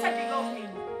thought you said you love me.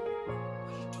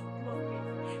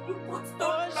 You both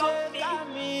don't love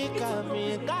me.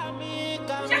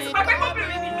 Ṣé ti pàpẹ́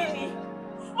kọ́bìnrin ni mí ni?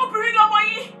 Obìnrin lọmọ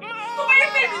yín. Tó bá yẹ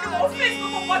pé èmi ni mo face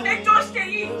gbogbo ọ̀dẹ́jọ́ ṣe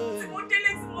yìí tí mo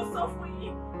délé tí mo sọ fún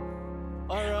yín.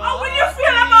 How will you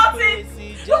feel about it?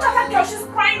 Look at that girl, she's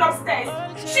crying upstairs.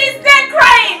 She's there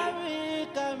crying!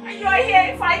 And you're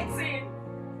here fighting.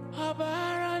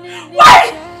 Why?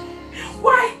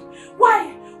 Why? Why?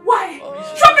 Why?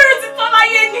 Strawberry ti tọ́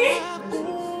láyé ni.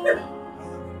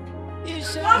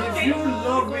 If you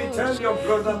love me, tell your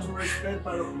brother to respect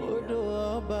my opinion.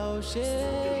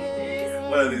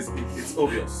 Well, it's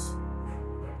obvious.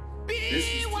 This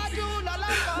is home. This is just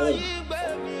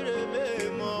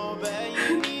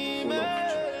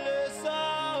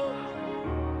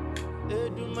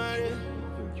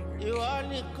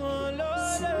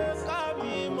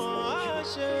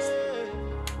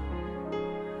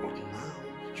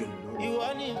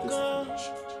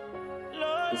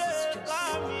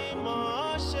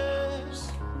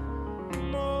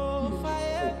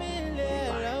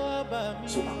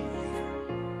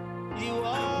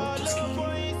so I'm just leaving.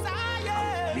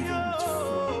 I'm leaving with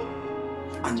food.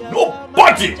 And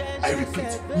nobody, I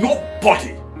repeat,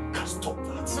 nobody can stop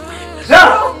that.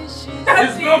 Yeah!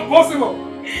 It's not possible!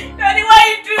 Daddy, why are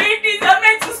you doing this? I'm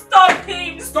meant to stop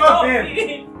him. Stop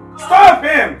him! Stop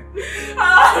him!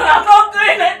 I'm not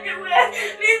going anywhere.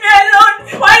 Leave me alone.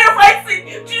 Why are you fighting?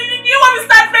 Do you want me to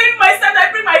start blaming myself and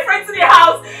bring my friends to the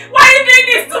house? Why are you doing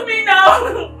this to me now?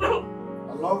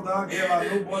 I love that girl and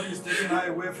nobody is taking her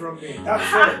away from me.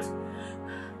 That's it.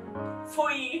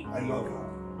 Foyi. I love her.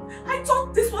 I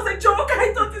thought this was a joke.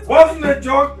 I thought it wasn't a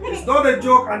joke. It's not a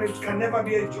joke and it can never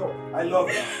be a joke. I love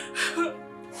her.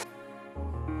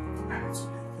 I need to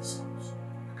leave this house.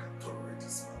 I can't tolerate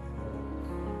this man.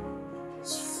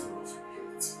 He's full of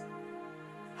hate.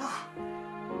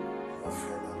 My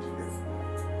friend and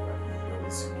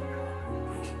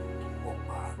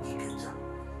the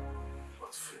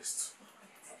but first,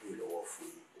 I will offer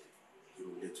you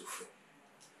relate to friend.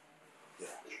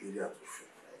 Yeah, really have to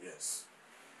friend. Yes.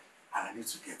 And I need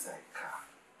to get her a car.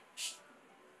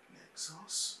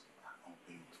 Lexus. I'm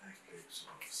going to like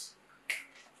Lexus.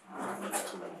 I need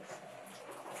to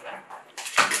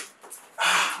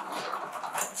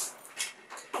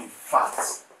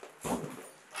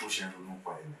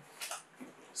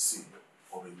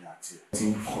àti ẹ̀ tí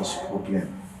ń cause problem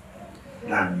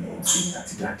láàrin èmi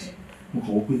àti dáàdì. Mo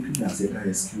kàn wọ́n pé kí ni àti ẹ̀ka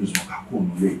excuse wọn ká kó òun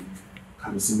lé ká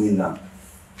lọ sí mainland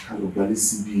ká lọ gbalé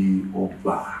síbi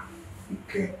ọgbà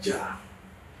Ìkẹjà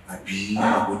àbí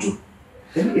Àbújá.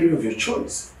 Any area of your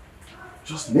choice.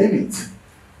 Just name it.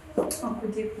 Uncle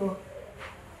Dipo.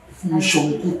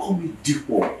 Fún call me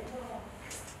Dipo.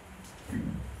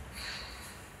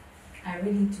 I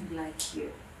really do like you.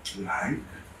 Like?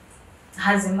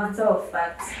 As a matter of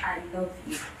fact, I love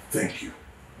you. Thank you.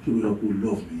 You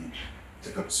will love me.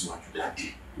 Take up to what you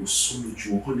daddy. You so much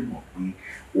you call him up me.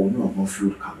 Or no, I'm not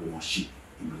feel can go shit.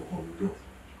 You will love.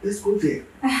 Let's go there.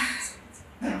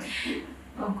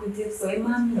 Uncle Dipo,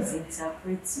 Mom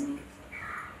misinterprets me.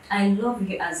 I love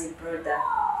you as a brother.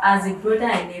 As a brother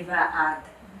I never had.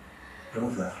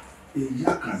 Brother, you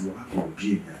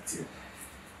be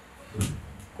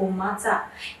Kò matter,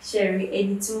 Sherry,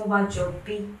 ẹni tí wọ́n bá jọ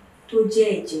bí tó jẹ́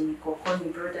ẹ̀jẹ̀ mi kọ̀ọ̀kan ni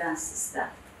brother and sister.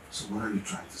 So what are you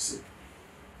trying to say?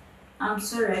 I'm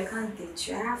sorry, I can't date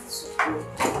you. I have to go.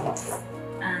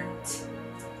 And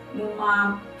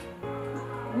Mama,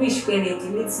 wish pé lè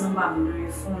delete number mi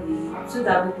lórí phone so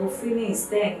that gbogbo feelings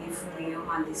tẹ́ ní fún mi ó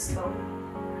máa lè stop.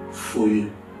 For you.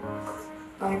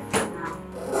 Bye for now.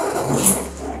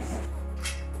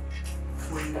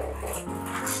 For you.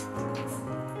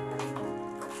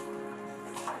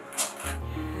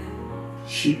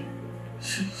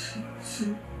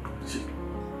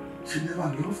 She never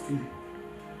loved me.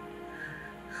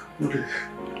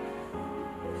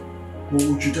 What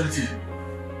would you daddy?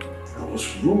 I was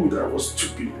rude, I was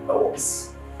stupid, I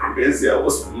was crazy, I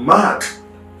was mad.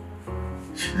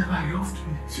 She never loved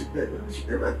me. She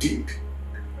never did.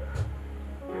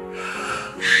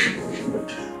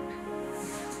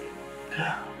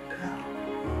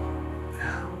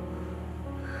 Down.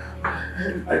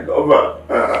 I love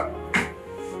her.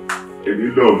 If you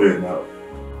love her now.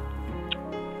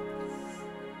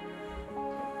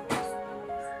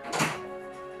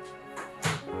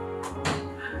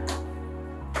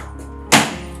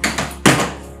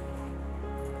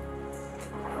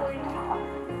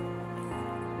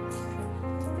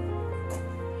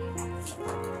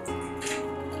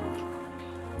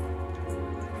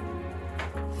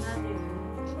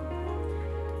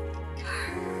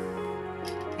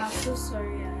 I'm so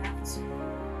sorry I have to.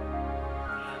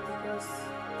 Because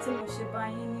tí mo ṣe bá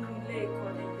yín nínú ilé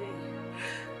ìkọ́lélé.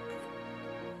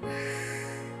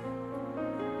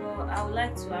 But I would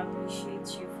like to appreciate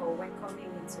you for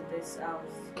welcoming me to this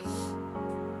house.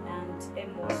 And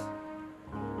Emo,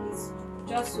 it's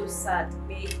just so sad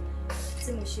pé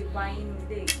tí mo ṣe bá yín nínú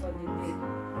ilé ìkọ́lélé.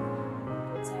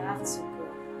 But I have to go.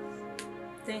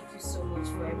 Thank you so much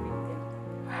for everything.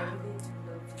 I really do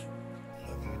love you.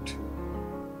 Love you too.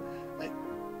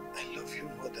 I love you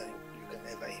more than you can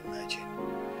ever imagine.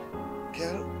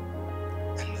 Girl,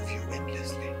 I love you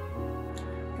endlessly.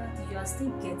 Daddy, you are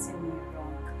still getting me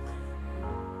wrong.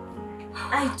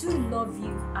 I do love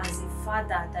you as a father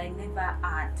that I never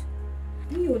had.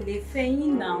 Mi ò lè fẹ́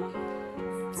yín now.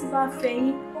 Tí bá fẹ́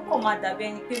yín, ó kàn máa dàbí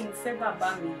ẹni pé mo fẹ́ bàbá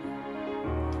mi.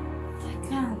 I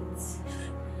can't.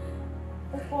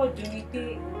 Ó pọ̀ dùn mí pé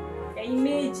ẹ̀yin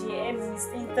méjì ẹ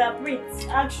misinterpret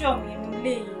action mi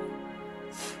nílé yìí.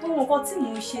 Ohun nǹkan tí mò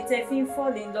ń ṣe tẹ́ fi ń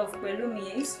fall in love pẹ̀lú mi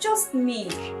yẹn, it's just me.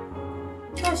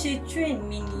 Bá ṣe train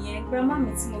mi nìyẹn, grandma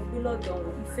mi tí mo gbé lọ́dọ̀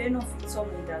wọn, ìfẹ́ náà fi tọ́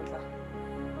mi dàgbà.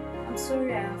 I'm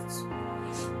sorry I have to.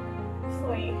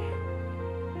 Foyin,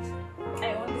 I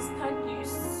understand you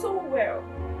so well.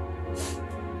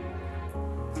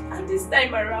 And this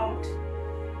time around,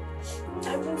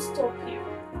 I won't stop you.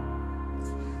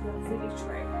 You're really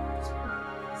trying.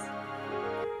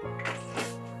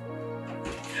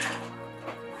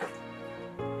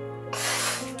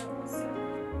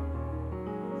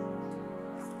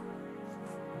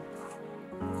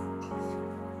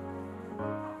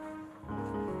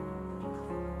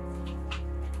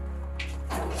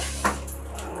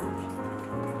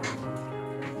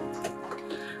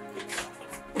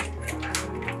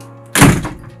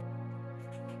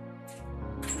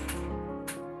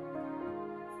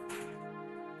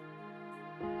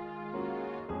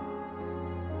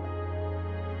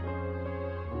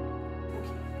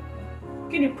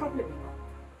 Kí ni problem?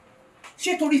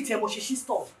 Ṣé torí tiẹ̀ mo ṣe ṣí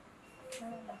store?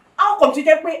 How come tó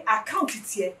jẹ́ pé account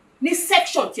tiẹ̀ ní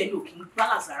section tiẹ̀ ní òkè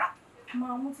balance rárá?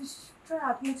 Ma, mo ti try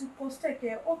àti mo ti post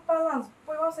ẹ̀ ó balance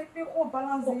bóyá wọ́n sọ pé ó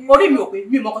balance yìí. Orí mi ò pé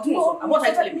mi mọ̀ nǹkan tí mo sọ. Àbọ̀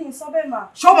táyì tẹ́lẹ̀ mi. Mi sọ bẹ́ẹ̀ mà.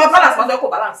 Ṣé o mọ balance máa sọ pé kò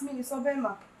balance? Mi sọ bẹ́ẹ̀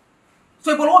mà.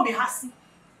 So ibo lọ́wọ́ mi há sí?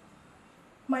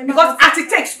 Because at it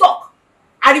take stock.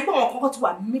 A rí pé àwọn kankan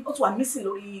ti wà missing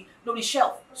lórí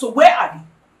shelf. So where are they?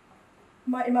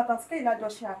 Ma, ìmọ̀ àtàtìkẹ́ ìlàjọ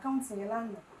ṣe àkáǹtì yẹn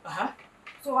lánàá.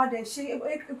 So a dẹ̀ ṣe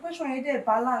equation yẹn dẹ̀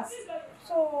balance.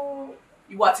 So.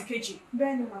 Ìwọ àti Kejì.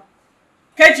 Bẹ́ẹ̀ ni ma.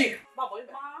 Kejì. Bàbá yìí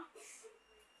bá.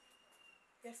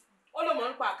 Ó ló mọ̀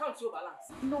nípa account tí ó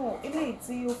balance. No, eléyìí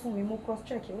tí ó fún mi mo cross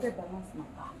check ó dẹ̀ balance ma.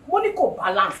 Mo ní kò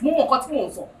balance, mo mọ nǹkan tí mò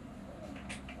ń sọ.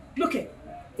 Look at,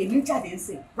 èmi jáde ń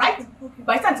sìn, right?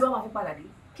 By the time tí wọ́n máa fi padà dé,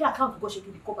 kí account kò ṣe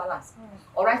kí ni kò balance.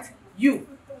 All right? You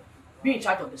be in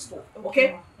charge of the store,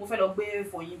 okay? Mo fẹ́ lọ gbé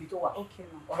Foyin ibi tó wà. Okay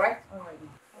ma. All right? All right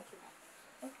ma. Okay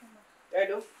ma. Okay ma.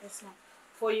 Hello? Yes ma.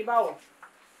 Foyin báwo?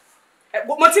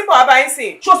 Mo ti ń bọ̀ wá báyìí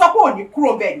sìn. Ṣó sọ pé ò ní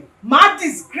kúrò bẹ́ẹ̀ ni? Máa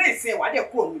disgrace ẹ̀ wá dẹ̀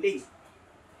kúrò nílé yìí.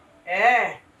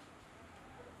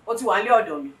 Ó ti wà nílé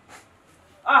ọ̀dọ̀ mi.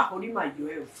 Orí màá yọ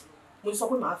ẹ o. Mo sọ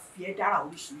pé màá fi ẹ́ dára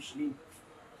oríṣiríṣi lẹ́yìn.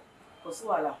 Kò sí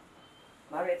wàhálà.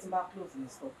 Màá rẹ tí n bá close ní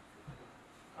store.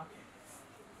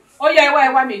 Ó yá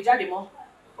ẹ wá mi jáde mọ́.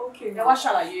 Ẹ wá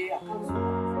ṣàlàyé àkáǹtì.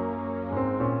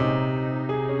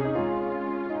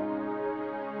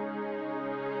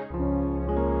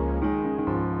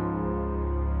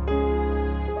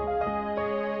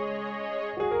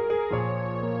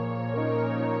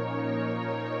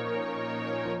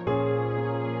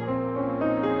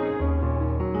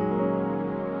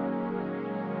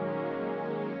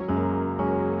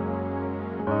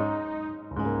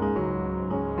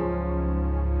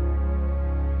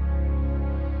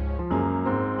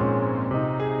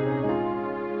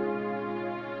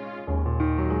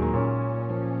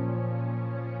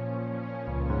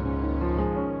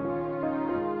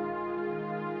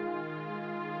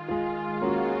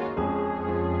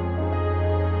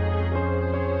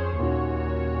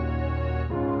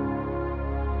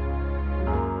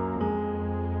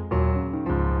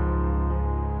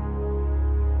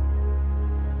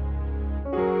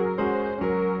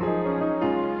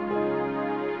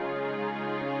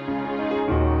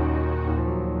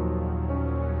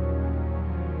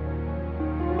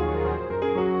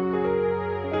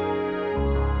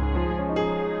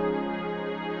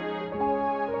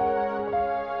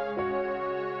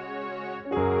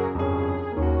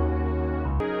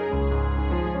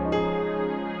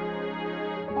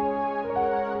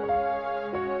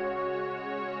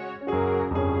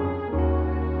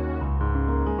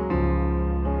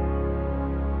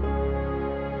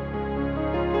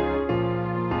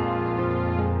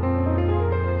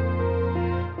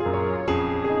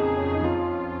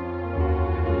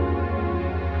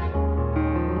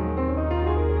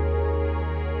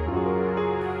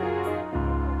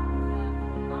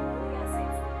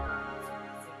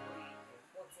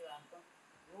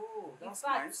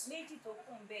 Méjì tó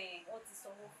kún bẹ́ẹ̀ wọ́n ti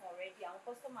sanwó fún already àwọn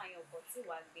kọ́sọ́mà yẹn ọ̀pọ̀ tí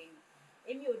wàá gbé ni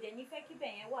èmi ò dẹ̀ ní fẹ́ kí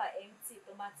bẹ́ẹ̀ yẹn wà empty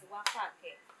tó bá ti wá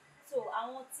pàkẹ́ so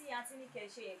àwọn tí a ti ní kẹ́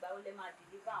ṣe yẹn ìgbà wo lẹ máa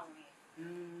deliver àwọn yẹn.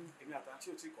 Èmi àtàntí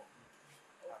ò tí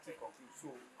conclude so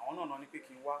àwọn náà ní pé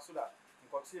kí n wá so that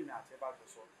nǹkan tí èmi àti ẹ bá jọ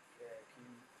sọ kí n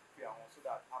fi àwọn so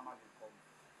that a máa lè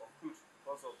conclude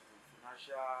because of the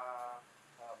financial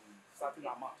certain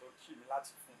amount tó ṣì ní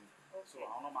láti fún mi so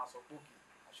àwọn náà máa sọ pé okay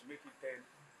I should make it 10.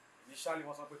 Initially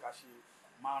wọ́n sọ pé ká ṣe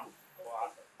 5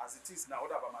 but as it is now ó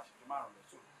dàbà máa ṣe ju 5 lọ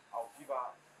so I will give her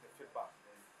the feedback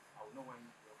then I will know when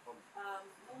you are coming.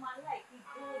 Mo máa like the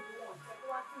gold one ṣe tó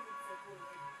wá sí ìlú gold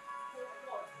tó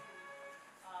pọ̀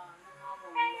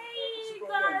Hey,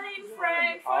 darling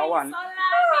friend, Foyinsola.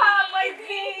 My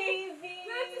baby.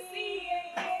 Good to see you.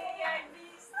 I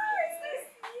miss you.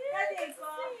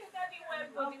 Daddy went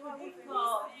for the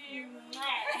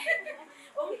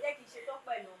Okay, jẹ́ kí n ṣe tó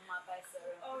pẹ̀lú ọmọ àbá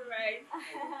ìsọ̀rọ̀. All right.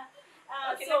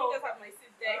 Okay, So, let me just have my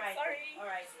seat there. Right, Sorry. all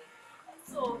right.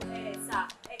 So, sir,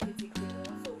 ẹ tètè pè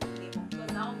wọ́n so pé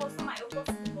because àwọn customer yóò kọ́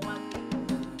sí ìbọn wá pé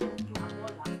àwọn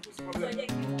ọ̀la so jẹ́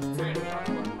kí wọ́n time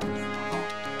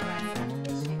ẹ̀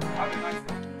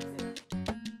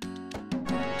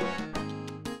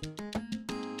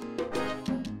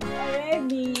Ọ̀rẹ́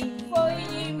mi.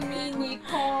 Foyin mi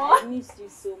nìkan. I miss you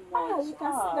so much. You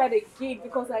can say that again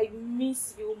because I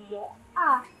miss you more.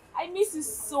 I miss you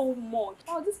so much.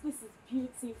 Oh, this place is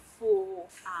beautiful.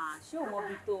 Ṣé o mọ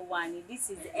ibi tó wà ní? This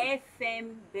is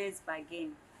FM Best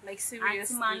Bargain. Like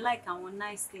seriously. Àti máa like àwọn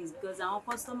nice things because àwọn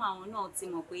customer àwọn náà ti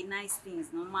mọ̀ pé nice things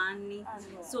náà máa ń ní.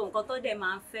 So nǹkan tó dẹ̀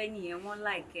máa ń fẹ́ nìyẹn wọ́n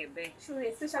like ẹ̀ bẹ́ẹ̀. Sure,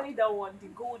 especially that one, the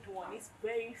gold one, is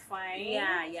very fine.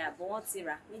 Yeah, but wọ́n ti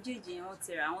rà. Méjèèjì yẹn wọ́n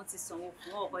ti rà, wọ́n ti sanwó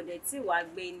fún ọ̀kọ̀dẹ̀ tí wàá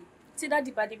gbé ni. Tí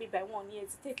dáàdì bá débi báyìí wọn ò ní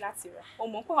hesitate láti rà. O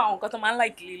mọ̀ pé àwọn nǹkan tó máa ń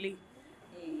like lélẹ̀.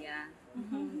 Yeah.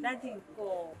 Daddy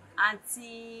ńkọ́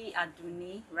Aunty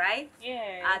Adunni, right?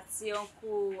 Yeah. Àti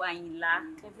Uncle Àyìnlá.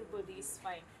 Everybody is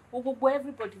fine. Gbogbo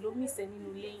everybody ló miss ẹ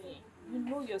nínú ilé yẹn. You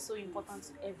know you're so important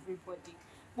to everybody.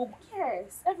 But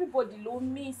yes, everybody ló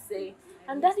miss ẹ.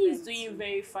 And Daddy is doing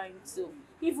very fine too.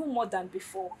 Even more than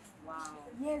before. Wow.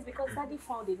 Yes, because Daddy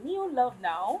found a new love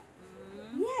now.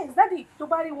 Yes, Daddy, tó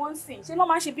bá rí one thing. Ṣé ló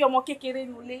máa ṣe bí ọmọ kékeré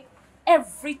nulẹ̀?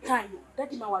 Every time,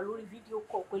 Daddy máa wà lórí video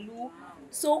call pẹ̀lú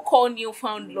so-called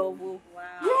newfound love. Wow.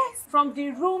 Yes, from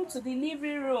the room to the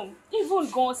living room, even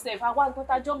gan sef, àwa gan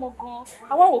tajọ́ mọ́ gan.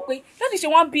 Àwa wò pé Daddy ṣe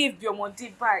wọ́n behave bí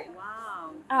ọmọdé báyìí.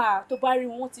 Wow. Tó bá rí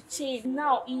wọn ti change.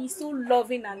 Now he is so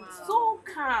loving and so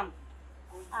calm.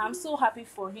 I'm so happy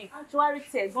for him. Ṣé wàá rí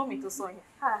tí ẹ̀gbọ́n mi tó sọ yẹn?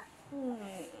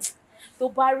 Tó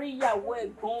bá rí ìyàwó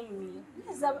ẹ̀gbọ́n mi.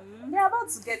 Yes, they're about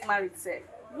to get married sef.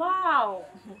 Wow.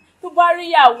 Tó bá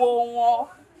rí ìyàwó wọn.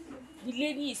 The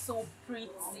lady is so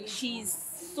pretty. She's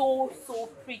so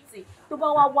pretty. Tó bá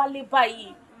wá wálé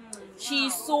báyìí. She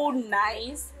is so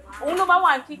nice. Òun ló bá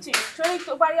wà ní kitchen. Torí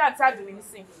tó bá rí Antar Laniyan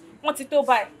nísìn. Wọ́n ti tó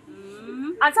báyìí.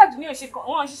 Antar Laniyan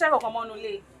wọ́n ṣiṣẹ́ kankan mọ́nú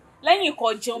ilé. Lẹ́yìn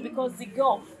ìkọ̀ jẹun because the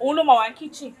girl òun ló máa wà ní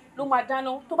kitchen ló máa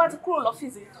dáná tó bá ti kúrò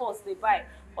lọ́fíìsì Thursday báyìí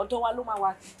ọ̀dọ̀ wa ló máa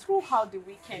wà throughout the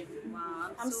weekend. Wow,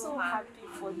 I'm so happy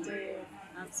for them.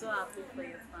 I'm so happy for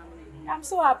your family. I'm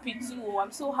so happy too.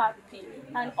 I'm so happy.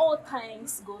 And all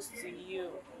thanks goes to you.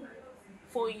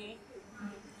 Foyin.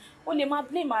 O lè máa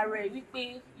blame ara ẹ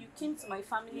wípé you came to my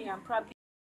family and probably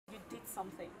you did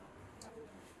something.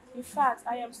 In fact,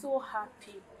 I am so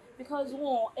happy. Because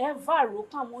wọn ever rò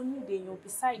pé àwọn need èèyàn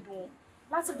beside wọn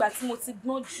látìgbà tí mo ti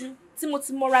gbọ́njú tí mo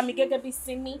ti mọ́ra mi gẹ́gẹ́ bí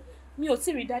sinmi mi ò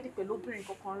tí rí Daddy pẹ̀lú obìnrin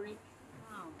kankan rí.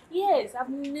 Yes, I've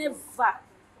never,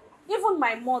 even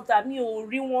my mother mi ò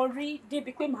rí wọn rí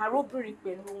débi pé màá róbìnrin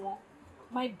pẹ̀lú wọn.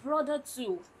 My brother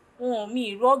too,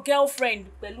 mi rò girlfriend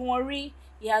pẹ̀lú wọn rí.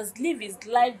 He has lived his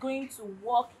life going to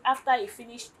work after he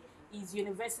finished his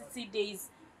university days.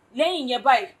 Lẹ́yìn yẹn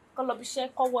báyìí kó lọ bíṣẹ́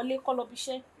kó wọlé kó lọ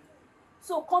bíṣẹ́.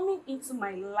 So coming into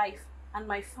my life and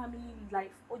my family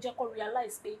life, ó jẹ́ kó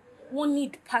realize pé wọ́n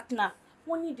need partner,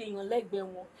 wọ́n need èèyàn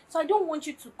lẹ́gbẹ̀ẹ́ wọn. So I don't want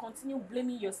you to continue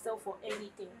blaming yourself for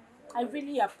anything. I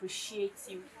really appreciate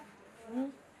you.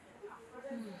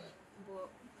 But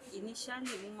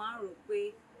initially, mo máa ń rò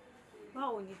pé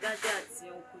báwo ni Daddy àti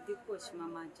Uncle Dípò ṣe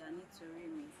máa jà nítorí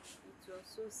mi. It was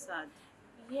so sad.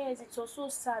 Yes, it was so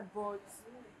sad, but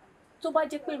tó bá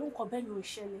jẹ́ pé irú nǹkan bẹ́ẹ̀ ni ò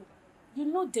ṣẹlẹ̀. You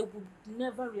know they would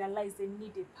never realize they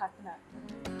need a partner.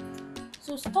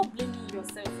 So stop blaming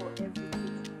yourself for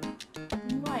everything.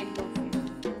 You know I love you.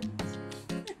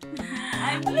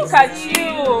 Look at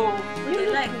you.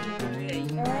 You like me.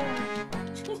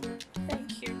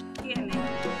 Thank you.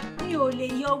 Mi ò lè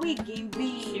yọ wíìgì bí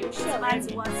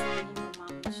láti wá sí ẹni mo máa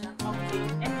mú ṣá. Okay,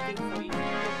 anything for you.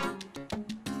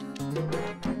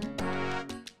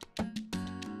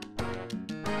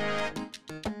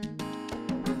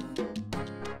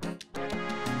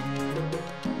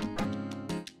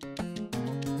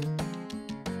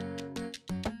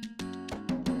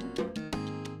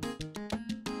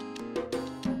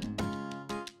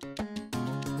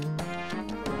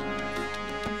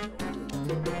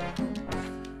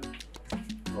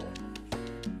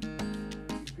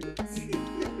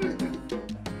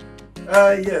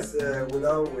 Yes,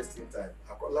 without wasting time.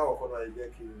 Lákọ̀ọ́kọ́ náà ẹ jẹ́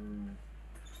kí n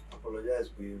apologize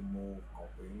pé mo kàn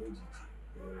pé lójijì.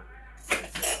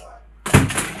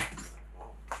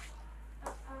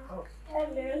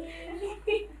 Hello.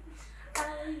 How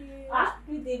are you?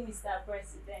 Good day, Mr.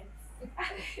 President.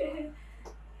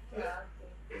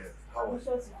 Yes, how I'm was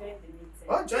sure to join the meeting.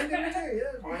 Oh, join the meeting,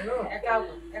 yes, why not?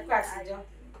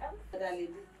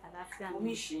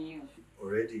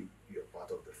 Already, you're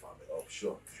part of the family. Oh,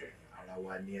 sure. So,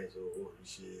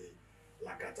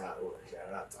 Lakata or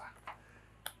Jarata.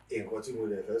 In continuing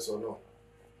the first or no,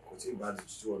 continue bad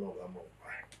to one of them.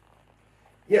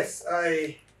 Yes,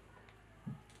 I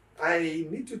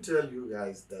need to tell you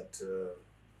guys that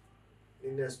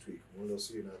in next week, we'll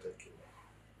see United Kingdom.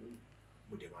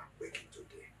 We'll be working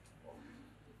today.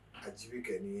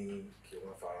 Ajibike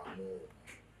Kiwa Faramo.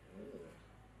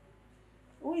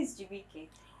 Who is GBK?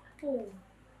 Oh,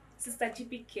 Sister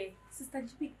GBK. Sister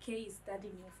GBK is Daddy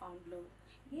newfound love.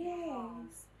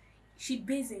 Yes. She's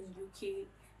based in UK.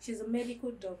 She's a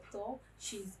medical doctor.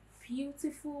 She's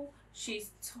beautiful. She's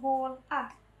tall.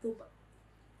 Wow,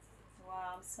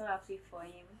 I'm so happy for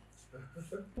him.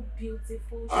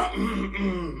 Beautiful. Wow,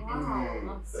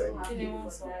 I'm so happy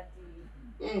for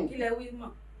Daddy. Kí lẹ wí mọ́?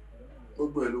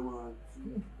 Gbogbo ẹ̀ ló máa.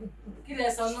 Kí lẹ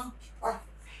sọ náà?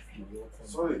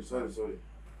 Sorry.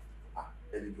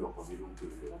 Ẹni bí ọkọ mi ló ń pè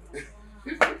mí.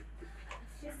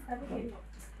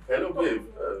 Hello, babe.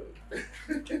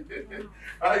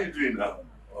 How are you doing now?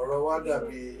 Ọ̀rọ̀ wa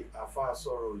dàbí àfáà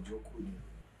sọ̀rọ̀ òjòkú ni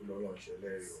Ọlọ́run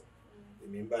ṣẹlẹ̀ rí o.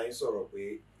 Èmi ń bá yín sọ̀rọ̀ pé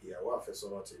ìyàwó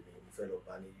àfẹ́sọ́nà tèmi mo fẹ́ lọ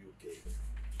bá ní UK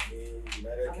ní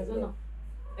United Kingdom.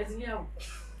 Ẹ ti ní àwọn.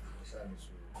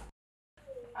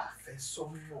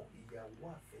 Àfẹ́sọ́nà ìyàwó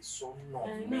àfẹ́sọ́nà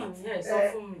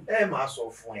mi. ẹ máa sọ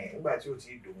fún ẹ nígbà tí o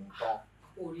ti dòun tán.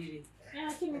 oríire.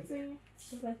 kí ni tí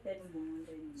ó fẹ́ tẹnu bọ̀ wọ́n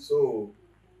lẹ́nu. So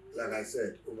like I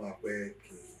said ó máa pẹ́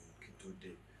kí n tó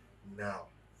dé now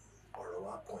ọ̀rọ̀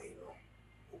wa kàn yín náà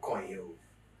ó kàn yín o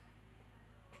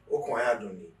ó kàn yín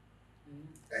àdùn ni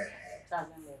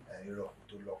irọ́ kò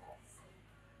tó lọ́kàn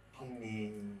kí ni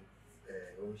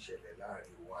ó ń ṣẹlẹ̀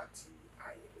láàrin wa àti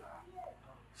Àyìnlá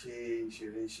ṣé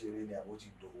ṣeré ni àbó ti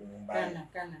dòun báyìí.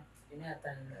 kánà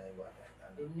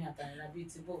èmi àtàyìnlá bíi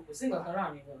ti bò kò sí nǹkan kan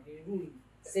láàrin ìwọ̀n irú yìí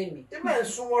sẹ́mi. ibẹ̀ ń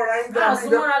súnmọ́ra yín dáadáa.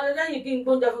 súnmọ́ra lẹ́yìn kí n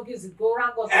gbóúnjẹ fún kí n sì kó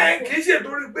ráńkọ̀ tó. kì í ṣe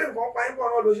torí pé nǹkan pa yín pọ̀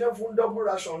náà ló ṣe ń fún double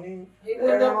ration ní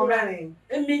ẹran mẹ́rin.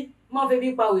 èmi máa ń fi bí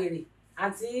pa wèrè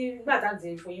àti gbàtà tí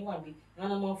Foyin wà mí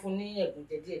wọn máa ń fún ní ẹ̀gùn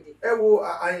jẹ díẹ̀díẹ̀. ẹ wo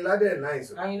Àyìnlá dẹ̀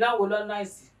náìsì. Àyìnlá wo lọ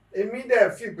náìsì. èmi dẹ̀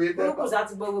fi pé tẹ́ bá. olùkùsà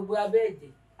ti gbọ́ gbogbo abẹ́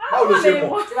ẹ̀jẹ̀. báwo ló ṣe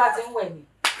mọ̀. tí wàá ti ń wẹ̀ ni.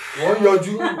 wọ́n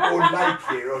yọjú o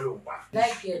láìkì ẹ̀rọ ló ń pa.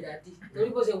 láìkì ẹ̀ dàdí torí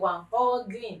bó ṣe wà all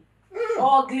green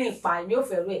pa èmi ò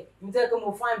fẹ́ràn ẹ̀ mi tẹ́ pé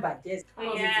mo fine bàjẹ́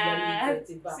ọ̀nà sì ti lọ ní ìfẹ́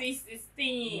ti bá.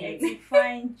 616 ẹ ti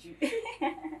fine jù.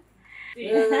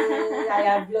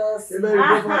 àyà blọọsì. ẹ bẹ́ẹ̀ rí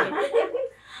bó fún mi.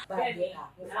 bàjẹ́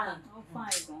mo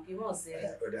fine gan kí wọ́n ṣe é.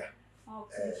 ọ̀dà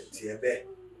tiẹ̀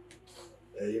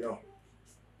bẹ́ẹ̀ you know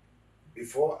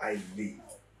before I leave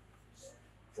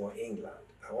for England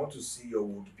I want to see your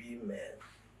would-be man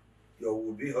your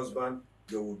would-be husband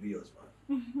your would-be husband.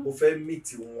 mo fẹ́ meet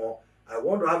wọn. I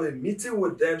want to have a meeting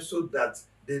with them so that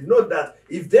they know that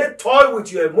if they toy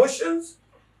with your emotions,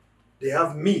 they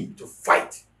have me to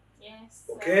fight. Yes.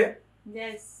 Okay?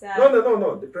 Yes, sir.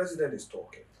 No. The president is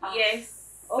talking. Yes.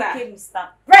 Sir. Okay, Mr.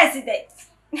 President.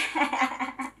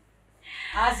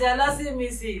 As your lossy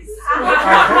Mrs.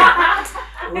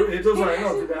 Ètò sọ̀rọ̀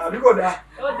náà ti dá. Àbí kò dá?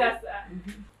 Ó dá sá.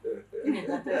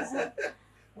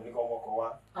 Mo ní kọ́ ọmọkọ̀ wá.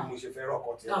 Bí mo ṣe fẹ́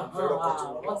rọ́kọ̀ tí wọ́n fẹ́ rọ́kọ̀ tí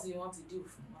wọ́n lọ. Wọ́n ti díù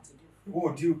fún. Ìwọ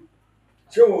ò díù.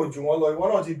 Ṣé wọn ò jù wọ́n lọ? Ìwọ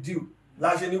náà ti díù.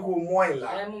 Láṣẹ ní kó mú Àyìnlá.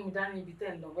 Ẹ mú mi dání ibi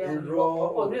tẹ́ ń lọ bóyá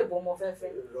ọkọ̀ ìlú èbó mo fẹ́ fẹ́.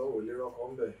 Irọ́ ò lè rọ́kọ̀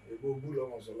ń bẹ̀. Èbó bú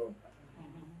lọ́mọ sọlọ́mù.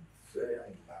 Fẹ́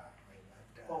Àyìnlá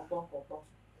dá. Kọ̀pọ̀.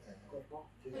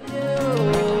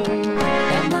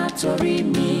 Ẹ má torí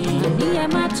mi. Àní ẹ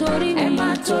má torí mi. Ẹ má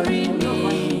torí mi.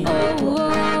 Owó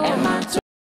ẹ má torí mi.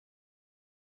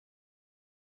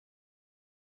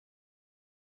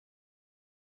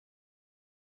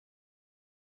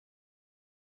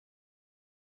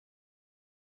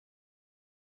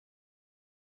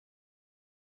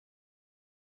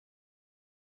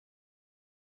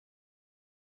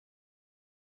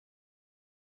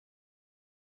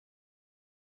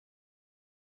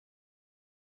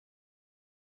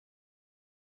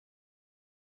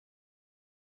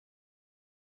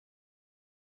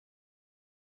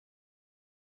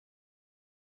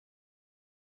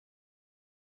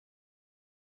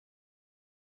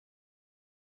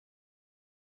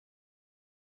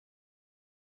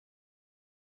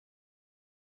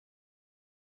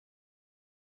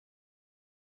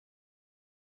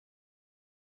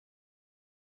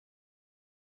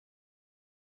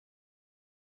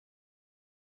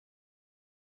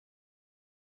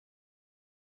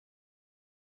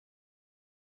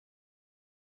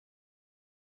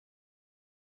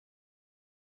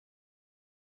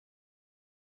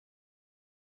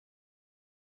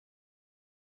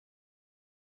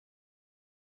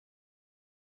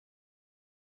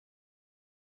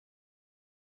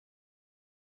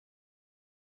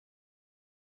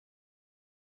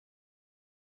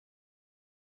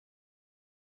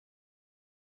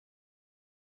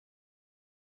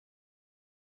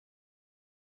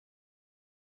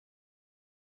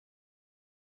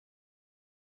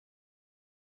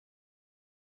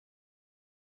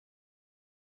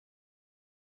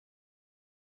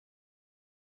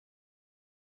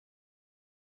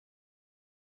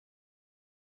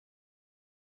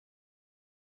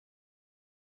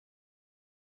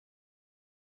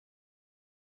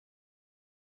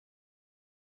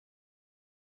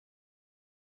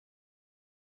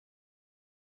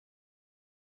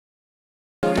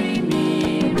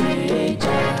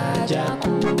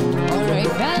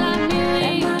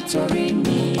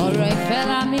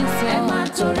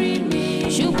 Torí mi,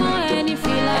 ṣùgbọ́n ẹni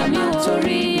fìlà mi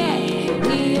orí ẹ̀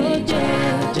ni ó jẹ́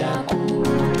àjàkú.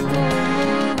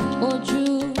 Ojú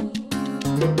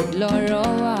lọ̀rọ̀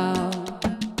wà ó,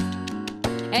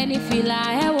 ẹni fìlà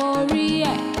ẹ̀ wọ orí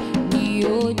ẹ̀ ni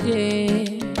ó jẹ́.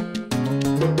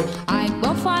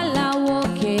 Àìgbọ́fà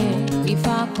láwòkè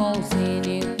Ifá kan ò sí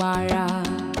ní para,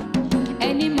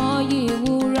 ẹni mọ̀ yìí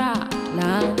wúrà là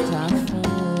ń tà fún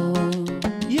o.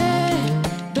 Yeah,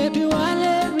 baby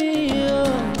wálé mi o,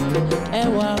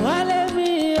 ẹwà wálé mi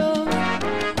o,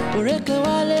 òrékè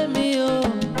wálé mi o,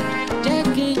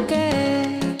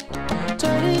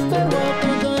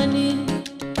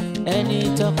 ẹni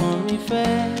tọkàn mi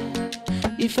fẹ́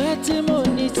ìfẹ́ tí mo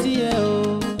ní sí ẹ o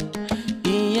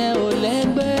ìyẹn ò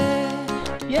lẹ́gbẹ́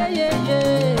yéyéyé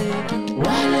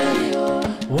wálé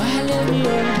wálé mi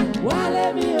o wálé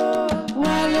mi o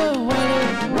wálé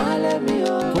wálé mi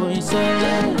o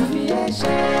Foyinsola fi ẹ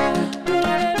ṣe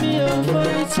wálé mi o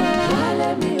Foyinsola.